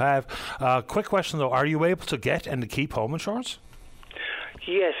long as you have. Quick question, though. Are you able to get and to keep home insurance?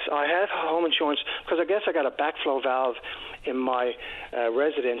 Yes, I have home insurance because I guess I got a backflow valve in my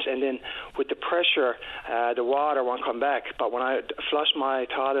residence, and then with the pressure, the water won't come back. But when I flush my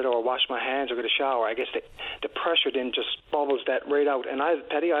toilet or wash my hands or get a shower, I guess the pressure then just bubbles that right out. And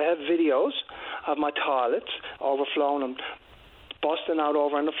Patty, I have videos of my toilets overflowing and busting out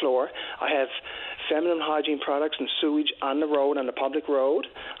over on the floor. I have feminine hygiene products and sewage on the road, on the public road.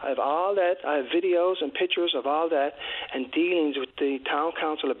 I have all that. I have videos and pictures of all that and dealings with the town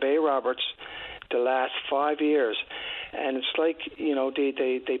council of Bay Roberts the last 5 years. And it's like, you know,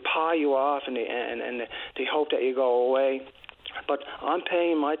 they pie you off and they hope that you go away. But I'm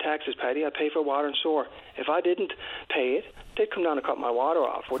paying my taxes, Paddy. I pay for water and sewer. If I didn't pay it, they'd come down and cut my water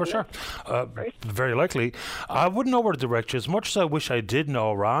off, wouldn't For sure. they? Right? Very likely. I wouldn't know where to direct you. As much as I wish I did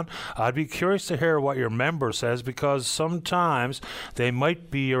know, Ron, I'd be curious to hear what your member says, because sometimes they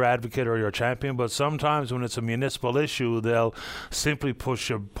might be your advocate or your champion, but sometimes when it's a municipal issue, they'll simply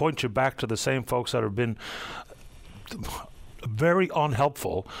point you back to the same folks that have been very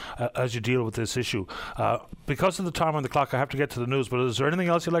unhelpful as you deal with this issue. Because of the time on the clock, I have to get to the news, but is there anything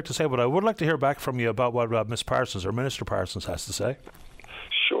else you'd like to say? But I would like to hear back from you about what Ms. Parsons or Minister Parsons has to say.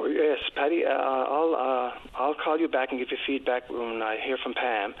 Sure, yes, Paddy. I'll call you back and give you feedback when I hear from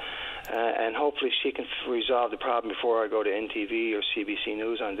Pam, and hopefully she can resolve the problem before I go to NTV or CBC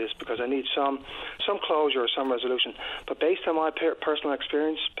News on this, because I need some closure or some resolution. But based on my personal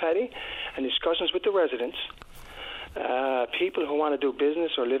experience, Paddy, and discussions with the residents, people who want to do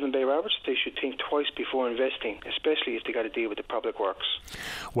business or live in Bay Roberts, they should think twice before investing, especially if they got to deal with the public works.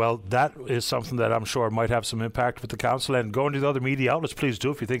 Well, that is something that I'm sure might have some impact with the council. And going to the other media outlets, please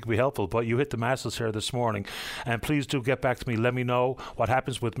do if you think it would be helpful. But you hit the masses here this morning. And please do get back to me. Let me know what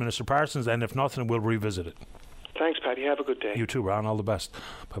happens with Minister Parsons. And if nothing, we'll revisit it. Thanks, Paddy. Have a good day. You too, Ron. All the best.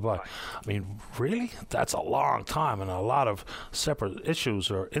 Bye-bye. I mean, really? That's a long time and a lot of separate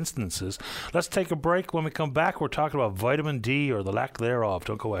issues or instances. Let's take a break. When we come back, we're talking about vitamin D or the lack thereof.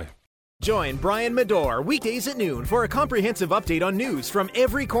 Don't go away. Join Brian Medore weekdays at noon for a comprehensive update on news from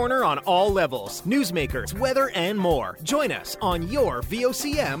every corner on all levels. Newsmakers, weather, and more. Join us on your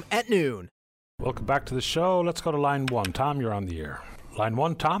VOCM at noon. Welcome back to the show. Let's go to line 1. Tom, you're on the air. Line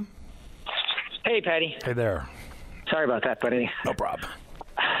 1, Tom? Hey, Paddy. Hey there. Sorry about that, buddy. No problem.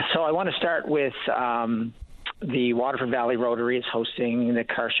 So I want to start with the Waterford Valley Rotary is hosting the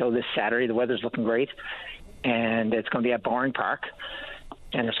car show this Saturday. The weather's looking great, and it's going to be at Boring Park.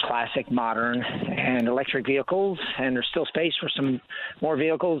 And there's classic, modern, and electric vehicles, and there's still space for some more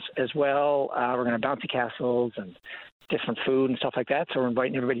vehicles as well. We're going to have bouncy castles and different food and stuff like that. So we're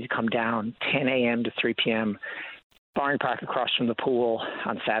inviting everybody to come down 10 a.m. to 3 p.m. Boring Park across from the pool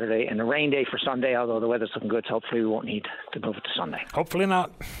on Saturday, and a rain day for Sunday, although the weather's looking good, so hopefully we won't need to move it to Sunday. Hopefully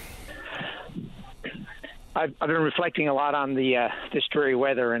not. I've been reflecting a lot on this dreary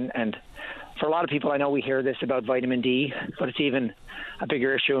weather, and for a lot of people, I know we hear this about vitamin D, but it's even a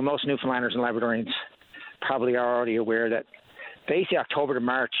bigger issue, and most Newfoundlanders and Labradorians probably are already aware that basically October to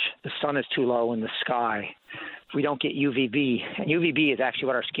March, the sun is too low in the sky. We don't get UVB, and UVB is actually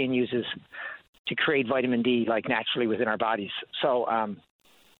what our skin uses to create vitamin D, like naturally within our bodies. So, and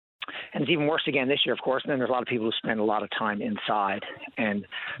it's even worse again this year, of course. And then there's a lot of people who spend a lot of time inside, and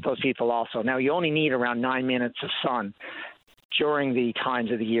those people also. Now, you only need around 9 minutes of sun during the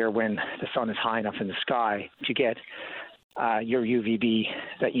times of the year when the sun is high enough in the sky to get your UVB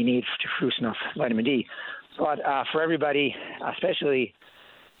that you need to produce enough vitamin D. But for everybody, especially,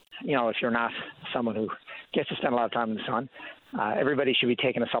 you know, if you're not someone who gets to spend a lot of time in the sun, everybody should be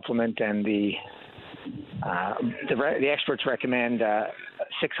taking a supplement, and the experts recommend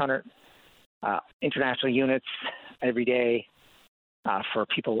 600 international units every day for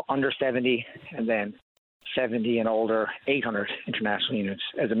people under 70, and then 70 and older, 800 international units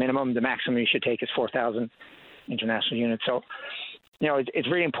as a minimum. The maximum you should take is 4,000 international units. So, you know, it's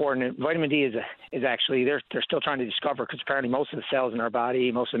really important. Vitamin D is actually, they're still trying to discover, because apparently most of the cells in our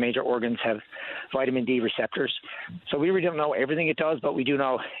body, most of the major organs have vitamin D receptors. So we really don't know everything it does, but we do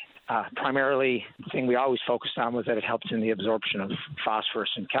know primarily the thing we always focused on was that it helps in the absorption of phosphorus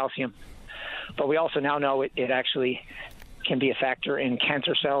and calcium. But we also now know it actually can be a factor in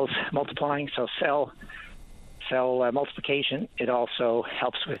cancer cells multiplying, so cell multiplication. It also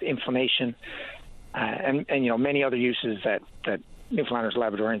helps with inflammation and you know, many other uses that Newfoundlanders,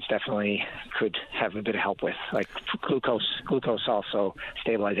 Labradorians definitely could have a bit of help with, like glucose also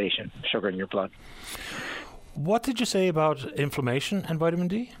stabilization, sugar in your blood. What did you say about inflammation and vitamin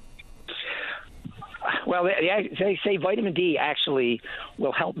D? Well, they say vitamin D actually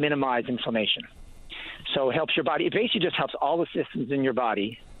will help minimize inflammation. So it helps your body. It basically just helps all the systems in your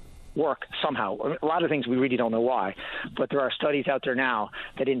body work somehow. A lot of things we really don't know why, but there are studies out there now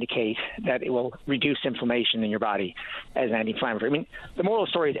that indicate that it will reduce inflammation in your body as an anti-inflammatory. I mean, the moral of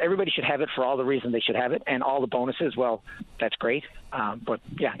the story is everybody should have it for all the reasons they should have it, and all the bonuses, well, that's great. But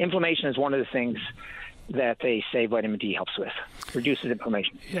yeah, inflammation is one of the things that they say vitamin D helps with. Reduces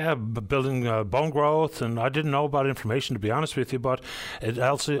inflammation. Yeah, building bone growth, and I didn't know about inflammation, to be honest with you, but it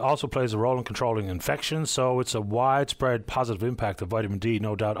also plays a role in controlling infections, so it's a widespread positive impact of vitamin D,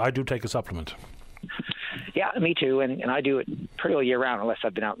 no doubt. I do take a supplement. Yeah, me too, and I do it pretty well year-round unless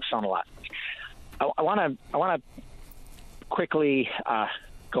I've been out in the sun a lot. I want to quickly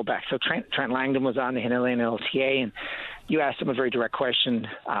go back. So Trent Langdon was on the NLTA, and you asked him a very direct question,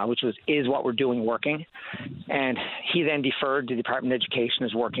 which was, is what we're doing working? And he then deferred to the Department of Education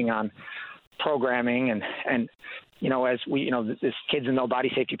is working on programming. And as we, this Kids and No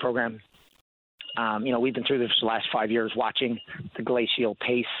Body Safety program, we've been through this for the last 5 years watching the glacial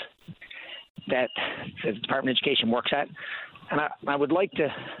pace that the Department of Education works at. And I would like to,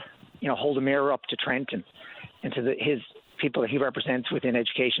 hold a mirror up to Trent and to his people that he represents within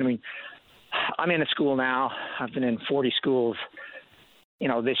education. I mean, I'm in a school now. I've been in 40 schools,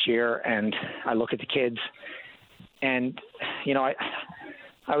 this year, and I look at the kids. And,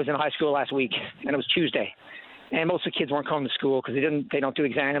 I was in high school last week, and it was Tuesday, and most of the kids weren't coming to school because they don't do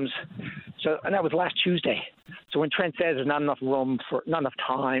exams. So, and that was last Tuesday. So when Trent says there's not enough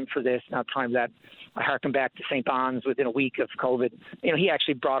time for this, not time for that, I harken back to St. Bon's within a week of COVID. He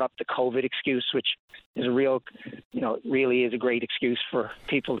actually brought up the COVID excuse, which is really is a great excuse for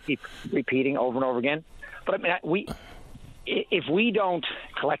people to keep repeating over and over again. But I mean, if we don't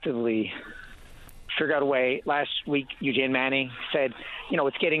collectively figure out a way, last week Eugene Manning said,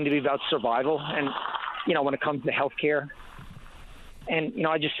 it's getting to be about survival, and when it comes to healthcare, and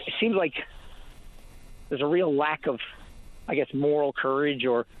it seems like there's a real lack of, I guess, moral courage,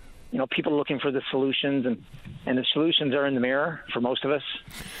 or people looking for the solutions, and the solutions are in the mirror for most of us.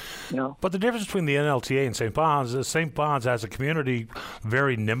 But the difference between the NLTA and St. Bon's is St. Bon's as a community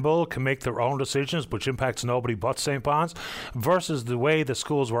very nimble, can make their own decisions, which impacts nobody but St. Bon's, versus the way the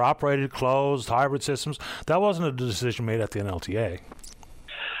schools were operated, closed, hybrid systems. That wasn't a decision made at the NLTA.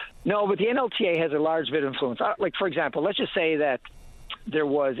 No, but the NLTA has a large bit of influence. Like, for example, let's just say that there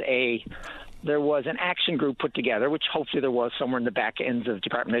was an action group put together, which hopefully there was somewhere in the back ends of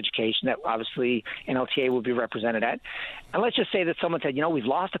Department of Education that obviously NLTA would be represented at. And let's just say that someone said, we've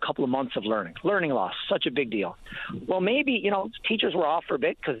lost a couple of months of learning loss, such a big deal. Well, maybe, teachers were off for a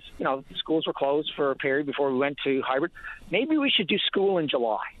bit because, schools were closed for a period before we went to hybrid. Maybe we should do school in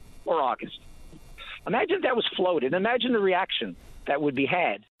July or August. Imagine if that was floated. Imagine the reaction that would be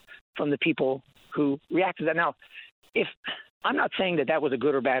had from the people who reacted to that. Now, I'm not saying that was a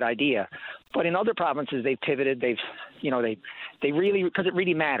good or bad idea, but in other provinces they've pivoted. They really, because it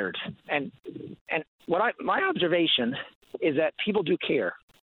really mattered. And my observation is that people do care,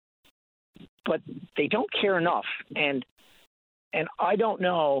 but they don't care enough. And I don't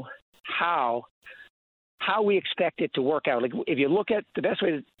know how we expect it to work out. Like, if you look at the best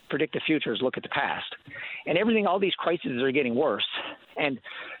way to predict the future is look at the past, and all these crises are getting worse. And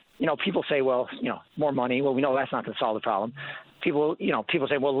people say, well, more money. Well, we know that's not going to solve the problem. People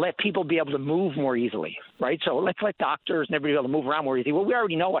say, well, let people be able to move more easily, right? So let's let doctors and everybody be able to move around more easily. Well, we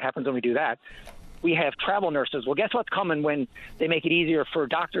already know what happens when we do that. We have travel nurses. Well, guess what's coming when they make it easier for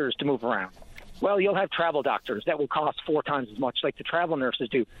doctors to move around? Well, you'll have travel doctors that will cost 4 times as much like the travel nurses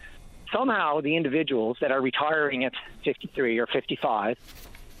do. Somehow the individuals that are retiring at 53 or 55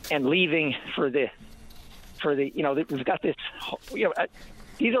 and leaving for the we've got this,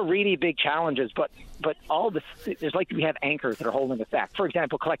 these are really big challenges, but all this, there's like we have anchors that are holding us back. For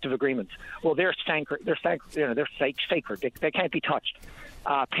example, collective agreements. Well, they're sacred. They can't be touched.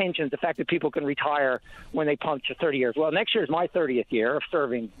 Pensions, the fact that people can retire when they punch 30 years. Well, next year is my 30th year of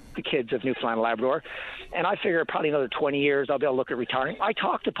serving the kids of Newfoundland and Labrador, and I figure probably another 20 years I'll be able to look at retiring. I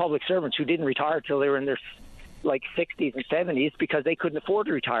talked to public servants who didn't retire till they were in their 60s and 70s because they couldn't afford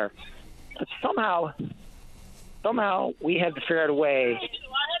to retire. But somehow we have to figure out a way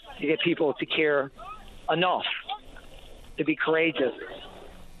to get people to care enough, to be courageous,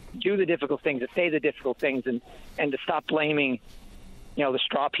 do the difficult things, to say the difficult things, and to stop blaming, the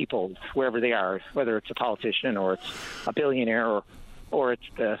straw people wherever they are, whether it's a politician or it's a billionaire or it's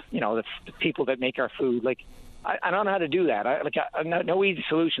the people that make our food. Like, I don't know how to do that. I no easy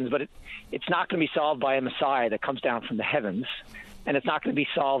solutions, but it's not going to be solved by a Messiah that comes down from the heavens. And it's not going to be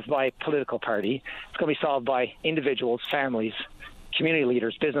solved by a political party. It's going to be solved by individuals, families, community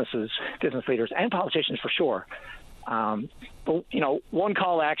leaders, business leaders, and politicians for sure. But, one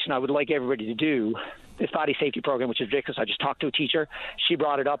call to action I would like everybody to do, this body safety program, which is ridiculous. I just talked to a teacher. She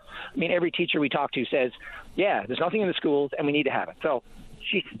brought it up. I mean, every teacher we talk to says, yeah, there's nothing in the schools, and we need to have it. So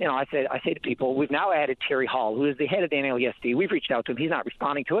I say to people, we've now added Terry Hall, who is the head of the NLESD. We've reached out to him. He's not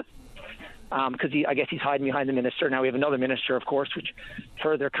responding to us. Because I guess he's hiding behind the minister. Now we have another minister, of course, which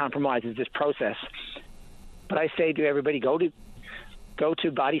further compromises this process. But I say to everybody, go to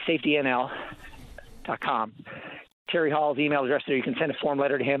bodysafetynl.com. Terry Hall's email address there. You can send a form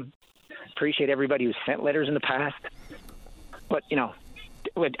letter to him. Appreciate everybody who's sent letters in the past. But, you know,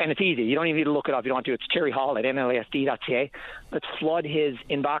 and it's easy. You don't even need to look it up. You don't want to. It's Terry Hall at nlasd.ca. Let's flood his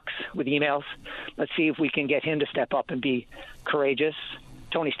inbox with emails. Let's see if we can get him to step up and be courageous.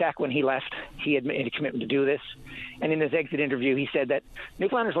 Tony Stack, when he left, he had made a commitment to do this. And in his exit interview, he said that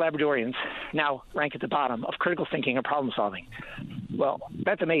Newfoundlanders Labradorians now rank at the bottom of critical thinking and problem solving. Well,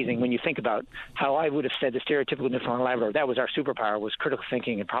 that's amazing when you think about how I would have said the stereotypical Newfoundland Labrador, that was our superpower, was critical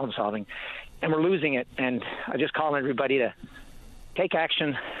thinking and problem solving. And we're losing it. And I just call on everybody to take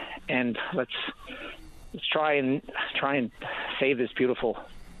action, and let's try and save this beautiful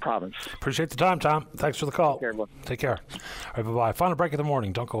province. Appreciate the time, Tom. Thanks for the call. Take care. All right, bye-bye. Final break of the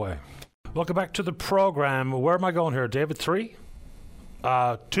morning. Don't go away. Welcome back to the program. Where am I going here, David? 3?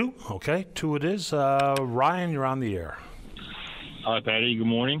 2? Okay, 2 it is. Ryan, you're on the air. Hi, Patty. Good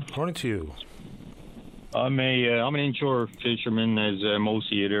morning. Morning to you. I'm an inshore fisherman, as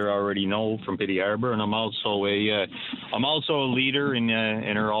most of you there already know, from Pity Harbour, and I'm also a leader in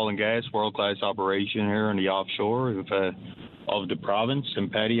our oil and gas world-class operation here in the offshore of the province.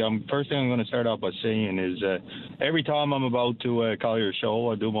 And Patty, first thing I'm going to start off by saying is every time I'm about to call your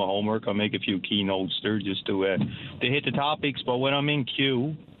show, I do my homework. I make a few keynotes there just to hit the topics. But when I'm in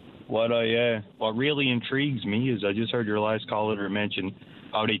queue, what really intrigues me is I just heard your last caller mention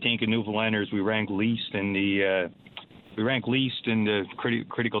how they think of Newfoundlanders we rank least in the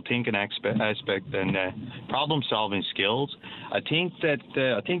critical thinking aspect and problem solving skills. I think that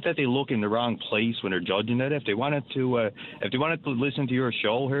they look in the wrong place when they're judging that. If they wanted to listen to your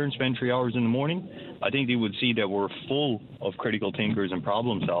show here and spend 3 hours in the morning, I think they would see that we're full of critical thinkers and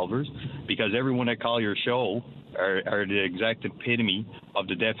problem solvers, because everyone that call your show are the exact epitome of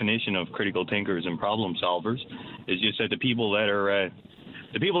the definition of critical thinkers and problem solvers. It's just that the people that are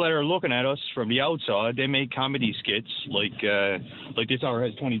looking at us from the outside, they make comedy skits like this hour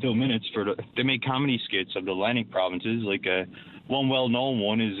has 22 minutes they make comedy skits of the Atlantic provinces. Like one well-known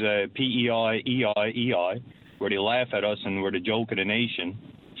one is PEI, where they laugh at us and we're the joke of the nation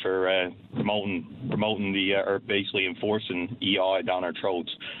for promoting the or basically enforcing EI down our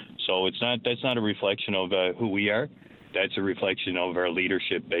throats. So that's not a reflection of who we are. That's a reflection of our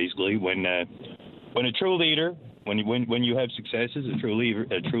leadership, basically. When a true leader, when you have successes, a true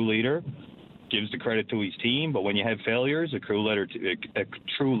leader gives the credit to his team. But when you have failures, a true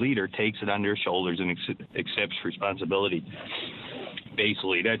leader takes it on their shoulders and accepts responsibility.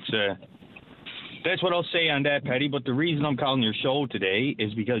 Basically, that's what I'll say on that, Patty. But the reason I'm calling your show today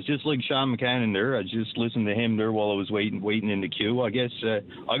is because just like Sean McCann there, I just listened to him there while I was waiting in the queue. I guess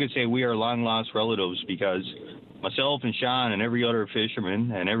I could say we are long lost relatives, because myself and Sean and every other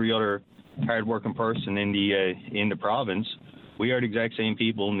fisherman and every other hard-working person in the province, we are the exact same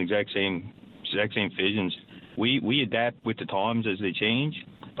people and the exact same visions. We adapt with the times as they change,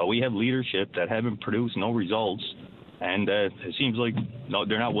 but we have leadership that haven't produced no results. And it seems like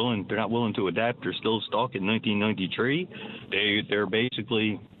they're not willing to adapt. They're still stuck in 1993.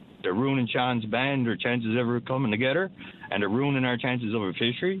 They're ruining Sean's band, their chances ever coming together, and they're ruining our chances of a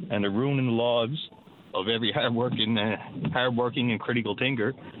fishery, and they're ruining the lives of every hardworking and critical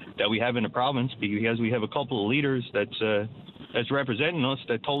thinker that we have in the province, because we have a couple of leaders that's representing us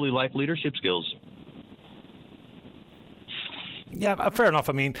that totally lack leadership skills. Yeah, fair enough.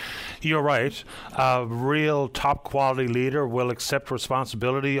 I mean, you're right. A real top-quality leader will accept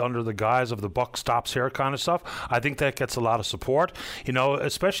responsibility under the guise of the buck stops here kind of stuff. I think that gets a lot of support,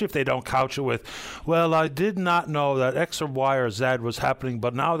 especially if they don't couch it with, well, I did not know that X or Y or Z was happening,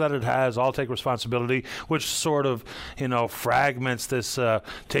 but now that it has, I'll take responsibility, which sort of, fragments this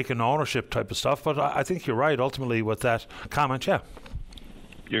taking ownership type of stuff. But I think you're right, ultimately, with that comment, yeah.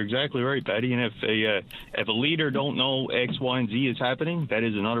 You're exactly right, Patty. And if a leader don't know X, Y, and Z is happening, that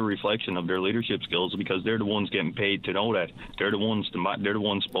is another reflection of their leadership skills, because they're the ones getting paid to know that. They're the ones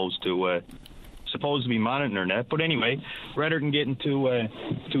supposed to be monitoring that. But anyway, rather than getting too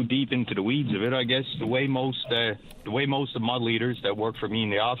deep into the weeds of it, I guess the way most of my leaders that work for me in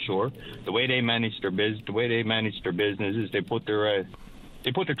the offshore, the way they manage their business is they put their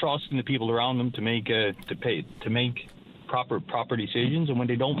trust in the people around them to make proper decisions, and when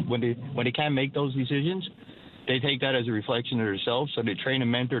they can't make those decisions, they take that as a reflection of themselves, so they train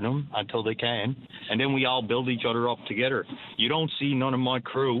and mentor them until they can, and then we all build each other up together. You don't see none of my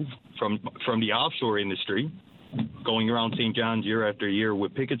crew from the offshore industry going around St. John's year after year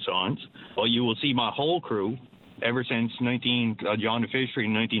with picket signs, but you will see my whole crew ever since John the Fishery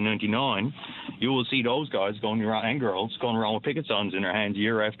in 1999, you will see those guys going around, and girls going around with picket signs in their hands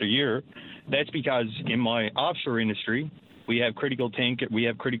year after year. That's because in my offshore industry, we have critical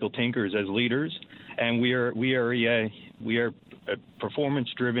thinkers as leaders, and we are a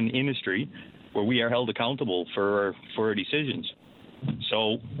performance-driven industry where we are held accountable for our decisions.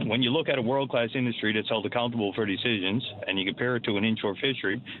 So when you look at a world-class industry that's held accountable for decisions, and you compare it to an inshore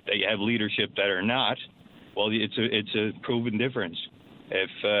fishery that you have leadership that are not, well, it's a proven difference.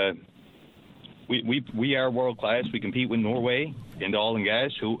 If we are world-class, we compete with Norway in the oil and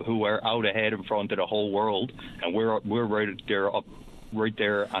gas, who are out ahead in front of the whole world, and we're right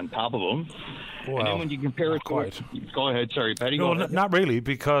there on top of them. Well, and then when you compare it quite. Go ahead, sorry, Paddy. No, not really,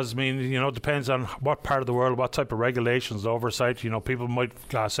 because, I mean, it depends on what part of the world, what type of regulations, oversight. People might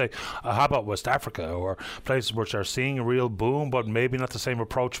say, how about West Africa or places which are seeing a real boom, but maybe not the same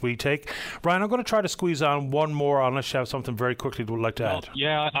approach we take. Brian, I'm going to try to squeeze on one more, unless you have something very quickly you would like to add.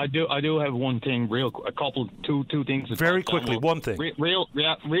 Yeah, I do have one thing, two things. Very quickly, one thing. Real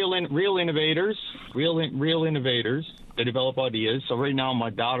innovators, real innovators. They develop ideas. So right now, my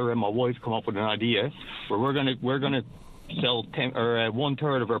daughter and my wife come up with an idea where we're gonna sell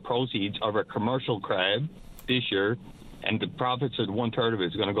 1/3 of our proceeds of our commercial crab this year, and the profits of 1/3 of it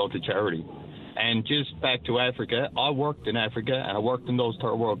is going to go to charity. And just back to Africa, I worked in Africa and I worked in those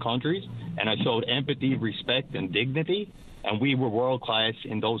third world countries, and I showed empathy, respect, and dignity, and we were world class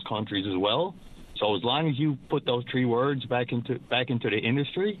in those countries as well. So as long as you put those 3 words back into the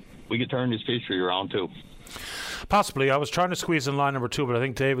industry, we could turn this fishery around too. Possibly. I was trying to squeeze in line number 2, but I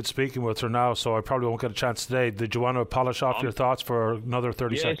think David's speaking with her now, so I probably won't get a chance today. Did you want to polish off your thoughts for another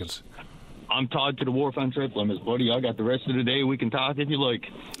 30 seconds? I'm tied to the wharf on trip limits, buddy. I got the rest of the day. We can talk if you like.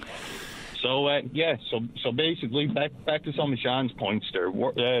 So, so basically, back to some of Sean's points there.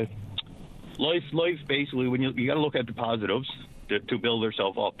 Life, basically, when you got to look at the positives to build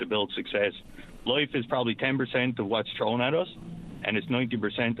yourself up, to build success. Life is probably 10% of what's thrown at us, and it's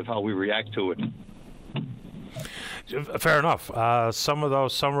 90% of how we react to it. Fair enough. Some of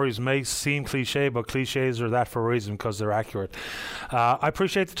those summaries may seem cliche, but cliches are that for a reason, because they're accurate. I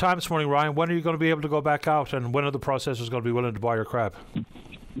appreciate the time this morning, Ryan. When are you going to be able to go back out, and when are the processors going to be willing to buy your crab?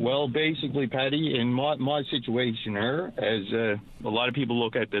 Well, basically, Paddy, in my situation here, as a lot of people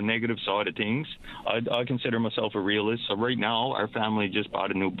look at the negative side of things, I consider myself a realist. So right now, our family just bought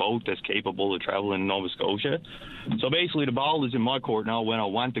a new boat that's capable of traveling in Nova Scotia. So basically, the ball is in my court now when I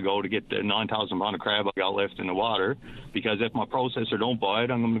want to go to get the 9,000 pound of crab I got left in the water. Because if my processor don't buy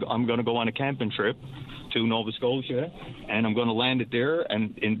it, I'm going to go on a camping trip to Nova Scotia, and I'm going to land it there.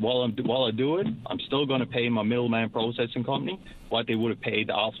 And while I do it, I'm still going to pay my middleman processing company what they would have paid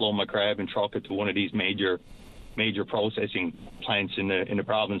to offload my crab and truck it to one of these major processing plants in the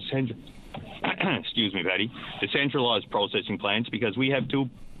province. Excuse me, Patty. The centralized processing plants, because we have 2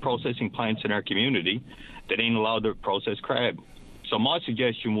 processing plants in our community that ain't allowed to process crab. So my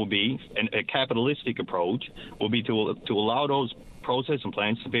suggestion will be, a capitalistic approach will be to allow those processing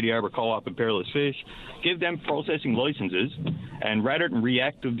plants, the Biddy Arbor Co-op and Peerless Fish, give them processing licenses, and rather than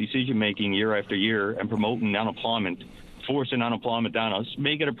reactive decision-making year after year and promoting unemployment, forcing unemployment down us,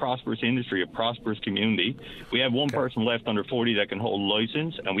 make it a prosperous industry, a prosperous community. We have one person left under 40 that can hold a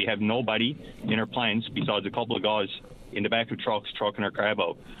license, and we have nobody in our plants besides a couple of guys in the back of trucks trucking our crab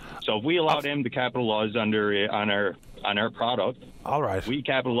out. So if we allow them to capitalize on our product, all right, we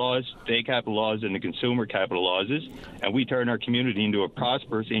capitalize, they capitalize, and the consumer capitalizes, and we turn our community into a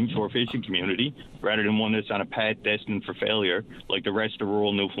prosperous inshore fishing community rather than one that's on a path destined for failure like the rest of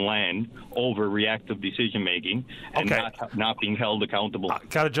rural Newfoundland over reactive decision making and not being held accountable.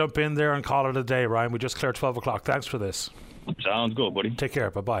 Got to jump in there and call it a day, Ryan. We just cleared 12 o'clock. Thanks for this. Sounds good, buddy. Take care.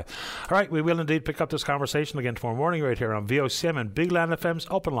 Bye-bye. All right, we will indeed pick up this conversation again tomorrow morning right here on VOCM and Big Land FM's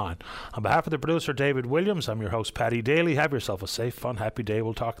Open Line. On behalf of the producer, David Williams, I'm your host, Paddy Daly. Have yourself a safe, fun, happy day.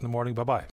 We'll talk in the morning. Bye-bye.